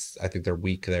 I think they're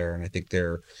weak there, and I think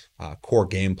their core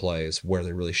gameplay is where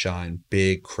they really shine.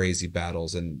 Big, crazy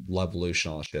battles and Levolution,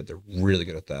 all that shit. They're really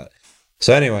good at that.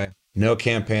 So anyway, no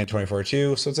campaign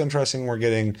 2042. So it's interesting we're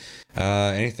getting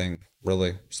anything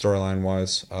really storyline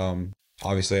wise.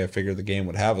 Obviously, I figured the game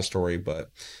would have a story,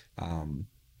 but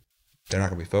they're not going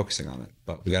to be focusing on it.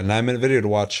 But we got a 9-minute video to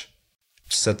watch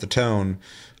to set the tone.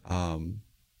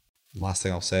 Last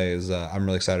thing I'll say is I'm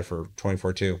really excited for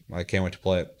 2042. I can't wait to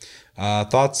play it.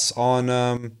 Thoughts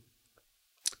on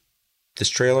this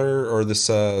trailer or this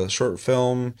short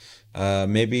film?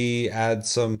 Maybe add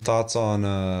some thoughts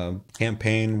on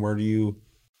campaign. Where do you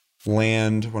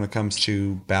land when it comes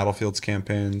to Battlefield's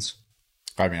campaigns?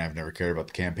 I mean, I've never cared about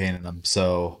the campaign in them,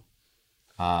 so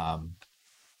hard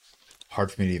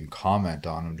for me to even comment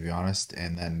on them, to be honest.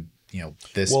 And then,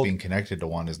 this being connected to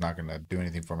one is not going to do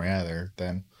anything for me either,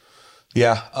 then.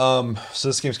 Yeah. So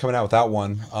this game's coming out without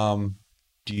one.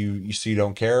 Do you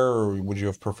don't care, or would you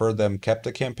have preferred them kept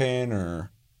a campaign,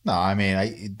 or? No, I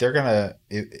mean, they're gonna.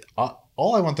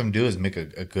 All I want them to do is make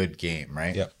a good game,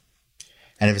 right? Yep.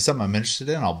 And if it's something I'm interested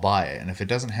in, I'll buy it. And if it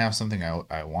doesn't have something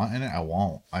I want in it, I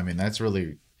won't. I mean, it's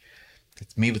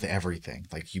me with everything.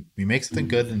 Like you make something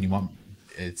good, and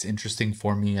it's interesting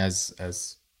for me as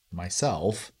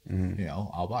myself,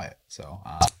 I'll buy it. So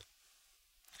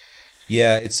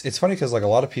Yeah, it's funny because like a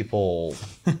lot of people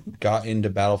got into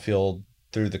Battlefield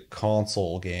through the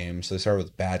console games. So they started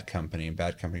with Bad Company and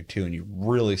Bad Company 2, and you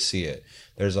really see it.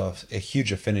 There's a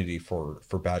huge affinity for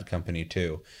Bad Company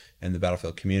 2 in the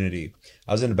Battlefield community.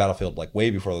 I was into Battlefield like way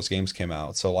before those games came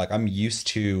out. So like I'm used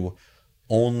to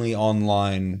only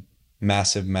online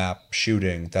massive map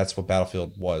shooting. That's what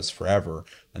Battlefield was forever.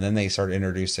 And then they started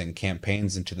introducing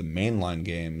campaigns into the mainline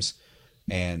games,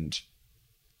 and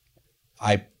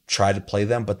I tried to play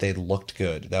them, but they looked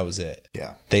good. That was it.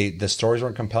 Yeah. The stories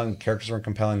weren't compelling, the characters weren't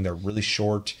compelling, they're really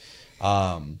short.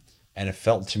 And it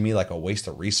felt to me like a waste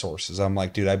of resources. I'm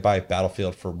like, dude, I buy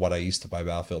Battlefield for what I used to buy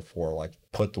Battlefield for. Like,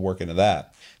 put the work into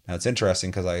that. Now it's interesting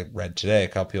because I read today a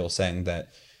couple people saying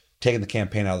that taking the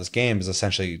campaign out of this game is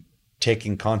essentially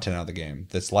taking content out of the game.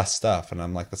 That's less stuff. And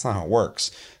I'm like, that's not how it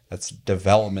works. That's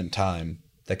development time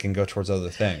that can go towards other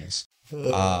things.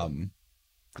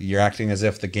 You're acting as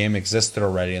if the game existed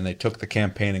already and they took the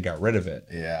campaign and got rid of it.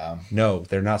 yeah, No,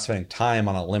 they're not spending time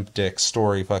on a limp dick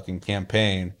story fucking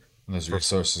campaign. and those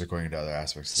resources are going into other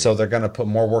aspects. So they're going to put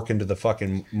more work into the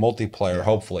fucking multiplayer,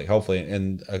 hopefully,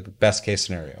 in a best case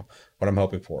scenario, what I'm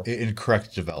hoping for. In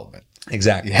correct development.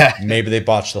 Exactly. Yeah. Maybe they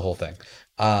botched the whole thing.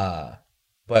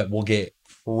 But we'll get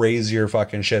crazier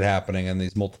fucking shit happening in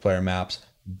these multiplayer maps.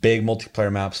 Big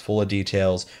multiplayer maps full of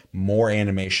details, more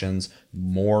animations,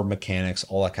 more mechanics,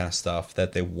 all that kind of stuff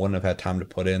that they wouldn't have had time to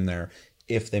put in there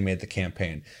if they made the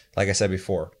campaign. Like I said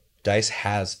before, DICE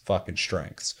has fucking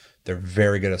strengths. They're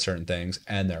very good at certain things,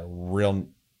 and they're real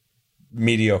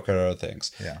mediocre at other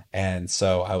things. Yeah. And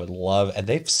so I would love, and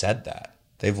they've said that.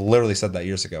 They've literally said that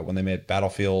years ago when they made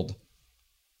Battlefield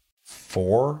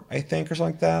 4, I think, or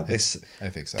something like that. I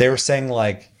think so. They were saying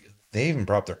like, they even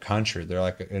brought up their country. They're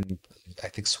like, in, I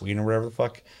think Sweden or whatever the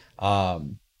fuck.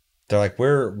 They're like,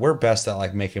 we're best at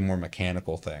like making more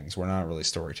mechanical things. We're not really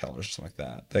storytellers or something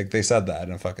like that. They said that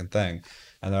in a fucking thing.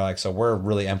 And they're like, so we're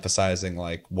really emphasizing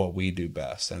like what we do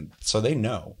best. And so they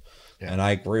know. Yeah. And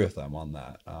I agree with them on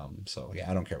that. So yeah,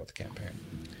 I don't care about the campaign.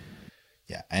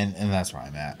 Yeah, and that's where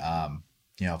I'm at.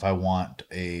 If I want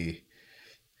a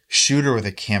shooter with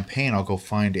a campaign, I'll go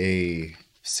find a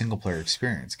single player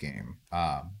experience game.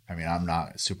 I'm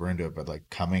not super into it, but like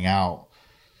coming out,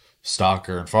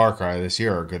 Stalker and Far Cry this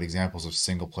year are good examples of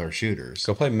single player shooters.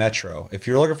 Go play Metro. If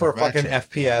you're looking for a fucking Metro.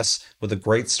 FPS with a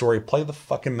great story, play the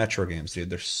fucking Metro games, dude.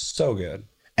 They're so good.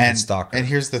 And Stalker. And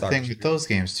here's the Stalker thing with those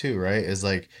games too, right? Is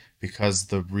like, because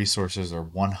the resources are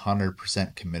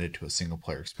 100% committed to a single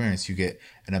player experience, you get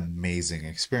an amazing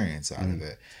experience out of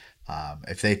it.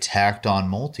 If they tacked on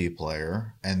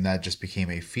multiplayer and that just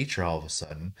became a feature all of a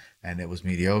sudden, and it was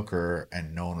mediocre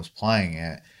and no one was playing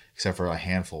it except for a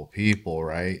handful of people,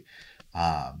 right?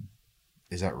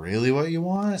 Is that really what you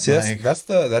want? See, that's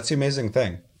the amazing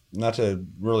thing. Not to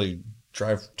really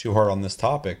drive too hard on this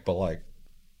topic, but like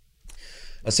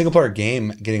a single player game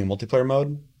getting a multiplayer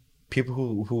mode, people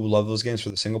who love those games for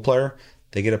the single player,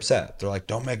 they get upset. They're like,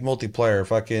 don't make multiplayer.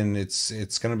 Fucking,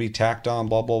 it's gonna be tacked on,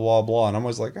 blah blah blah blah. And I'm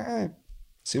always like,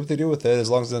 see what they do with it, as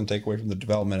long as it doesn't take away from the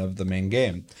development of the main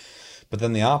game. But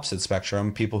then the opposite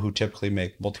spectrum, people who typically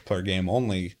make multiplayer game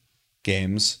only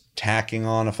games, tacking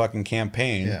on a fucking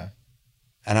campaign. Yeah.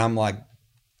 And I'm like,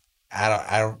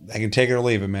 I can take it or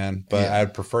leave it, man. But Yeah.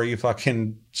 I'd prefer you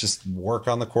fucking just work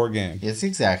on the core game. It's the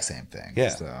exact same thing. Yeah.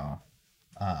 So,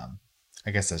 I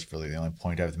guess that's really the only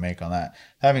point I have to make on that.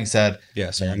 Having said,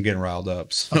 Yeah, sorry, I'm getting riled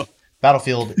up. So.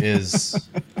 Battlefield is,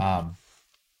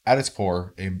 at its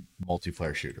core, a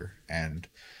multiplayer shooter, and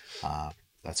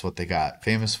that's what they got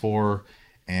famous for.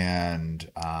 And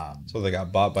So they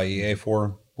got bought by EA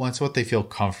for. well, it's what they feel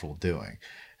comfortable doing,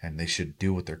 and they should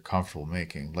do what they're comfortable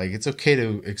making. Like, it's okay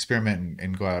to experiment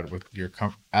and go out with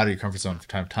out of your comfort zone from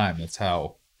time to time. That's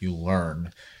how you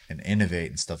learn and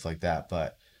innovate and stuff like that.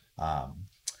 But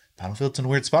Battlefield's in a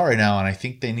weird spot right now, and I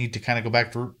think they need to kind of go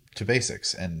back to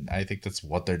basics, and I think that's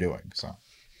what they're doing. So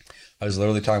I was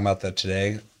literally talking about that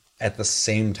today at the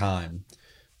same time.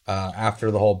 After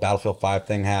the whole Battlefield 5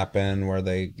 thing happened, where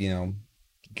they,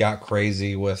 got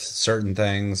crazy with certain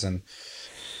things, and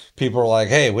people were like,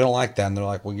 hey, we don't like that. And they're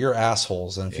like, well, you're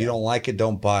assholes. And if you don't like it,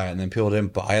 don't buy it. And then people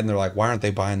didn't buy it, and they're like, why aren't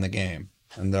they buying the game?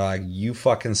 And they're like, you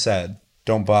fucking said,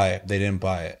 don't buy it. They didn't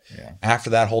buy it. Yeah. After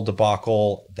that whole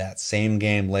debacle, that same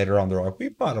game later on, they're like,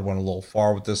 we might have went a little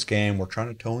far with this game. We're trying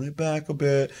to tone it back a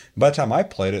bit. And by the time I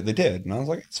played it, they did. And I was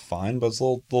like, it's fine, but it's a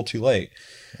little too late.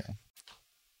 Yeah.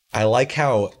 I like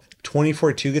how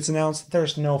 2042 gets announced.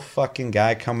 There's no fucking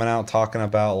guy coming out talking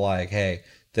about like, hey,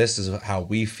 this is how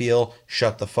we feel.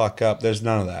 Shut the fuck up. There's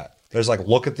none of that. There's like,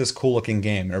 look at this cool looking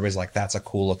game. Everybody's like, that's a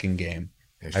cool looking game.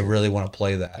 I really want to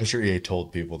play that. I'm sure EA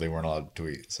told people they weren't allowed to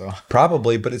tweet. So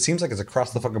Probably, but it seems like it's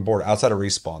across the fucking board outside of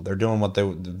Respawn. They're doing what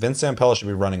Vince Zampella should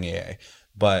be running EA,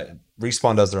 but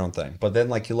Respawn does their own thing. But then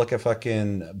like you look at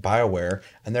fucking BioWare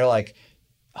and they're like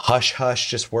hush hush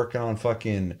just working on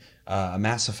fucking a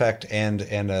Mass Effect and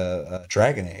a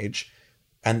Dragon Age.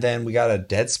 And then we got a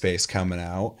Dead Space coming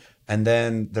out. And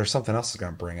then there's something else that's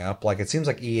going to bring up. Like, it seems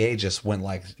like EA just went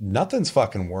like, nothing's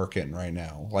fucking working right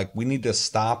now. Like, we need to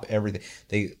stop everything.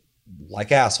 They,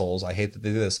 like assholes, I hate that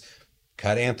they do this,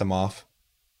 cut Anthem off.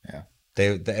 yeah,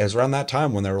 It was around that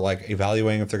time when they were like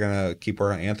evaluating if they're going to keep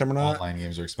working on Anthem or not. online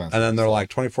games are expensive. And then they're like,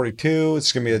 2042,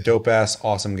 it's going to be a dope ass,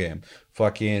 awesome game.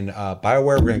 Fucking BioWare,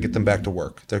 we're going to get them back to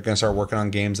work. They're going to start working on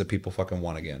games that people fucking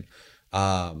want again.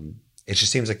 It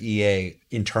just seems like EA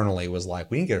internally was like,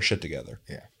 we need to get our shit together.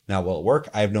 Yeah. Now, will it work?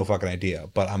 I have no fucking idea,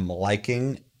 but I'm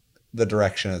liking the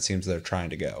direction it seems they're trying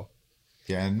to go.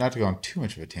 Yeah, and not to go on too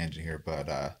much of a tangent here,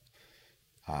 but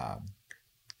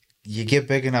you get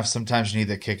big enough, sometimes you need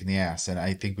that kick in the ass, and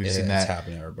I think we've seen that. It's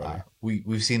happening, everybody.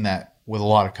 We've seen that with a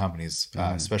lot of companies,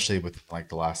 especially with like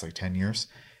the last like 10 years,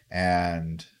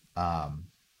 and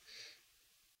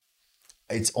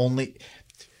it's only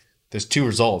there's two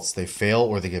results: they fail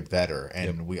or they get better,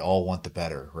 and we all want the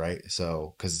better, right?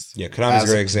 So because Konami's a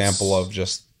great example of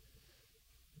just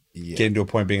getting to a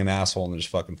point of being an asshole and then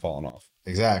just fucking falling off.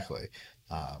 Exactly.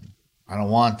 I don't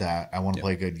want that. I want to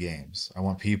play good games. I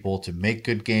want people to make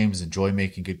good games, enjoy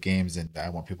making good games, and I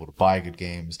want people to buy good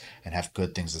games and have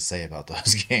good things to say about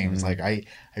those games. Like I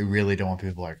really don't want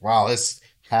people like, wow, this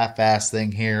half-ass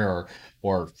thing here,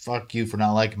 or fuck you for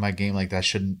not liking my game. Like that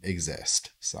shouldn't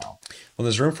exist. So well,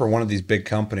 there's room for one of these big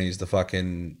companies to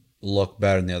fucking look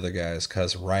better than the other guys,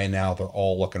 because right now they're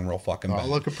all looking real fucking bad. all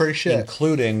looking pretty shit.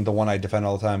 Including the one I defend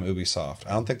all the time, Ubisoft.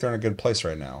 I don't think they're in a good place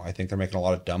right now. I think they're making a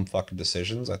lot of dumb fucking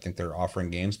decisions. I think they're offering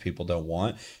games people don't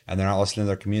want, and they're not listening to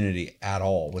their community at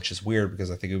all, which is weird because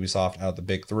I think Ubisoft, out of the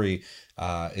big three,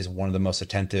 is one of the most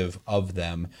attentive of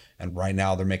them. And right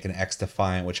now they're making X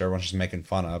Defiant, which everyone's just making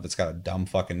fun of. It's got a dumb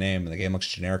fucking name, and the game looks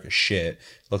generic as shit.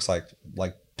 It looks like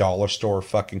dollar store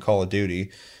fucking Call of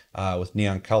Duty. With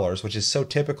neon colors, which is so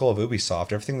typical of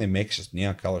Ubisoft. Everything they make is just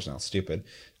neon colors now. Stupid.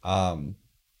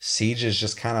 Siege is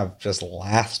just kind of just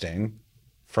lasting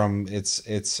from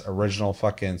its original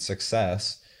fucking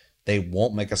success. They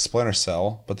won't make a Splinter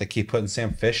Cell, but they keep putting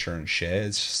Sam Fisher and shit.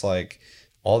 It's just like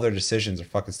all their decisions are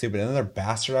fucking stupid, and then they're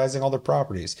bastardizing all their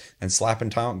properties and slapping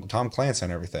Tom Clancy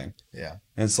on everything. Yeah,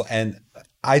 and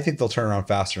I think they'll turn around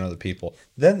faster than other people.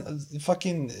 Then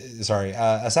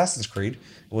Assassin's Creed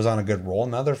was on a good roll.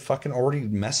 Now they're fucking already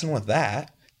messing with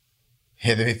that.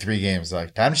 Yeah, they made 3 games.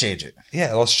 Like, time to change it.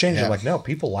 Yeah, let's change it. Like, no,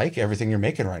 people like everything you're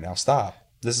making right now. Stop.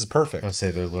 This is perfect. I'd say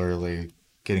they're literally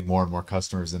getting more and more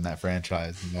customers in that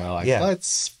franchise. And they're like,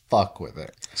 let's fuck with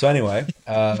it. So anyway,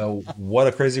 what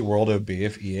a crazy world it would be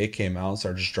if EA came out and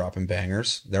started just dropping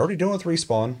bangers. They're already doing it with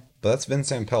Respawn, but that's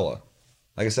Vince Zampella.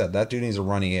 Like I said, that dude needs to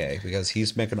run EA because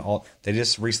he's making all. They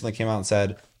just recently came out and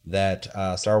said that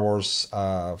Star Wars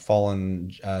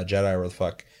Fallen Jedi or the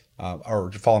fuck or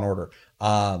Fallen Order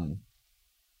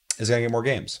is gonna get more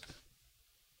games.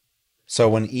 So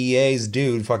when EA's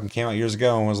dude fucking came out years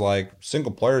ago and was like,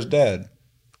 single player's dead,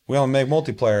 we only make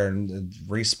multiplayer, and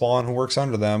Respawn, who works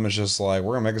under them, is just like,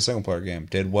 we're gonna make a single player game.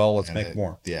 Did well, let's make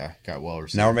more. Yeah, got well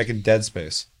received. Now we're making Dead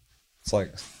Space. It's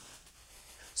like,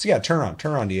 so yeah, turn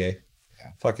on EA.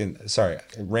 Fucking sorry,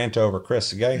 rant over.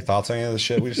 Chris, you got any thoughts on any of the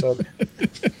shit we just said?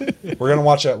 We're gonna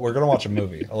watch a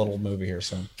movie, a little movie here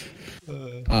soon.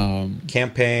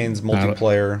 Campaigns,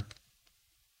 multiplayer.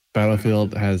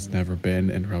 Battlefield has never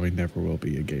been and probably never will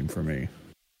be a game for me.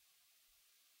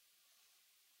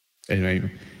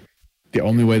 Anyway, the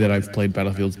only way that I've played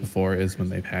Battlefields before is when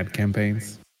they've had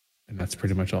campaigns, and that's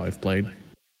pretty much all I've played.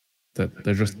 That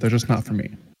they're just not for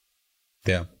me.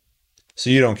 Yeah. So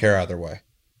you don't care either way.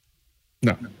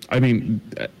 No, I mean,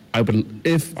 I would,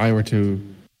 if I were to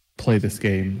play this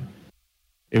game,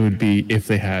 it would be if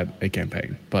they had a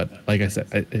campaign. But like I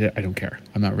said, I don't care.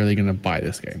 I'm not really going to buy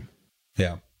this game.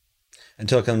 Yeah.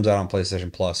 Until it comes out on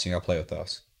PlayStation Plus, you got to play with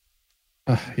us.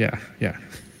 Yeah.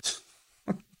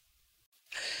 All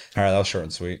right, that was short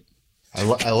and sweet.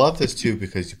 I love this too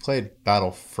because you played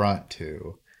Battlefront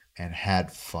 2 and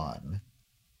had fun.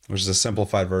 Which is a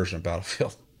simplified version of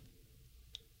Battlefield.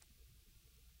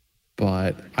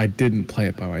 But I didn't play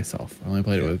it by myself. I only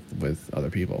played it with other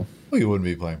people. Well, you wouldn't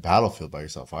be playing Battlefield by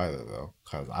yourself either, though,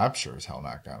 because I'm sure as hell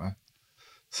not gonna.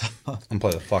 I'm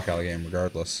playing the fuck out of the game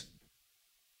regardless.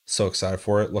 So excited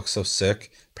for it. Looks so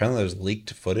sick. Apparently there's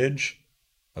leaked footage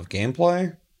of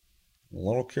gameplay. I'm a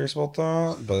little curious about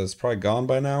that, but it's probably gone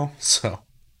by now. So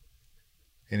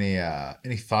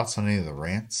Any thoughts on any of the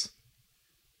rants?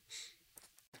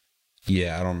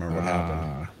 Yeah, I don't remember what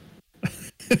happened.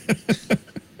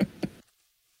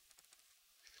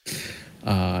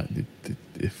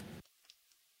 If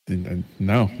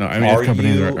no, I mean, if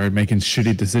companies are making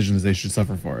shitty decisions, they should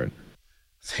suffer for it.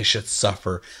 They should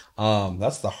suffer.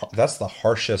 That's the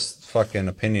harshest fucking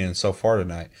opinion so far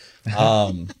tonight.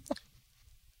 Are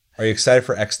you excited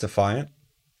for X Defiant?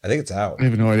 I think it's out. I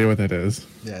have no idea what that is.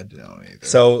 Yeah, I don't either.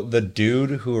 So the dude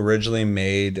who originally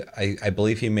made, I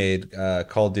believe he made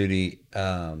Call of Duty.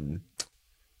 Oh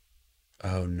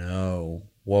no,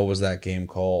 what was that game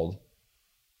called?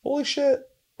 Holy shit,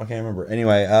 I can't remember.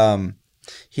 Anyway,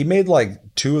 he made like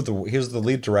he was the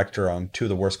lead director on 2 of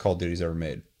the worst Call of Duties ever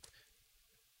made.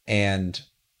 And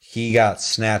he got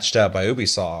snatched up by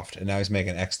Ubisoft, and now he's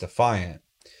making X Defiant,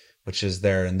 which is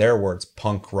in their words,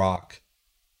 punk rock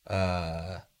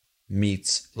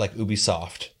meets like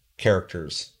Ubisoft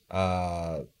characters,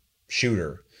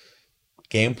 shooter.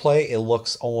 Gameplay, it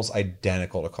looks almost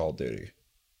identical to Call of Duty.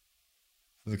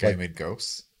 The guy who made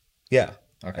Ghosts? Yeah,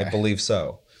 Okay. I believe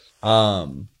so.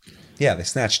 Yeah, they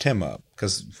snatched him up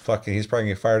because fucking he's probably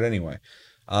gonna get fired anyway.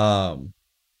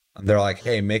 They're like,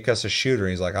 hey, make us a shooter.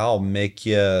 And he's like, I'll make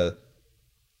you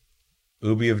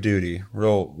Ubi of Duty.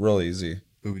 Real easy.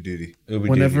 Ubi Duty. Ubi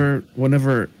Duty.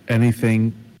 Whenever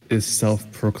anything is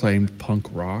self-proclaimed punk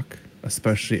rock,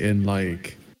 especially in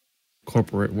like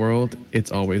corporate world,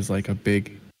 it's always like a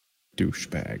big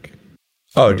douchebag.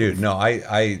 Oh, dude, no,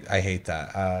 I hate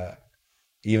that.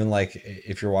 Even like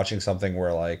if you're watching something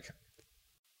where like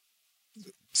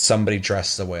somebody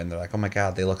dresses away and they're like, oh my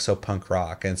god, they look so punk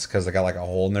rock, and it's because they got like a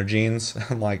hole in their jeans.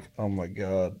 I'm like, oh my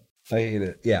god, I hate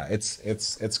it. Yeah,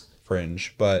 it's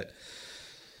cringe, but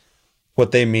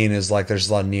what they mean is like there's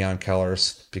a lot of neon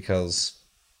colors because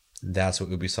that's what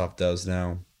Ubisoft does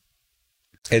now.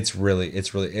 It's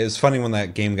funny when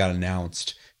that game got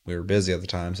announced. We were busy at the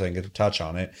time, so I didn't get to touch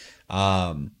on it.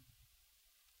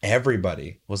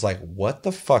 Everybody was like, what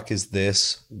the fuck is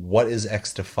this? What is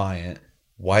X Defiant?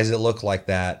 Why does it look like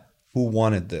that? Who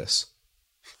wanted this?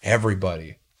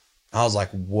 Everybody. I was like,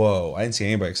 whoa. I didn't see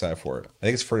anybody excited for it. I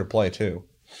think it's free to play too.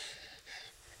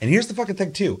 And here's the fucking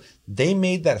thing too. They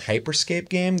made that Hyperscape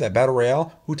game, that Battle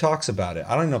Royale. Who talks about it?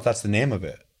 I don't even know if that's the name of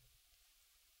it.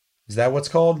 Is that what's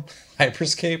called?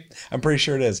 Hyperscape? I'm pretty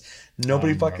sure it is.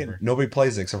 Nobody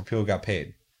plays it except for people who got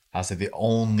paid. I'll say the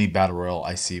only Battle Royale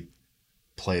I see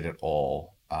played at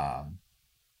all, and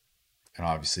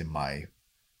obviously my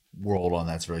world on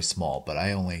that's very small, but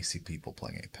I only see people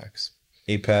playing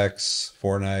Apex,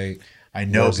 Fortnite. I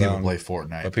know Warzone, people play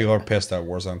Fortnite, but people are pissed at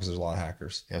Warzone because there's a lot of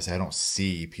hackers. Yes, I don't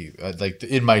see people like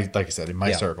in my in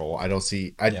my circle. I don't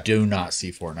see. I do not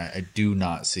see Fortnite. I do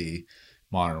not see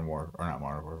Modern War or not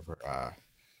Modern War.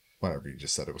 Whatever you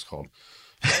just said it was called,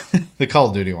 the Call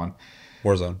of Duty one.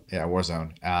 Warzone. Yeah,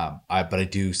 Warzone. But I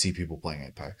do see people playing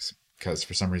Apex because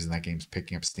for some reason that game's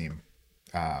picking up steam.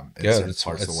 In certain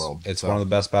parts of the world. It's one of the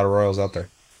best battle royals out there.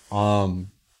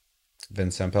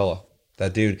 Vince Zampella,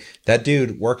 that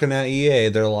dude working at EA.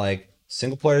 They're like,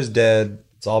 single player's dead.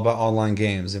 It's all about online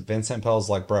games. And Vince Zampella's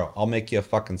like, bro, I'll make you a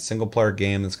fucking single player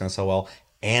game that's gonna sell well,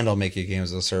 and I'll make you a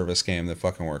games as a service game that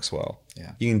fucking works well.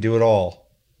 Yeah, you can do it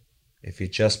all if you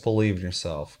just believe in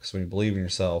yourself. Because when you believe in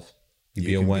yourself, you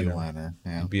be a winner.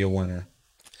 Yeah. You be a winner.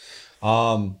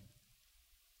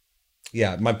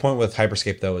 Yeah, my point with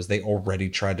Hyperscape, though, is they already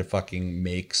tried to fucking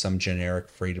make some generic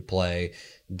free-to-play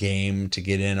game to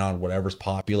get in on whatever's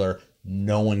popular.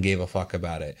 No one gave a fuck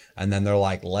about it. And then they're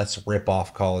like, let's rip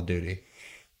off Call of Duty.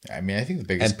 I mean, I think the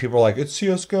biggest... And people are like, it's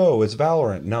CSGO, it's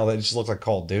Valorant. No, that just looks like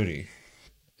Call of Duty.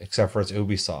 Except for it's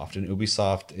Ubisoft. And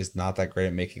Ubisoft is not that great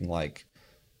at making, like,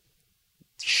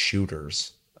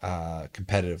 shooters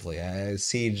competitively.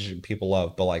 Siege people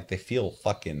love, but, like, they feel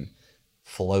fucking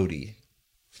floaty.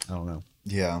 I don't know.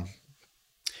 Yeah.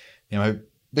 My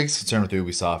biggest concern with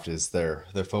Ubisoft is their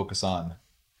focus on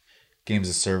games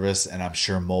as service, and I'm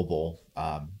sure mobile.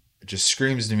 It just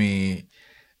screams to me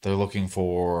they're looking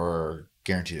for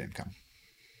guaranteed income.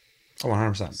 Oh,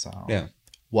 100%. So, yeah.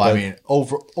 Well, I mean,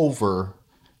 over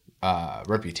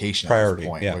reputation priority, at this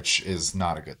point, yeah. Which is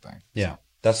not a good thing. Yeah.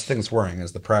 That's the thing that's worrying,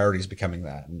 is the priorities becoming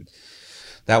that. And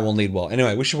that won't lead well.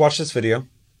 Anyway, we should watch this video.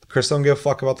 Chris don't give a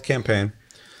fuck about the campaign.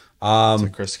 So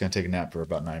Chris is going to take a nap for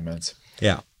about 9 minutes.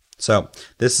 Yeah. So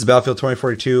this is Battlefield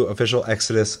 2042 official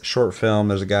Exodus short film.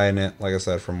 There's a guy in it, like I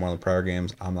said, from one of the prior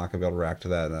games. I'm not going to be able to react to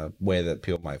that in a way that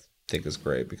people might think is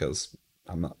great because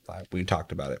we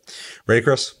talked about it. Ready,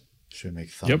 Chris? Should we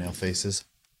make thumbnail faces?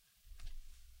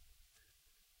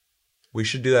 We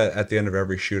should do that at the end of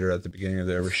every shoot or at the beginning of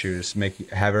every shoot. Just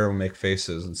have everyone make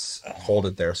faces and hold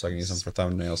it there so I can use them for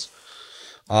thumbnails.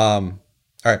 All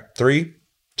right, 3,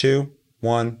 2,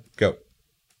 1, go.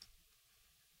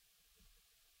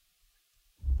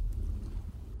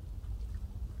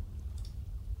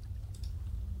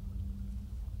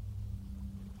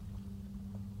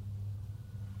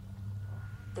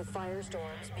 The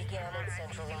firestorms began in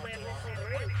central India.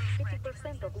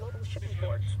 50% of global shipping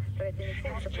ports threatening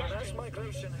food supply. Mass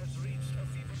migration has reached a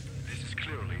fever. This is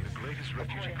clearly the greatest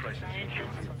refugee crisis in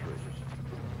human history.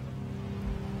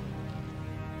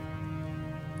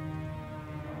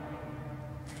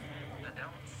 The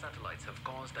downed satellites have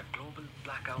caused a global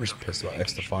blackout. I'm just pissed about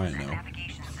X Defiant now.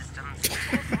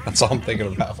 That's all I'm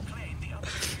thinking about.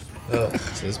 So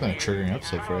this has been a triggering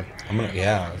episode for you.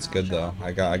 Yeah, it's good though.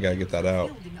 I gotta get that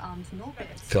out. I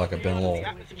feel like I've been a little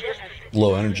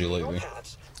low energy lately.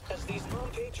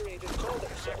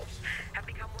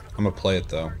 I'm gonna play it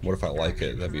though. What if I like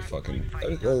it? That'd be fucking.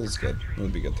 That is good. It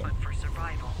would be good though.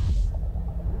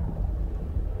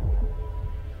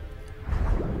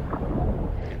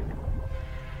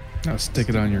 Now stick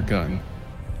it on your gun.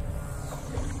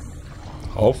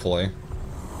 Hopefully.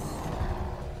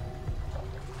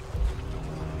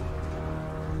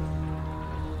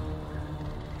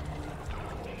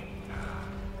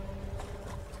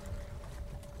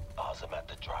 I'm at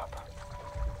the drop.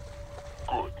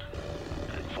 Good.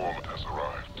 The informant has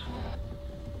arrived.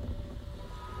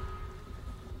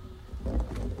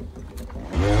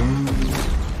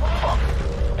 Fuck.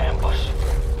 Ambush.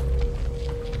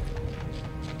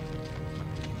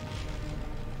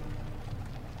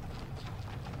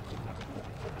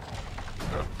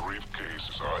 That briefcase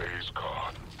is our ace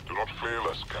card. Do not fail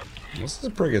us, Captain. This is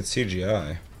a pretty good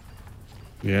CGI.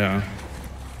 Yeah.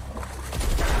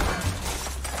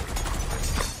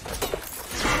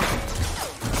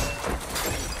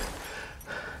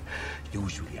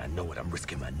 Usually I know what I'm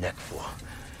risking my neck for.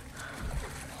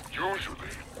 Usually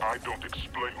I don't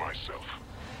explain myself.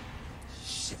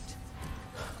 Shit.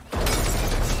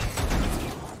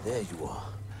 There you are.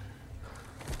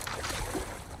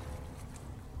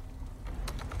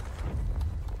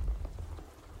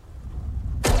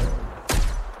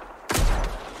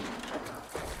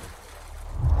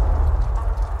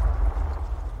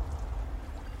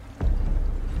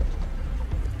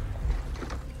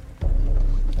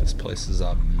 This place is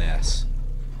a mess.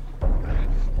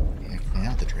 Yeah, clean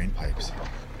out the drain pipes.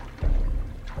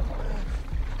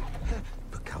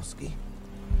 Bukowski.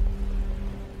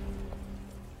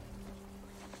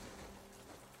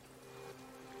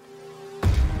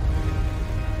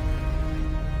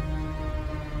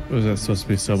 Was that supposed to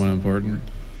be someone important?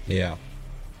 Yeah.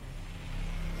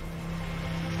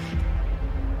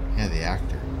 Yeah, the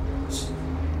actor.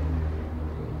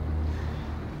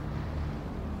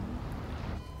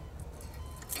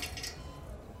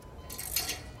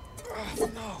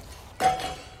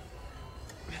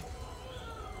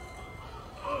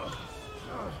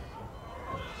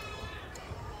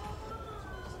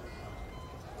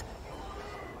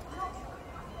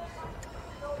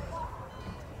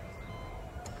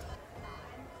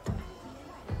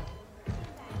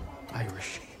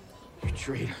 Irish, you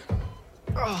traitor.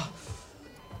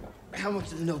 How much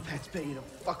do the no-pats pay you to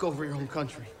fuck over your own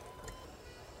country?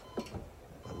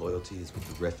 My loyalty is with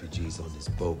the refugees on this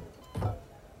boat.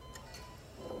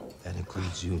 That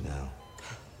includes you now.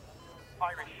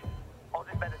 Irish, Oz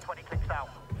is better 20 clicks out.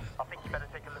 I think you better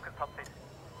take a look at something.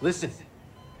 Listen,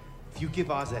 if you give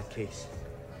Oz that case,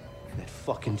 that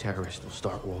fucking terrorist will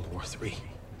start World War III.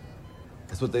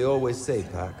 That's what they always say,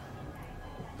 Pac.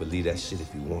 Believe that shit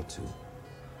if you want to,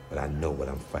 but I know what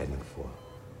I'm fighting for.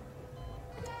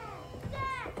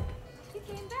 Dad! You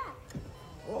came back.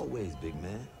 Always, big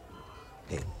man.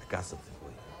 Hey, I got something for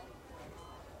you.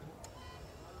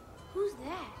 Who's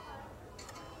that?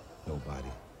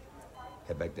 Nobody.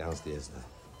 Head back downstairs now.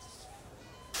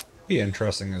 Be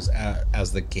interesting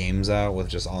as the game's out with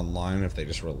just online if they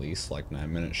just release like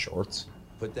 9-minute shorts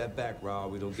Put that back,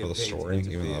 Rob. We don't for get the paid to story,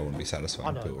 even though interfere. it wouldn't be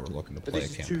satisfying to people who are looking to But play a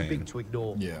this is too campaign. big to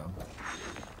ignore. Yeah.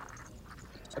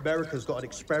 America's got an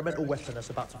experimental weapon that's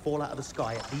about to fall out of the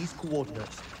sky at these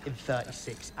coordinates in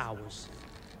 36 hours.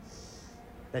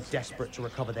 They're desperate to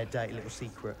recover their dirty little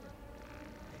secret.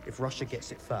 If Russia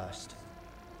gets it first,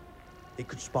 it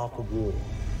could spark a war.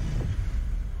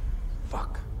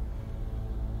 Fuck.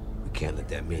 We can't let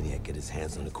that maniac get his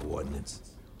hands on the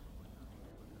coordinates.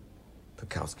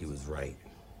 Bukowski was right.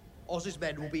 Oz's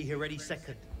men will be here any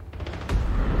second.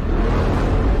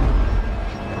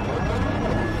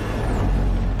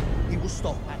 He will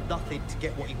stop at nothing to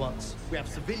get what he wants. We have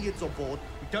civilians on board.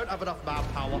 We don't have enough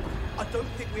manpower. I don't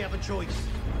think we have a choice.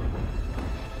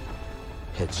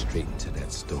 Head straight into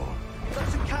that storm.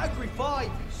 That's a Category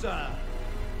 5, sir.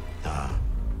 Nah.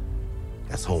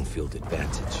 That's home field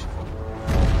advantage.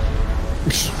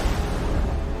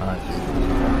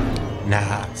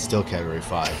 Nah. Still Category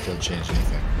 5. Doesn't change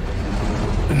anything.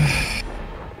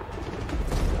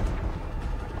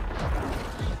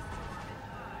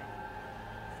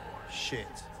 Shit.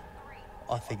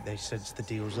 I think they sense the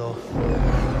deal's off.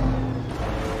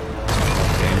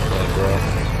 Gameplay, bro.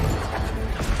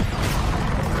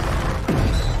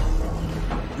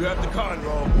 You have the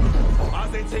convo.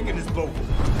 Oz ain't taking this boat.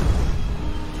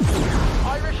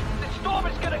 Irish, the storm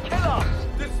is gonna kill us!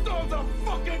 This storm's a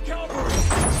fucking cavalry!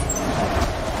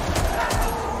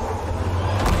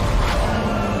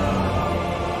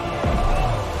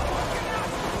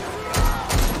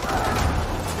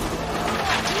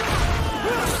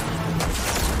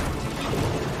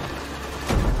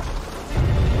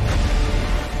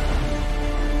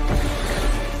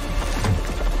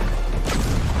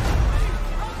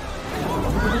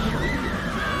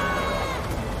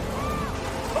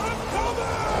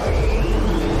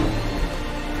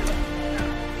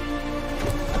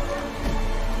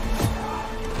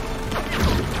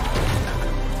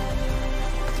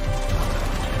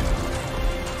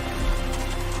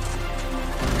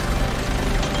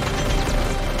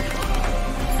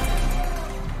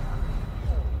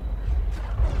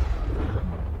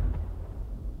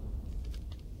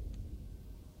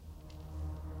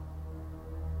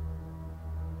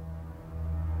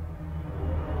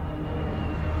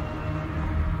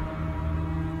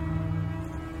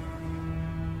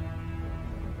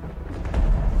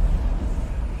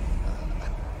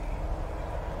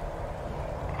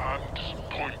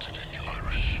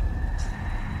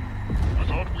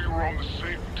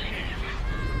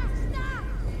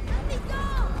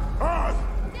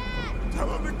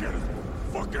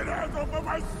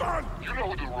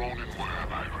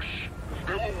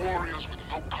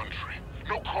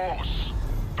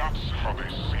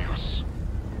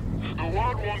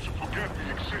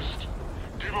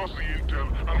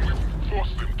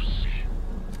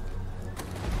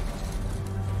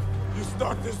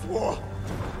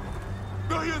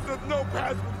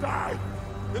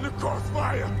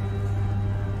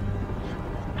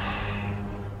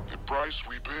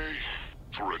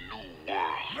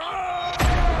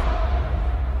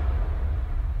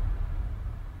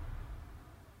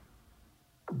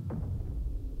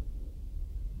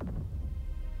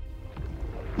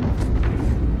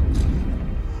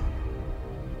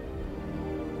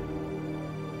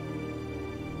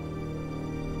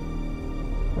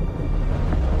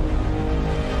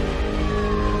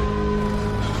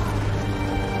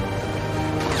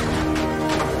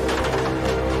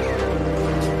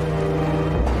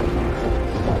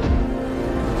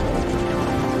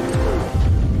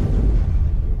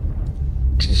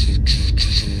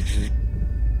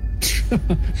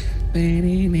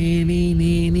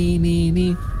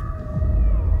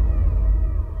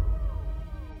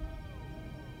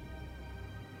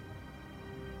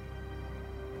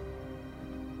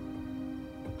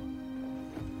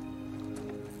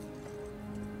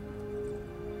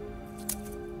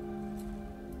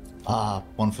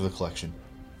 One for the collection.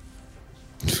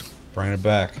 Bring it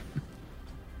back.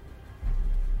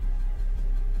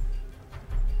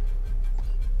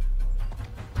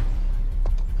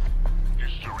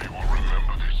 History will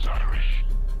remember this, Irish.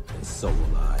 And so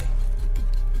will I.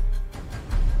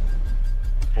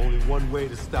 Only one way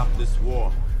to stop this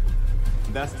war.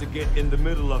 And that's to get in the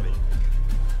middle of it.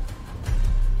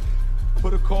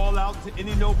 Put a call out to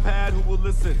any notepad who will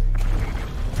listen.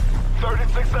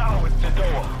 36 hours to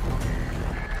door.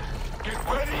 Get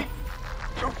ready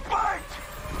to fight!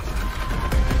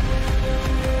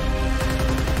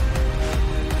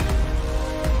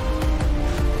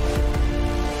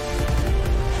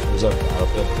 Is that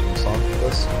Battlefield theme song for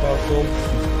this Battlefield?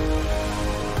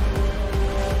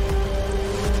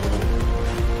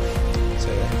 So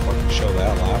they didn't fucking show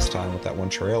that last time with that one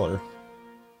trailer.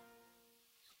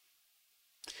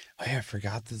 Oh yeah, I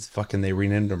forgot this fucking, they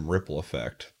renamed him Ripple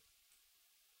Effect.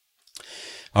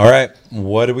 All right,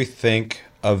 what do we think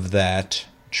of that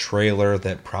trailer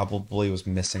that probably was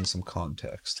missing some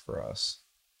context for us?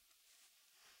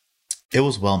 It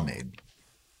was well made.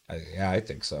 I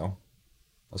think so.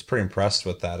 I was pretty impressed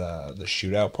with that the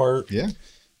shootout part. Yeah.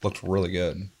 Looked really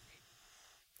good.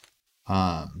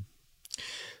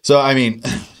 So I mean,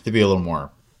 to be a little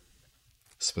more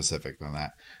specific than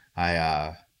that,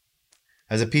 I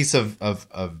as a piece of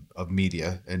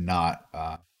media and not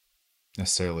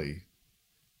necessarily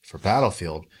for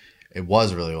Battlefield, it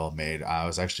was really well made. I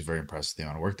was actually very impressed with the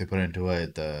amount of work they put into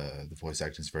it. The voice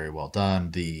acting is very well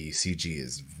done. The CG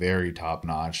is very top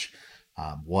notch.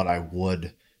 What I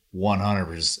would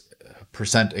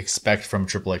 100% expect from a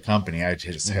AAA company, I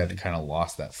just had kind of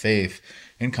lost that faith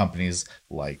in companies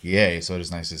like EA. So it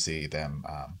is nice to see them,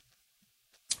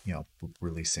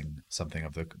 releasing something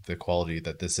of the quality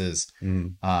that this is.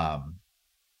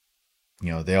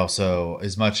 They also,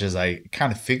 as much as I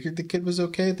kind of figured the kid was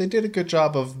okay, they did a good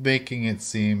job of making it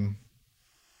seem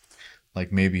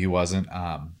like maybe he wasn't.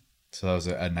 So that was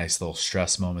a nice little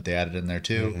stress moment they added in there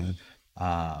too.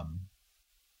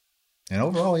 And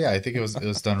overall, yeah, I think it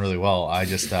was done really well. I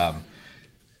just,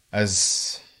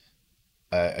 as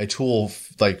a tool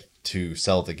like to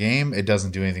sell the game, it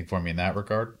doesn't do anything for me in that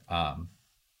regard.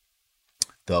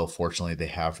 Though fortunately they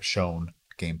have shown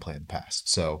gameplay in the past,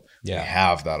 so we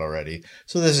have that already.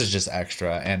 So this is just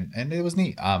extra, and it was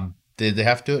neat. Did they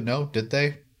have to do it? No. Did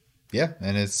they? Yeah.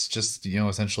 And it's just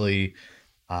essentially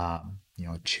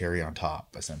cherry on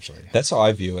top, essentially. That's how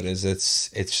I view it. Is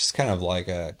it's just kind of like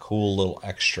a cool little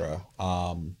extra.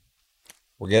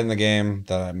 We're getting the game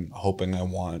that I'm hoping I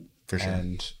want for sure,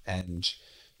 and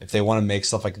if they want to make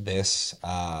stuff like this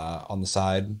on the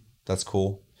side, that's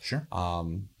cool. Sure.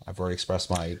 I've already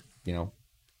expressed my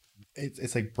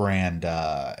It's like brand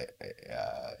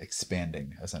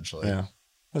expanding, essentially. Yeah.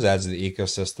 It adds to the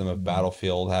ecosystem of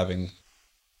Battlefield, having,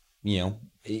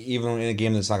 even in a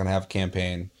game that's not going to have a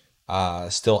campaign,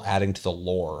 still adding to the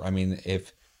lore. I mean,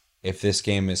 if this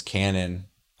game is canon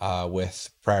with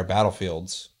prior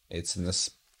Battlefields, it's in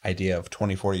this idea of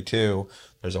 2042.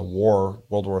 There's a war,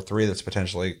 World War III, that's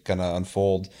potentially going to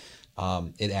unfold.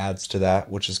 It adds to that,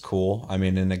 which is cool. I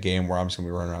mean, in a game where I'm just going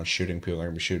to be running around shooting people, they're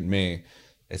going to be shooting me.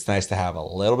 It's nice to have a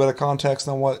little bit of context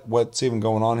on what's even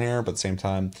going on here, but at the same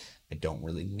time, I don't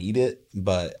really need it.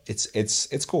 But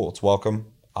it's cool. It's welcome.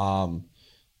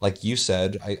 Like you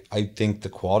said, I think the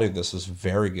quality of this is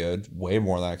very good, way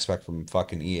more than I expect from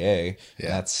fucking EA. Yeah.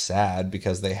 That's sad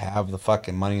because they have the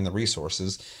fucking money and the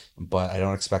resources, but I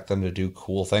don't expect them to do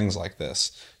cool things like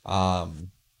this. So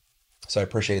I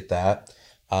appreciate that.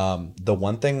 The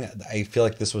one thing I feel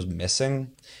like this was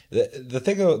missing, the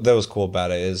thing that was cool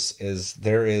about it is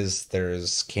there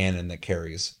is canon that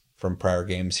carries from prior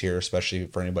games here, especially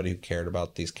for anybody who cared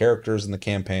about these characters in the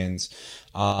campaigns.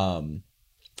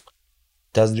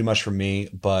 Doesn't do much for me,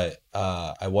 but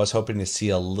I was hoping to see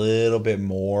a little bit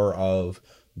more of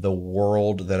the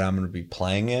world that I'm going to be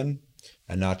playing in,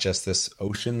 and not just this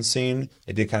ocean scene.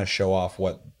 It did kind of show off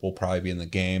what will probably be in the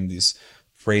game. These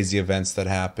crazy events that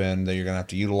happen that you're gonna have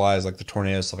to utilize, like the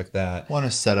tornadoes, stuff like that. Want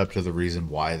to set up to the reason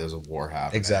why there's a war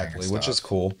happening. Exactly, which is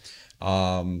cool.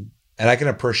 And I can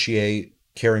appreciate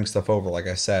carrying stuff over, like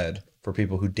I said, for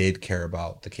people who did care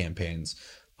about the campaigns.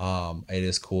 It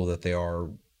is cool that they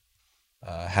are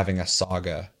having a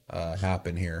saga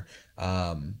happen here.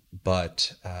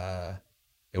 But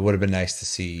it would have been nice to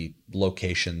see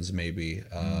locations, maybe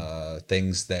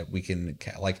things that we can,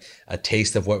 like a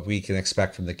taste of what we can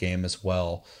expect from the game as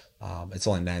well. It's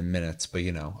only 9 minutes, but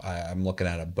I'm looking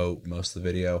at a boat most of the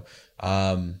video.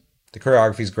 The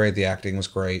choreography is great. The acting was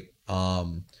great.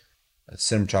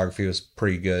 Cinematography was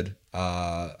pretty good.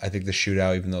 I think the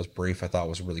shootout, even though it was brief, I thought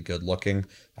was really good looking.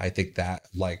 I think that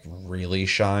really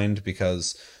shined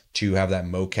because to have that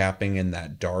mocapping in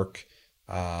that dark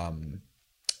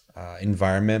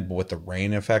environment, but with the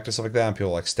rain effect and stuff like that, and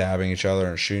people stabbing each other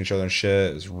and shooting each other and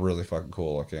shit, is really fucking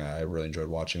cool looking. I really enjoyed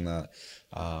watching that.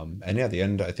 And yeah, the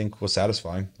end I think was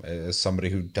satisfying. As somebody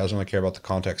who doesn't really care about the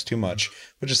context too much,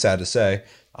 which is sad to say,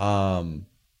 I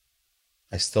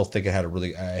still think it had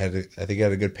I think it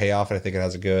had a good payoff, and I think it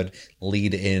has a good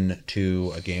lead in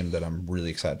to a game that I'm really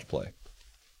excited to play.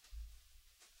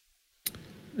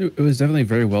 It was definitely a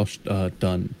very well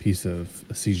done piece of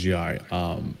CGI,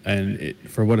 and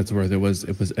for what it's worth, it was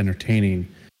entertaining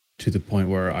to the point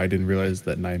where I didn't realize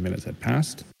that 9 minutes had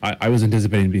passed. I was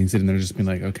anticipating sitting there just being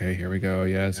like, okay, here we go,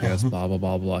 yes, blah blah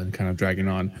blah blah, and kind of dragging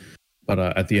on. But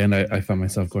at the end, I found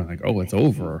myself going like, oh, it's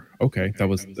over. Okay, it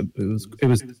was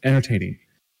entertaining.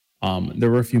 There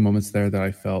were a few moments there that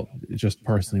I felt just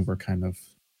personally were kind of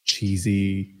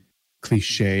cheesy,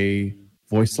 cliche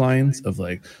voice lines of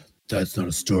like, that's not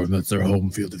a storm, that's their home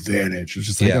field advantage. It's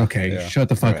just like, shut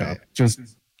the fuck up. Just,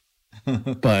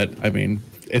 but I mean,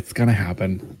 it's gonna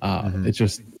happen. It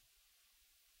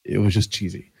was just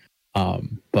cheesy.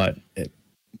 But it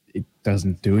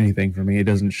doesn't do anything for me. It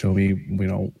doesn't show me,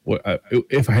 what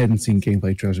if I hadn't seen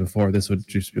gameplay trailers before, this would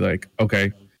just be like,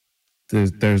 okay,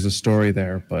 there's a story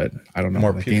there, but I don't know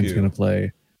how the game's gonna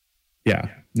play. Yeah,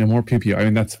 No more pew pew. I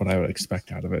mean, that's what I would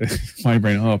expect out of it. My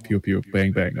brain, oh, pew pew,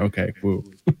 bang bang. Okay, woo.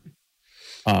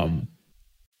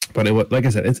 But it was, like I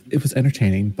said, it was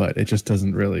entertaining, but it just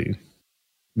doesn't really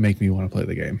make me want to play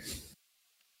the game.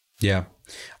 Yeah.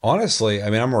 Honestly, I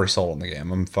mean, I'm already sold on the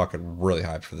game. I'm fucking really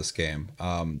hyped for this game.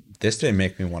 This didn't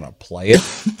make me want to play it.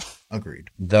 Agreed.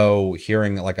 Though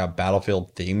hearing like a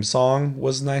Battlefield theme song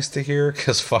was nice to hear,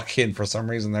 because fucking for some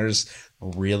reason they're just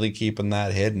really keeping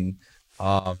that hidden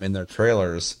in their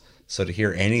trailers. So to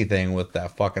hear anything with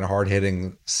that fucking hard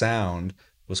hitting sound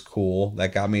was cool.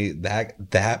 That got me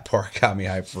that part got me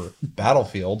hyped for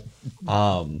Battlefield.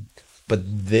 But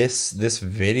this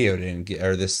video didn't get,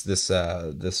 or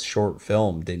this short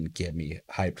film didn't get me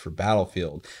hyped for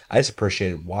Battlefield. I just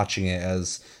appreciated watching it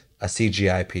as a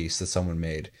CGI piece that someone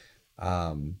made.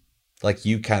 Like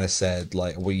you kind of said,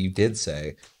 like what you did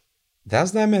say, that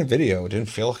was a 9-minute video. It didn't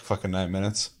feel like fucking 9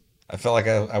 minutes. I felt like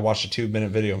I watched a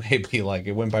 2-minute video, maybe. Like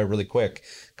it went by really quick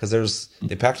because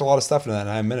they packed a lot of stuff into that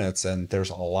 9 minutes, and there's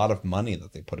a lot of money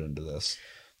that they put into this.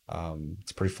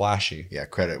 It's pretty flashy. Yeah,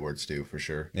 credit where it's due for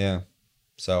sure. Yeah,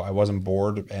 so I wasn't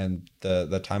bored, and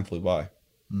the time flew by.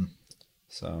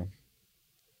 So,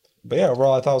 but yeah,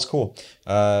 overall I thought it was cool.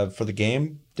 For the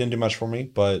game, didn't do much for me,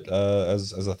 but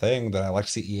as a thing that I like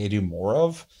to see EA do more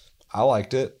of, I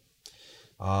liked it.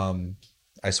 I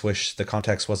just wish the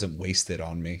context wasn't wasted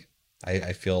on me.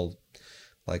 I feel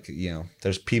like, you know,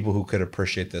 there's people who could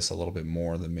appreciate this a little bit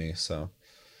more than me. So,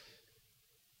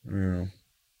 anything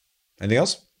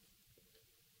else?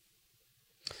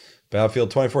 Battlefield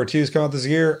 2042 is coming out this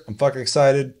year. I'm fucking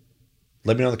excited.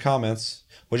 Let me know in the comments.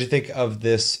 What did you think of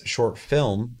this short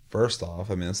film? First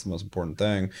off, I mean, that's the most important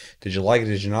thing. Did you like it?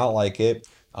 Did you not like it?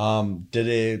 Did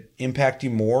it impact you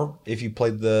more if you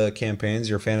played the campaigns?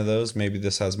 You're a fan of those? Maybe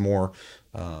this has more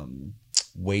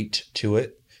weight to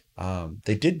it.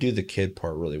 They did do the kid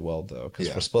part really well though, because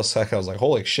for a split second I was like,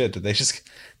 "Holy shit! Did they just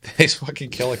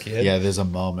fucking kill a kid?" Yeah, there's a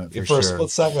moment for a sure.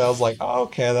 split second, I was like, "Oh,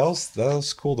 okay, that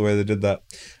was cool the way they did that."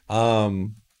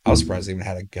 I was surprised they even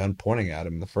had a gun pointing at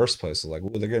him in the first place. I was like,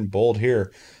 "Ooh, they're getting bold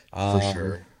here." For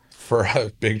sure. For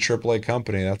a big AAA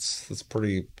company, that's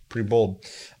pretty bold.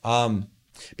 But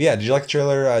yeah, did you like the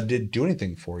trailer? Did it do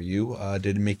anything for you?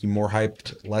 Did it make you more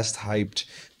hyped, less hyped?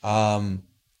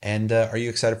 And are you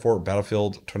excited for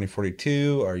Battlefield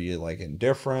 2042? Are you like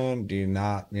indifferent? You're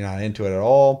not into it at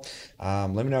all?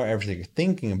 Let me know everything you're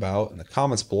thinking about in the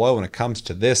comments below when it comes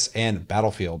to this and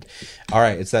Battlefield. All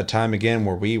right, it's that time again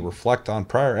where we reflect on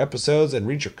prior episodes and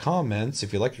read your comments.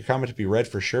 If you'd like your comment to be read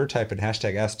for sure, type in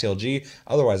 #AskTLG.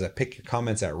 Otherwise, I pick your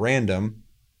comments at random.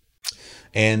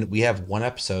 And we have one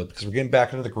episode because we're getting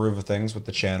back into the groove of things with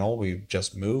the channel. We've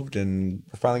just moved and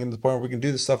we're finally getting to the point where we can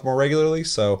do this stuff more regularly.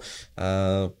 So,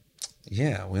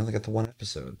 yeah, we only got the one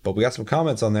episode, but we got some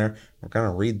comments on there. We're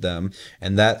going to read them.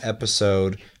 And that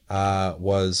episode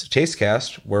was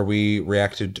Tastecast, where we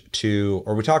reacted to,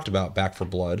 or we talked about Back 4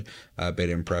 Blood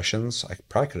beta impressions. I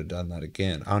probably could have done that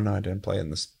again. Oh, no, I didn't play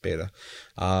in this beta.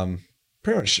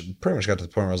 Pretty much got to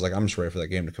the point where I was like, I'm just ready for that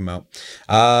game to come out.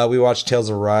 We watched Tales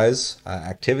of Arise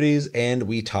activities, and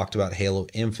we talked about Halo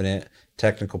Infinite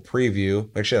technical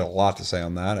preview. We actually had a lot to say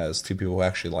on that as two people who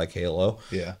actually like Halo.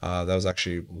 Yeah. That was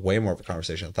actually way more of a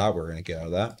conversation I thought we were going to get out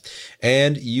of that.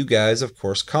 And you guys, of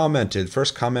course, commented.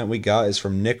 First comment we got is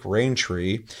from Nick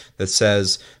Raintree that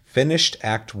says, "Finished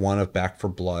Act 1 of Back 4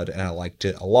 Blood, and I liked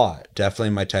it a lot.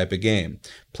 Definitely my type of game.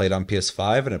 Played on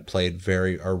PS5, and it played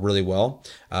really well.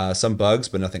 Some bugs,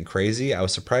 but nothing crazy. I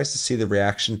was surprised to see the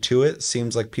reaction to it.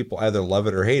 Seems like people either love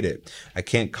it or hate it. I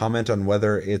can't comment on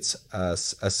whether it's a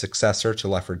successor to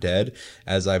Left 4 Dead,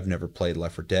 as I've never played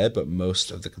Left 4 Dead, but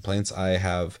most of the complaints I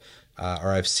have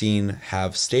I've seen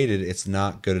have stated it's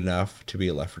not good enough to be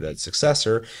a Left 4 Dead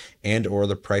successor, and or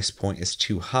the price point is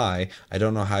too high. I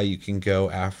don't know how you can go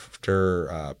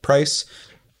after price,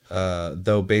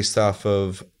 though, based off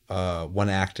of one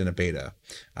act in a beta.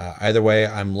 Either way,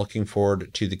 I'm looking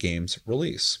forward to the game's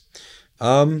release."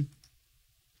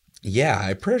 Yeah,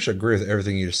 I pretty much agree with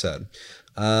everything you just said.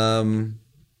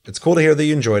 It's cool to hear that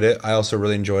you enjoyed it. I also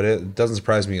really enjoyed it. It doesn't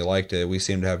surprise me you liked it. We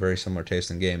seem to have very similar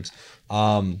taste in games.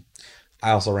 I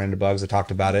also ran into bugs. I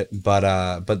talked about it,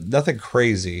 but nothing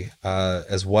crazy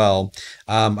as well.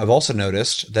 I've also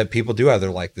noticed that people do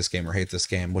either like this game or hate this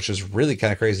game, which is really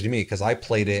kind of crazy to me because I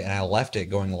played it and I left it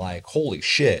going like, holy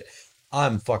shit,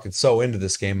 I'm fucking so into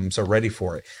this game. I'm so ready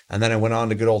for it. And then I went on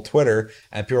to good old Twitter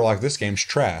and people were like, this game's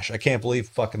trash. I can't believe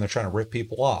fucking they're trying to rip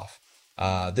people off.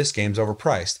 This game's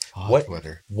overpriced.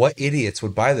 What idiots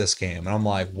would buy this game? And I'm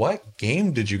like, what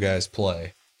game did you guys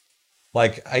play?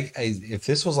 Like I if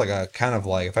this was like a kind of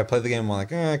like if I played the game, I'm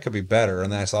like, it could be better, and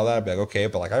then I saw that, I'd be like, okay,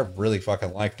 but like I really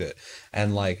fucking liked it,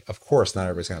 and like of course not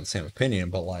everybody's gonna have the same opinion,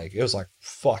 but like it was like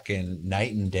fucking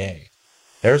night and day.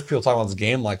 There's people talking about this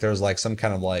game like there's like some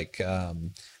kind of like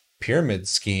pyramid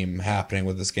scheme happening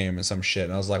with this game and some shit,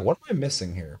 and I was like, what am I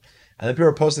missing here? And then people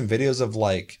were posting videos of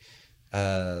like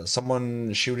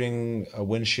someone shooting a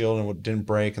windshield and it didn't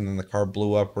break, and then the car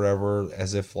blew up, or whatever,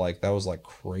 as if like that was like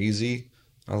crazy.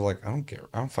 I was like, I don't care.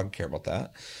 I don't fucking care about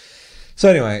that. So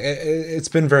anyway, it's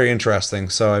been very interesting.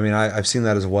 So I mean, I've seen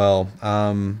that as well.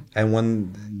 And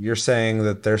when you're saying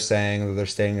that they're saying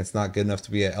it's not good enough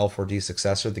to be an L4D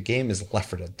successor, the game is Left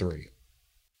 4 Dead 3.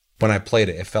 When I played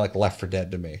it, it felt like Left 4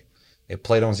 Dead to me. It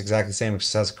played almost exactly the same,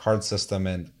 except it has a card system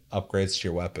and upgrades to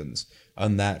your weapons.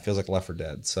 On that, it feels like Left 4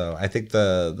 Dead. So I think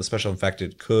the special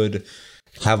infected could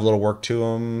have a little work to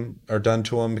them or done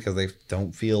to them because they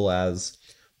don't feel as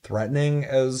threatening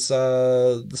as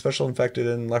the special infected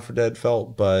in Left 4 Dead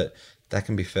felt, but that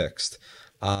can be fixed.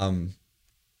 And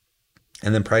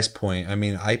then price point. I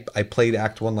mean, I played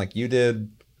Act 1 like you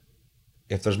did.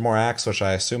 If there's more acts, which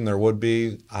I assume there would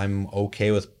be, I'm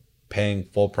okay with paying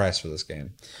full price for this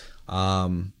game.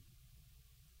 So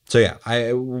yeah,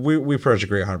 we pretty much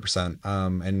agree 100%.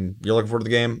 And you're looking forward to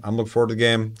the game. I'm looking forward to the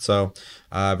game. So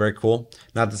very cool.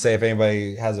 Not to say if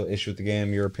anybody has an issue with the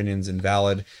game, your opinion's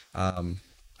invalid. I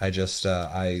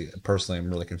personally am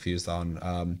really confused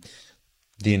on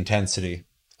the intensity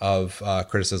of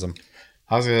criticism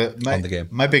on the game.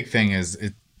 My big thing is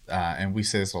it, and we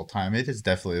say this all the time. It is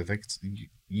definitely like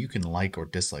you can like or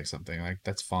dislike something, like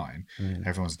that's fine.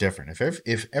 Everyone's different.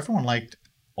 If everyone liked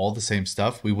all the same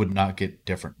stuff, we would not get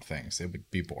different things. It would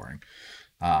be boring.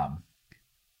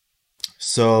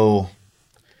 So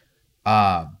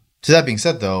to that being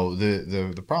said, though,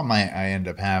 the problem I end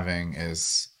up having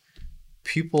is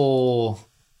people's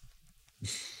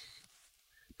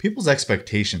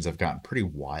expectations have gotten pretty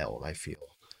wild, I feel.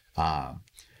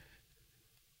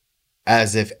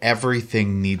 As if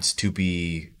everything needs to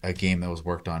be a game that was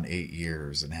worked on 8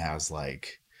 years and has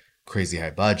like crazy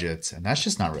high budgets, and that's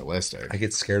just not realistic. I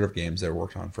get scared of games that are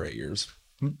worked on for 8 years.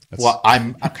 Well,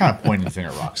 I'm kind of pointing the finger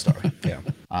at Rockstar. Yeah.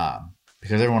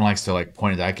 Because everyone likes to like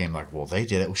point at that game like, well, they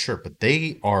did it. Well, sure, but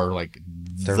they are like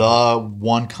the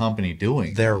one company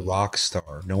doing. They're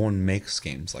Rockstar. No one makes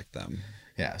games like them.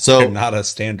 Yeah, so they're not a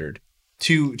standard.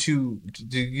 To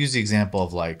use the example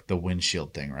of like the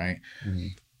windshield thing, right? Mm-hmm.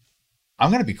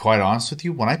 I'm gonna be quite honest with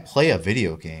you. When I play a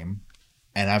video game,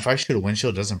 and if I shoot a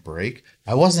windshield, it doesn't break,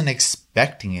 I wasn't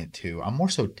expecting it to. I'm more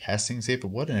so testing to see if it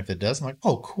would, and if it does, I'm like,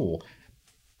 oh, cool,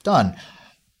 done.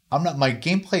 My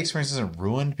gameplay experience isn't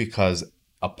ruined because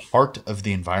a part of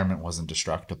the environment wasn't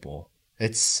destructible.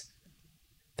 That's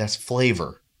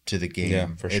flavor to the game. Yeah,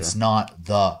 for sure. It's not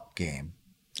the game.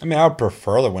 I mean, I would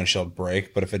prefer the windshield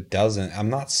break, but if it doesn't, I'm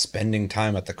not spending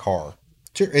time at the car.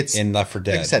 Sure, it's in Left 4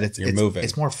 Dead. Like I said, it's moving.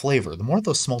 It's more flavor. The more of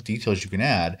those small details you can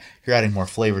add, you're adding more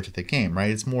flavor to the game,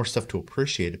 right? It's more stuff to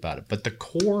appreciate about it. But the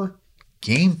core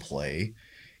gameplay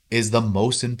is the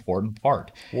most important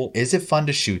part. Well, is it fun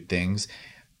to shoot things?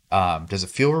 Does it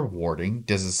feel rewarding?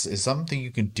 Is something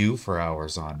you can do for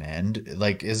hours on end?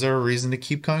 Like, is there a reason to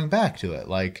keep coming back to it?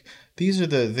 Like, these are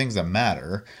the things that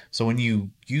matter. So when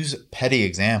you use petty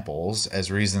examples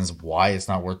as reasons why it's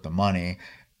not worth the money,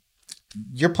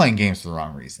 you're playing games for the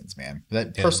wrong reasons, man.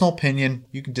 That personal opinion,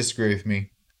 you can disagree with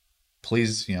me.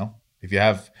 Please, if you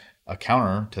have a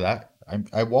counter to that,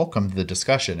 I welcome the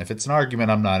discussion. If it's an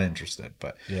argument, I'm not interested.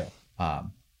 But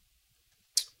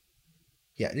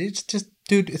it's just,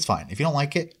 dude, it's fine. If you don't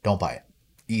like it, don't buy it.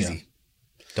 Easy.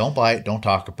 Yeah. Don't buy it. Don't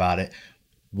talk about it.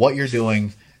 What you're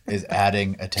doing is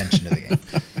adding attention to the game.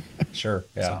 Sure.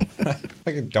 Yeah.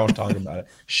 So. Don't talk about it.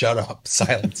 Shut up.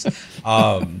 Silence.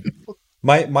 The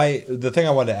thing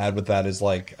I wanted to add with that is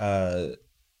like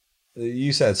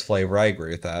you said it's flavor. I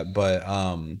agree with that, but if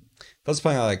I was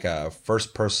playing like a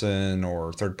first person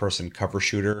or third person cover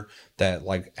shooter that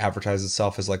like advertised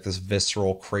itself as like this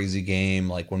visceral crazy game,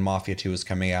 like when Mafia 2 was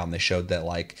coming out and they showed that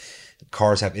like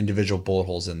cars have individual bullet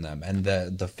holes in them and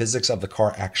the physics of the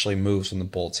car actually moves when the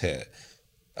bullets hit,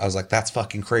 I was like, that's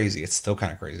fucking crazy. It's still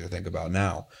kind of crazy to think about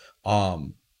now.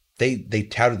 They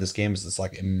touted this game as this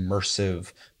like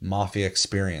immersive Mafia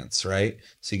experience, right?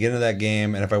 So you get into that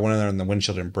game, and if I went in there and the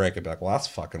windshield didn't break, I'd be like, well, that's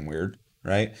fucking weird,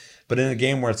 right? But in a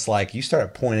game where it's like you start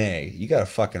at point A, you got to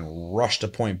fucking rush to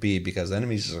point B because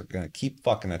enemies are going to keep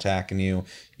fucking attacking you.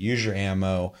 Use your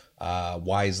ammo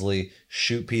wisely,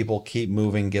 shoot people, keep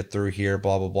moving, get through here,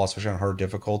 blah, blah, blah, especially on hard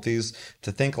difficulties.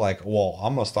 To think like, well,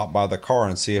 I'm going to stop by the car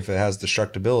and see if it has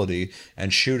destructibility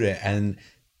and shoot it. And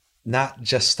not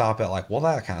just stop at like, well,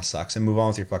 that kind of sucks and move on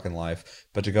with your fucking life,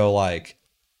 but to go like,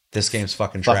 this game's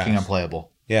fucking trash. Fucking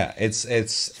unplayable. Yeah,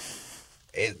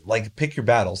 it like pick your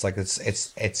battles. Like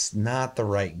it's not the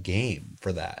right game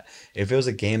for that. If it was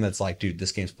a game that's like, dude,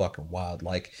 this game's fucking wild.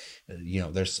 Like, you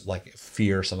know, there's like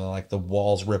fear or something, like the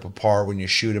walls rip apart when you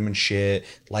shoot them and shit.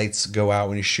 Lights go out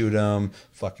when you shoot them.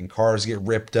 Fucking cars get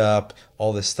ripped up.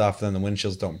 All this stuff. Then the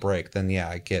windshields don't break. Then yeah,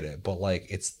 I get it. But like,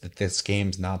 this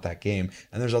game's not that game.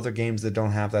 And there's other games that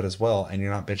don't have that as well. And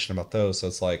you're not bitching about those. So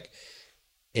it's like,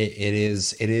 it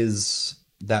is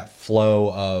that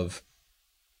flow of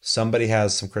somebody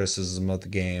has some criticism of the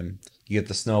game, you get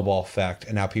the snowball effect,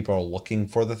 and now people are looking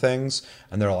for the things,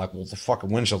 and they're like, well, the fucking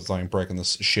windshield's not even breaking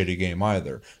this shitty game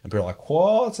either. And people are like,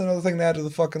 well, it's another thing to add to the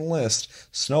fucking list.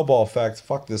 Snowball effect,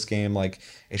 fuck this game. Like,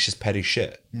 it's just petty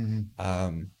shit.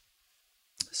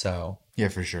 So yeah,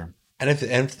 for sure. And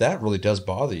if that really does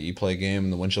bother you, you play a game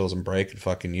and the windshield doesn't break and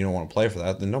fucking you don't want to play for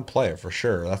that, then don't play it for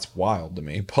sure. That's wild to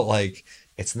me. But like,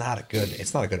 it's not a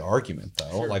good argument though.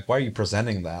 Sure. Like, why are you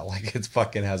presenting that? Like, it's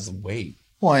fucking has weight.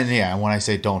 Well, and yeah, when I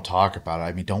say don't talk about it,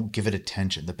 I mean don't give it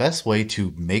attention. The best way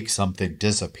to make something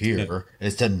disappear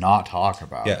is to not talk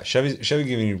about it. Yeah, Chevy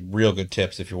giving you real good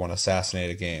tips if you want to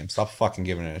assassinate a game. Stop fucking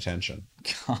giving it attention.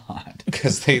 God,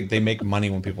 because they make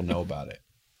money when people know about it.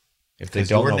 If they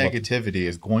don't, your negativity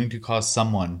is going to cause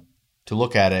someone to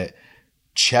look at it,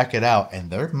 check it out, and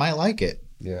they might like it.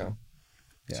 Yeah.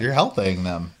 So you're helping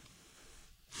them.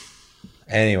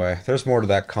 Anyway, there's more to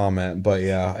that comment, but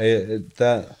yeah,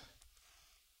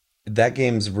 that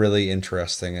game's really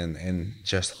interesting and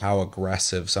just how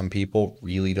aggressive some people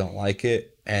really don't like it.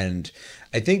 And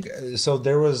I think so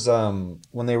there was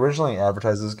when they originally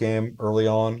advertised this game early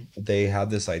on, they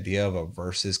had this idea of a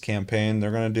versus campaign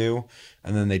they're going to do,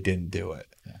 and then they didn't do it.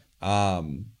 Yeah.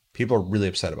 People are really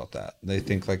upset about that. They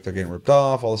think like they're getting ripped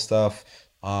off, all this stuff.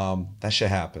 That shit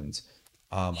happens.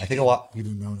 I think a lot. You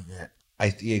didn't know that.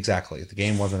 Exactly. The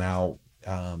game wasn't out.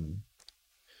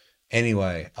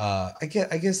 Anyway, I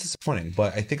guess disappointing,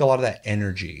 but I think a lot of that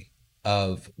energy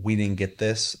of we didn't get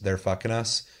this, they're fucking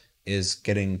us, is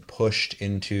getting pushed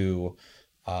into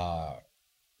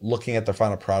looking at their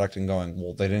final product and going,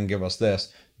 well, they didn't give us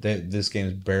this. This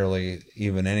game's barely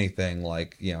even anything.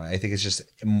 Like, you know, I think it's just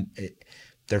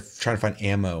they're trying to find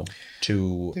ammo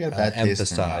to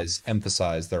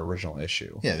emphasize their original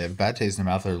issue. Yeah, they have a bad taste in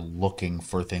their mouth. They're looking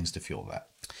for things to fuel that.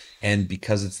 And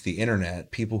because it's the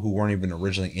internet, people who weren't even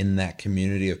originally in that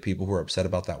community of people who are upset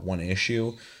about that one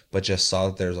issue, but just saw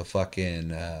that there's a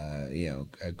fucking,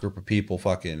 a group of people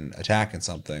fucking attacking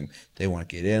something, they want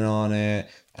to get in on it.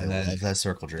 And then that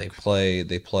circle jerk.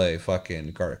 They play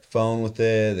fucking Gartic Phone with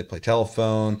it. They play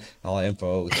telephone. All that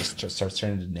info just starts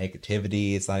turning into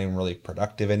negativity. It's not even really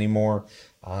productive anymore.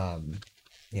 I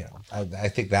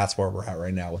think that's where we're at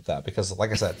right now with that. Because like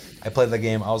I said, I played the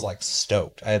game. I was like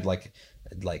stoked. I had like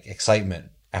excitement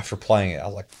after playing it. I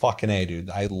was like, fucking A, dude.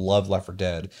 I love Left 4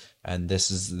 Dead. And this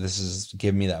is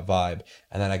giving me that vibe.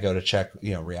 And then I go to check,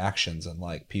 reactions, and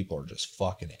like people are just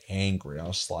fucking angry. I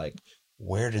was like,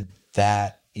 where did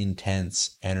that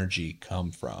intense energy come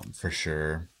from? For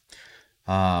sure.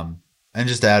 And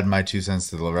just to add my 2 cents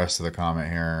to the rest of the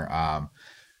comment here,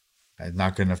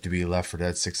 not good enough to be Left 4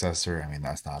 Dead successor. I mean,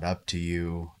 that's not up to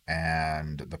you,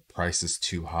 and the price is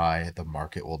too high. The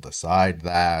market will decide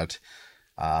that.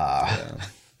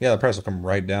 The price will come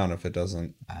right down if it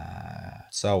doesn't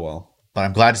sell well. But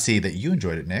I'm glad to see that you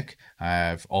enjoyed it, Nick.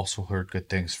 I've also heard good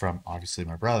things from, obviously,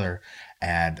 my brother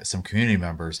and some community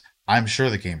members. I'm sure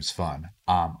the game's fun.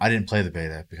 I didn't play the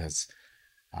beta because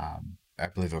I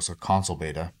believe it was a console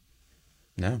beta.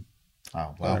 No.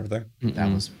 Oh, well,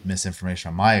 that was misinformation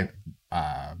on my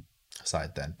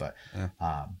side then. But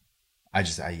I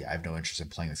have no interest in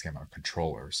playing this game on a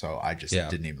controller, so I just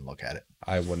didn't even look at it.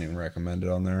 I wouldn't even recommend it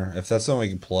on there. If that's something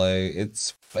you can play,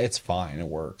 it's fine. It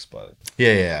works, but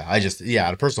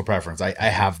out of personal preference, I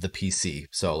have the PC,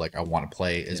 so like I want to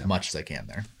play as much as I can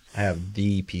there. I have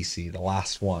the PC, the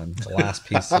last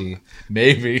PC.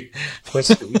 Maybe. Chris,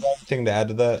 you have anything to add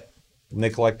to that?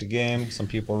 Nick liked a game. Some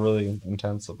people are really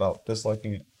intense about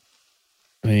disliking it.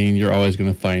 I mean, you're always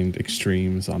going to find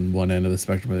extremes on one end of the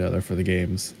spectrum or the other for the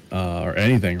games, or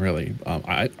anything really.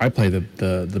 I played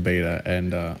the beta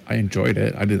and I enjoyed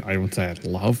it. I wouldn't say I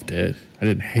loved it. I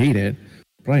didn't hate it,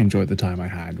 but I enjoyed the time I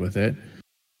had with it.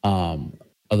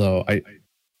 Although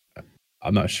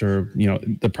I'm not sure,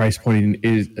 the price point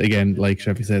is, again, like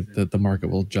Chevy said, that the market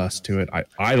will adjust to it.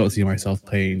 I don't see myself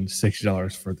paying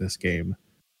 $60 for this game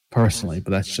personally,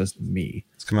 but that's just me.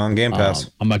 It's coming on Game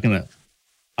Pass. I'm not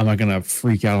gonna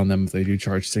freak out on them if they do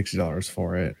charge $60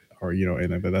 for it, or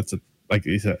and that's like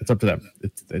you said, it's up to them.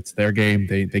 It's their game.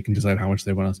 They can decide how much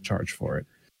they want to charge for it.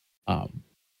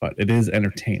 But it is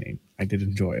entertaining. I did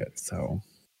enjoy it. So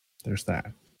there's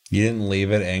that. You didn't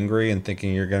leave it angry and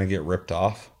thinking you're going to get ripped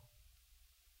off?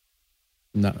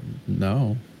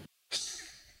 No.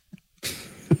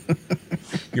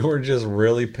 You were just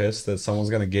really pissed that someone's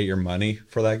going to get your money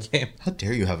for that game? How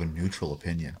dare you have a neutral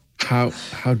opinion? How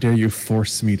dare you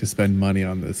force me to spend money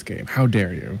on this game? How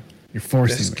dare you? You're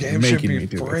forcing This me. game You're should making be me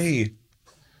do free. this.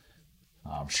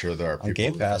 I'm sure there are people On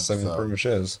Game who Pass, I think mean, so. pretty much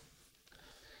is.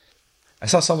 I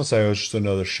saw someone say it was just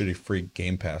another shitty free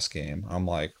Game Pass game. I'm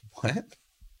like, what?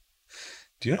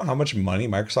 Do you know how much money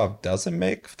Microsoft doesn't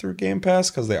make through Game Pass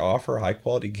because they offer high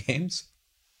quality games?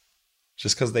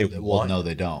 Just because they Well, want. no,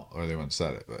 they don't, or they wouldn't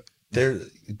said it. But They're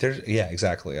yeah,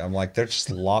 exactly. I'm like, they're just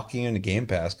locking you into Game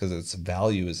Pass because its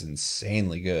value is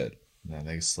insanely good. then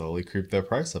they slowly creep their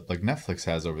price up, like Netflix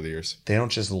has over the years. They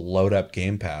don't just load up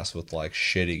Game Pass with like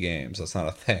shitty games. That's not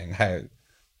a thing.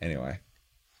 Anyway.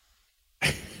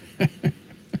 I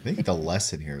think the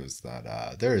lesson here is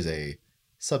that there is a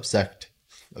subsect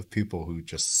of people who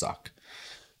just suck.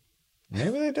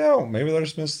 Maybe they don't. Maybe they're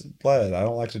just misled. I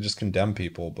don't like to just condemn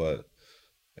people, but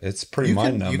it's pretty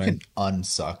mind-numbing. You can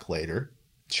unsuck later.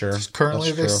 Sure. Just currently,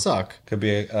 that's they true. suck. Could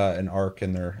be an arc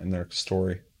in their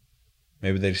story.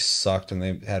 Maybe they just sucked and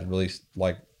they had really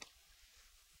like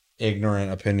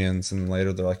ignorant opinions, and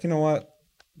later they're like, you know what,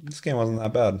 this game wasn't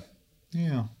that bad.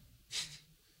 Yeah.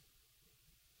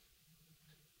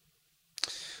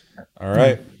 All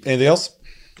right. Anything else?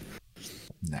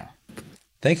 No.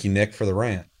 Thank you, Nick, for the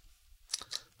rant.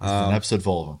 An episode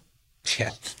full of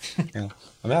them. Yeah.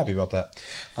 I'm happy about that.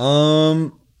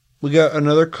 We got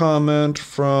another comment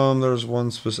from, there's one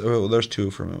specific, there's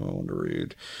two from him I want to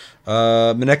read.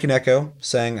 Maneki Neko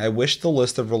saying, I wish the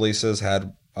list of releases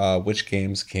had which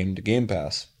games came to Game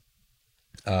Pass.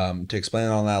 To explain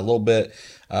on that a little bit,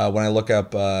 when I look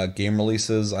up game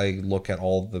releases, I look at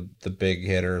all the big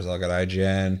hitters. I look at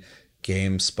IGN,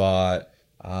 GameSpot,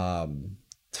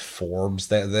 Forbes.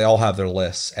 They all have their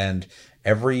lists, and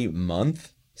every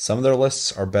month, some of their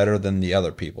lists are better than the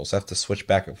other people, so I have to switch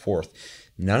back and forth.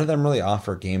 None of them really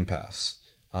offer Game Pass.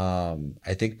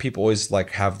 I think people always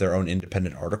like have their own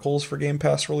independent articles for Game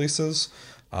Pass releases,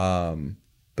 but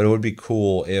it would be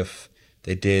cool if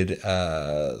they did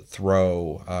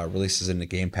throw releases into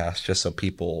Game Pass just so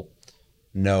people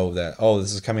know that, oh,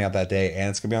 this is coming out that day and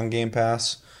it's going to be on Game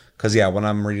Pass. Because, yeah, when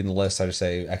I'm reading the list, I just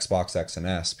say Xbox X and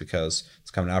S because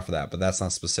it's coming out for that. But that's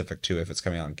not specific to if it's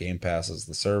coming out on Game Pass as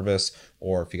the service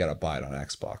or if you got to buy it on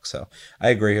Xbox. So I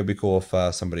agree. It would be cool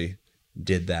if somebody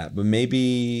did that. But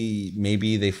maybe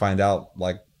they find out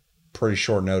like pretty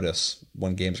short notice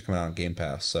when games are coming out on Game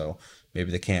Pass. So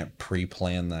maybe they can't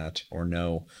pre-plan that or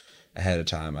know ahead of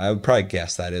time. I would probably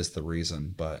guess that is the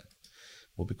reason, but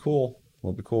will be cool.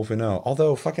 Will be cool if we know.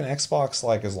 Although fucking Xbox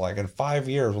is like in 5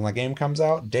 years when the game comes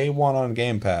out, day one on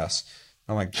Game Pass.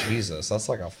 I'm like, Jesus, that's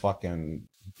like a fucking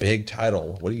big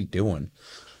title. What are you doing?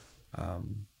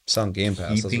 It's on Game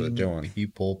Pass. That's what they're doing.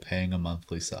 People paying a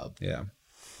monthly sub. Yeah.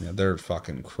 Yeah, they're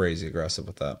fucking crazy aggressive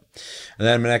with that. And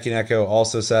then Maneki Neko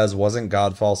also says, wasn't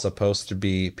Godfall supposed to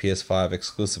be PS5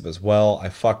 exclusive as well? I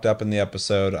fucked up in the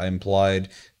episode. I implied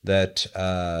that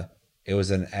it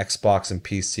was an Xbox and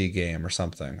PC game or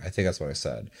something. I think that's what I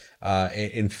said.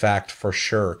 It, in fact, for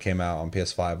sure came out on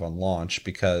PS5 on launch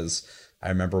because I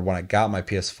remember when I got my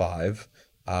PS5,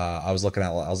 I was looking at,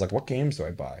 I was like, what games do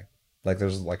I buy? Like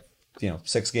there's like,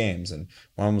 6 games, and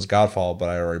one of them was Godfall, but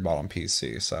I already bought on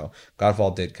PC. So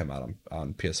Godfall did come out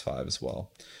on PS5 as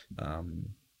well.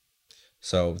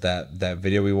 So that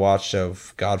video we watched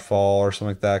of Godfall or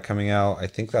something like that coming out, I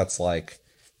think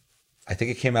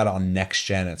it came out on next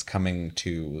gen. It's coming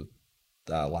to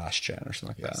last gen or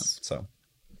something like that. So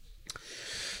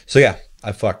yeah,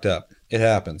 I fucked up. It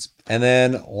happens. And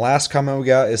then last comment we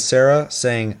got is Sarah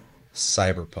saying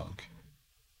Cyberpunk.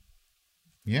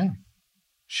 Yeah.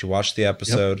 She watched the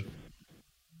episode,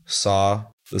 saw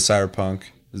the Cyberpunk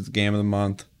is the game of the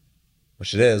month,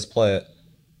 which it is, play it,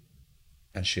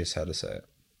 and she just had to say it.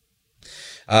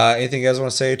 Anything you guys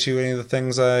want to say to any of the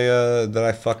things that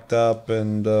I fucked up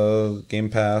and Game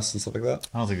Pass and stuff like that?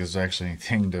 I don't think there's actually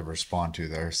anything to respond to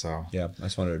there, so. Yeah, I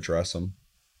just wanted to address them.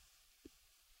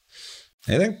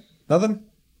 Anything? Nothing?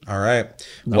 All right.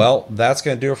 No. Well, that's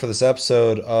going to do it for this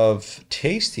episode of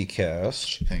Tasty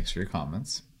Cast. Thanks for your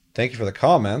comments. Thank you for the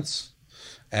comments.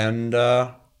 And,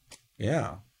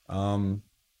 yeah.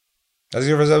 That's it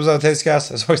for this episode of Tasty Cast.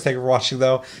 As always, thank you for watching,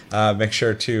 though. Make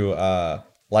sure to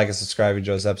Like and subscribe if you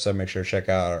enjoyed this episode. Make sure to check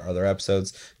out our other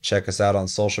episodes. Check us out on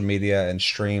social media and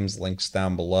streams. Links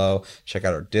down below. Check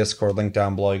out our Discord link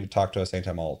down below. You can talk to us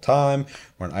anytime, all the time.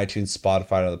 We're on iTunes,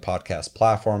 Spotify, and other podcast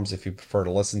platforms if you prefer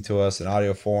to listen to us in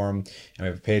audio form. And we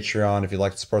have a Patreon if you'd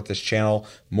like to support this channel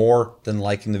more than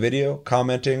liking the video,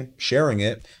 commenting, sharing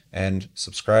it, and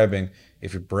subscribing.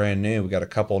 If you're brand new, we got a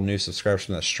couple new subscribers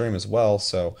from the stream as well.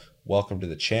 So welcome to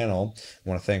the channel. I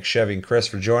want to thank Chevy and Chris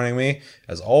for joining me.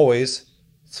 As always,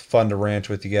 it's fun to rant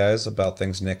with you guys about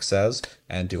things Nick says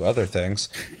and do other things.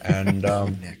 And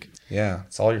Nick. Yeah,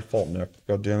 it's all your fault, Nick.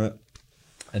 God damn it.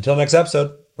 Until next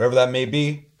episode, wherever that may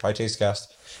be, probably Tastecast.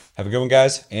 Have a good one,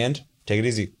 guys, and take it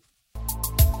easy.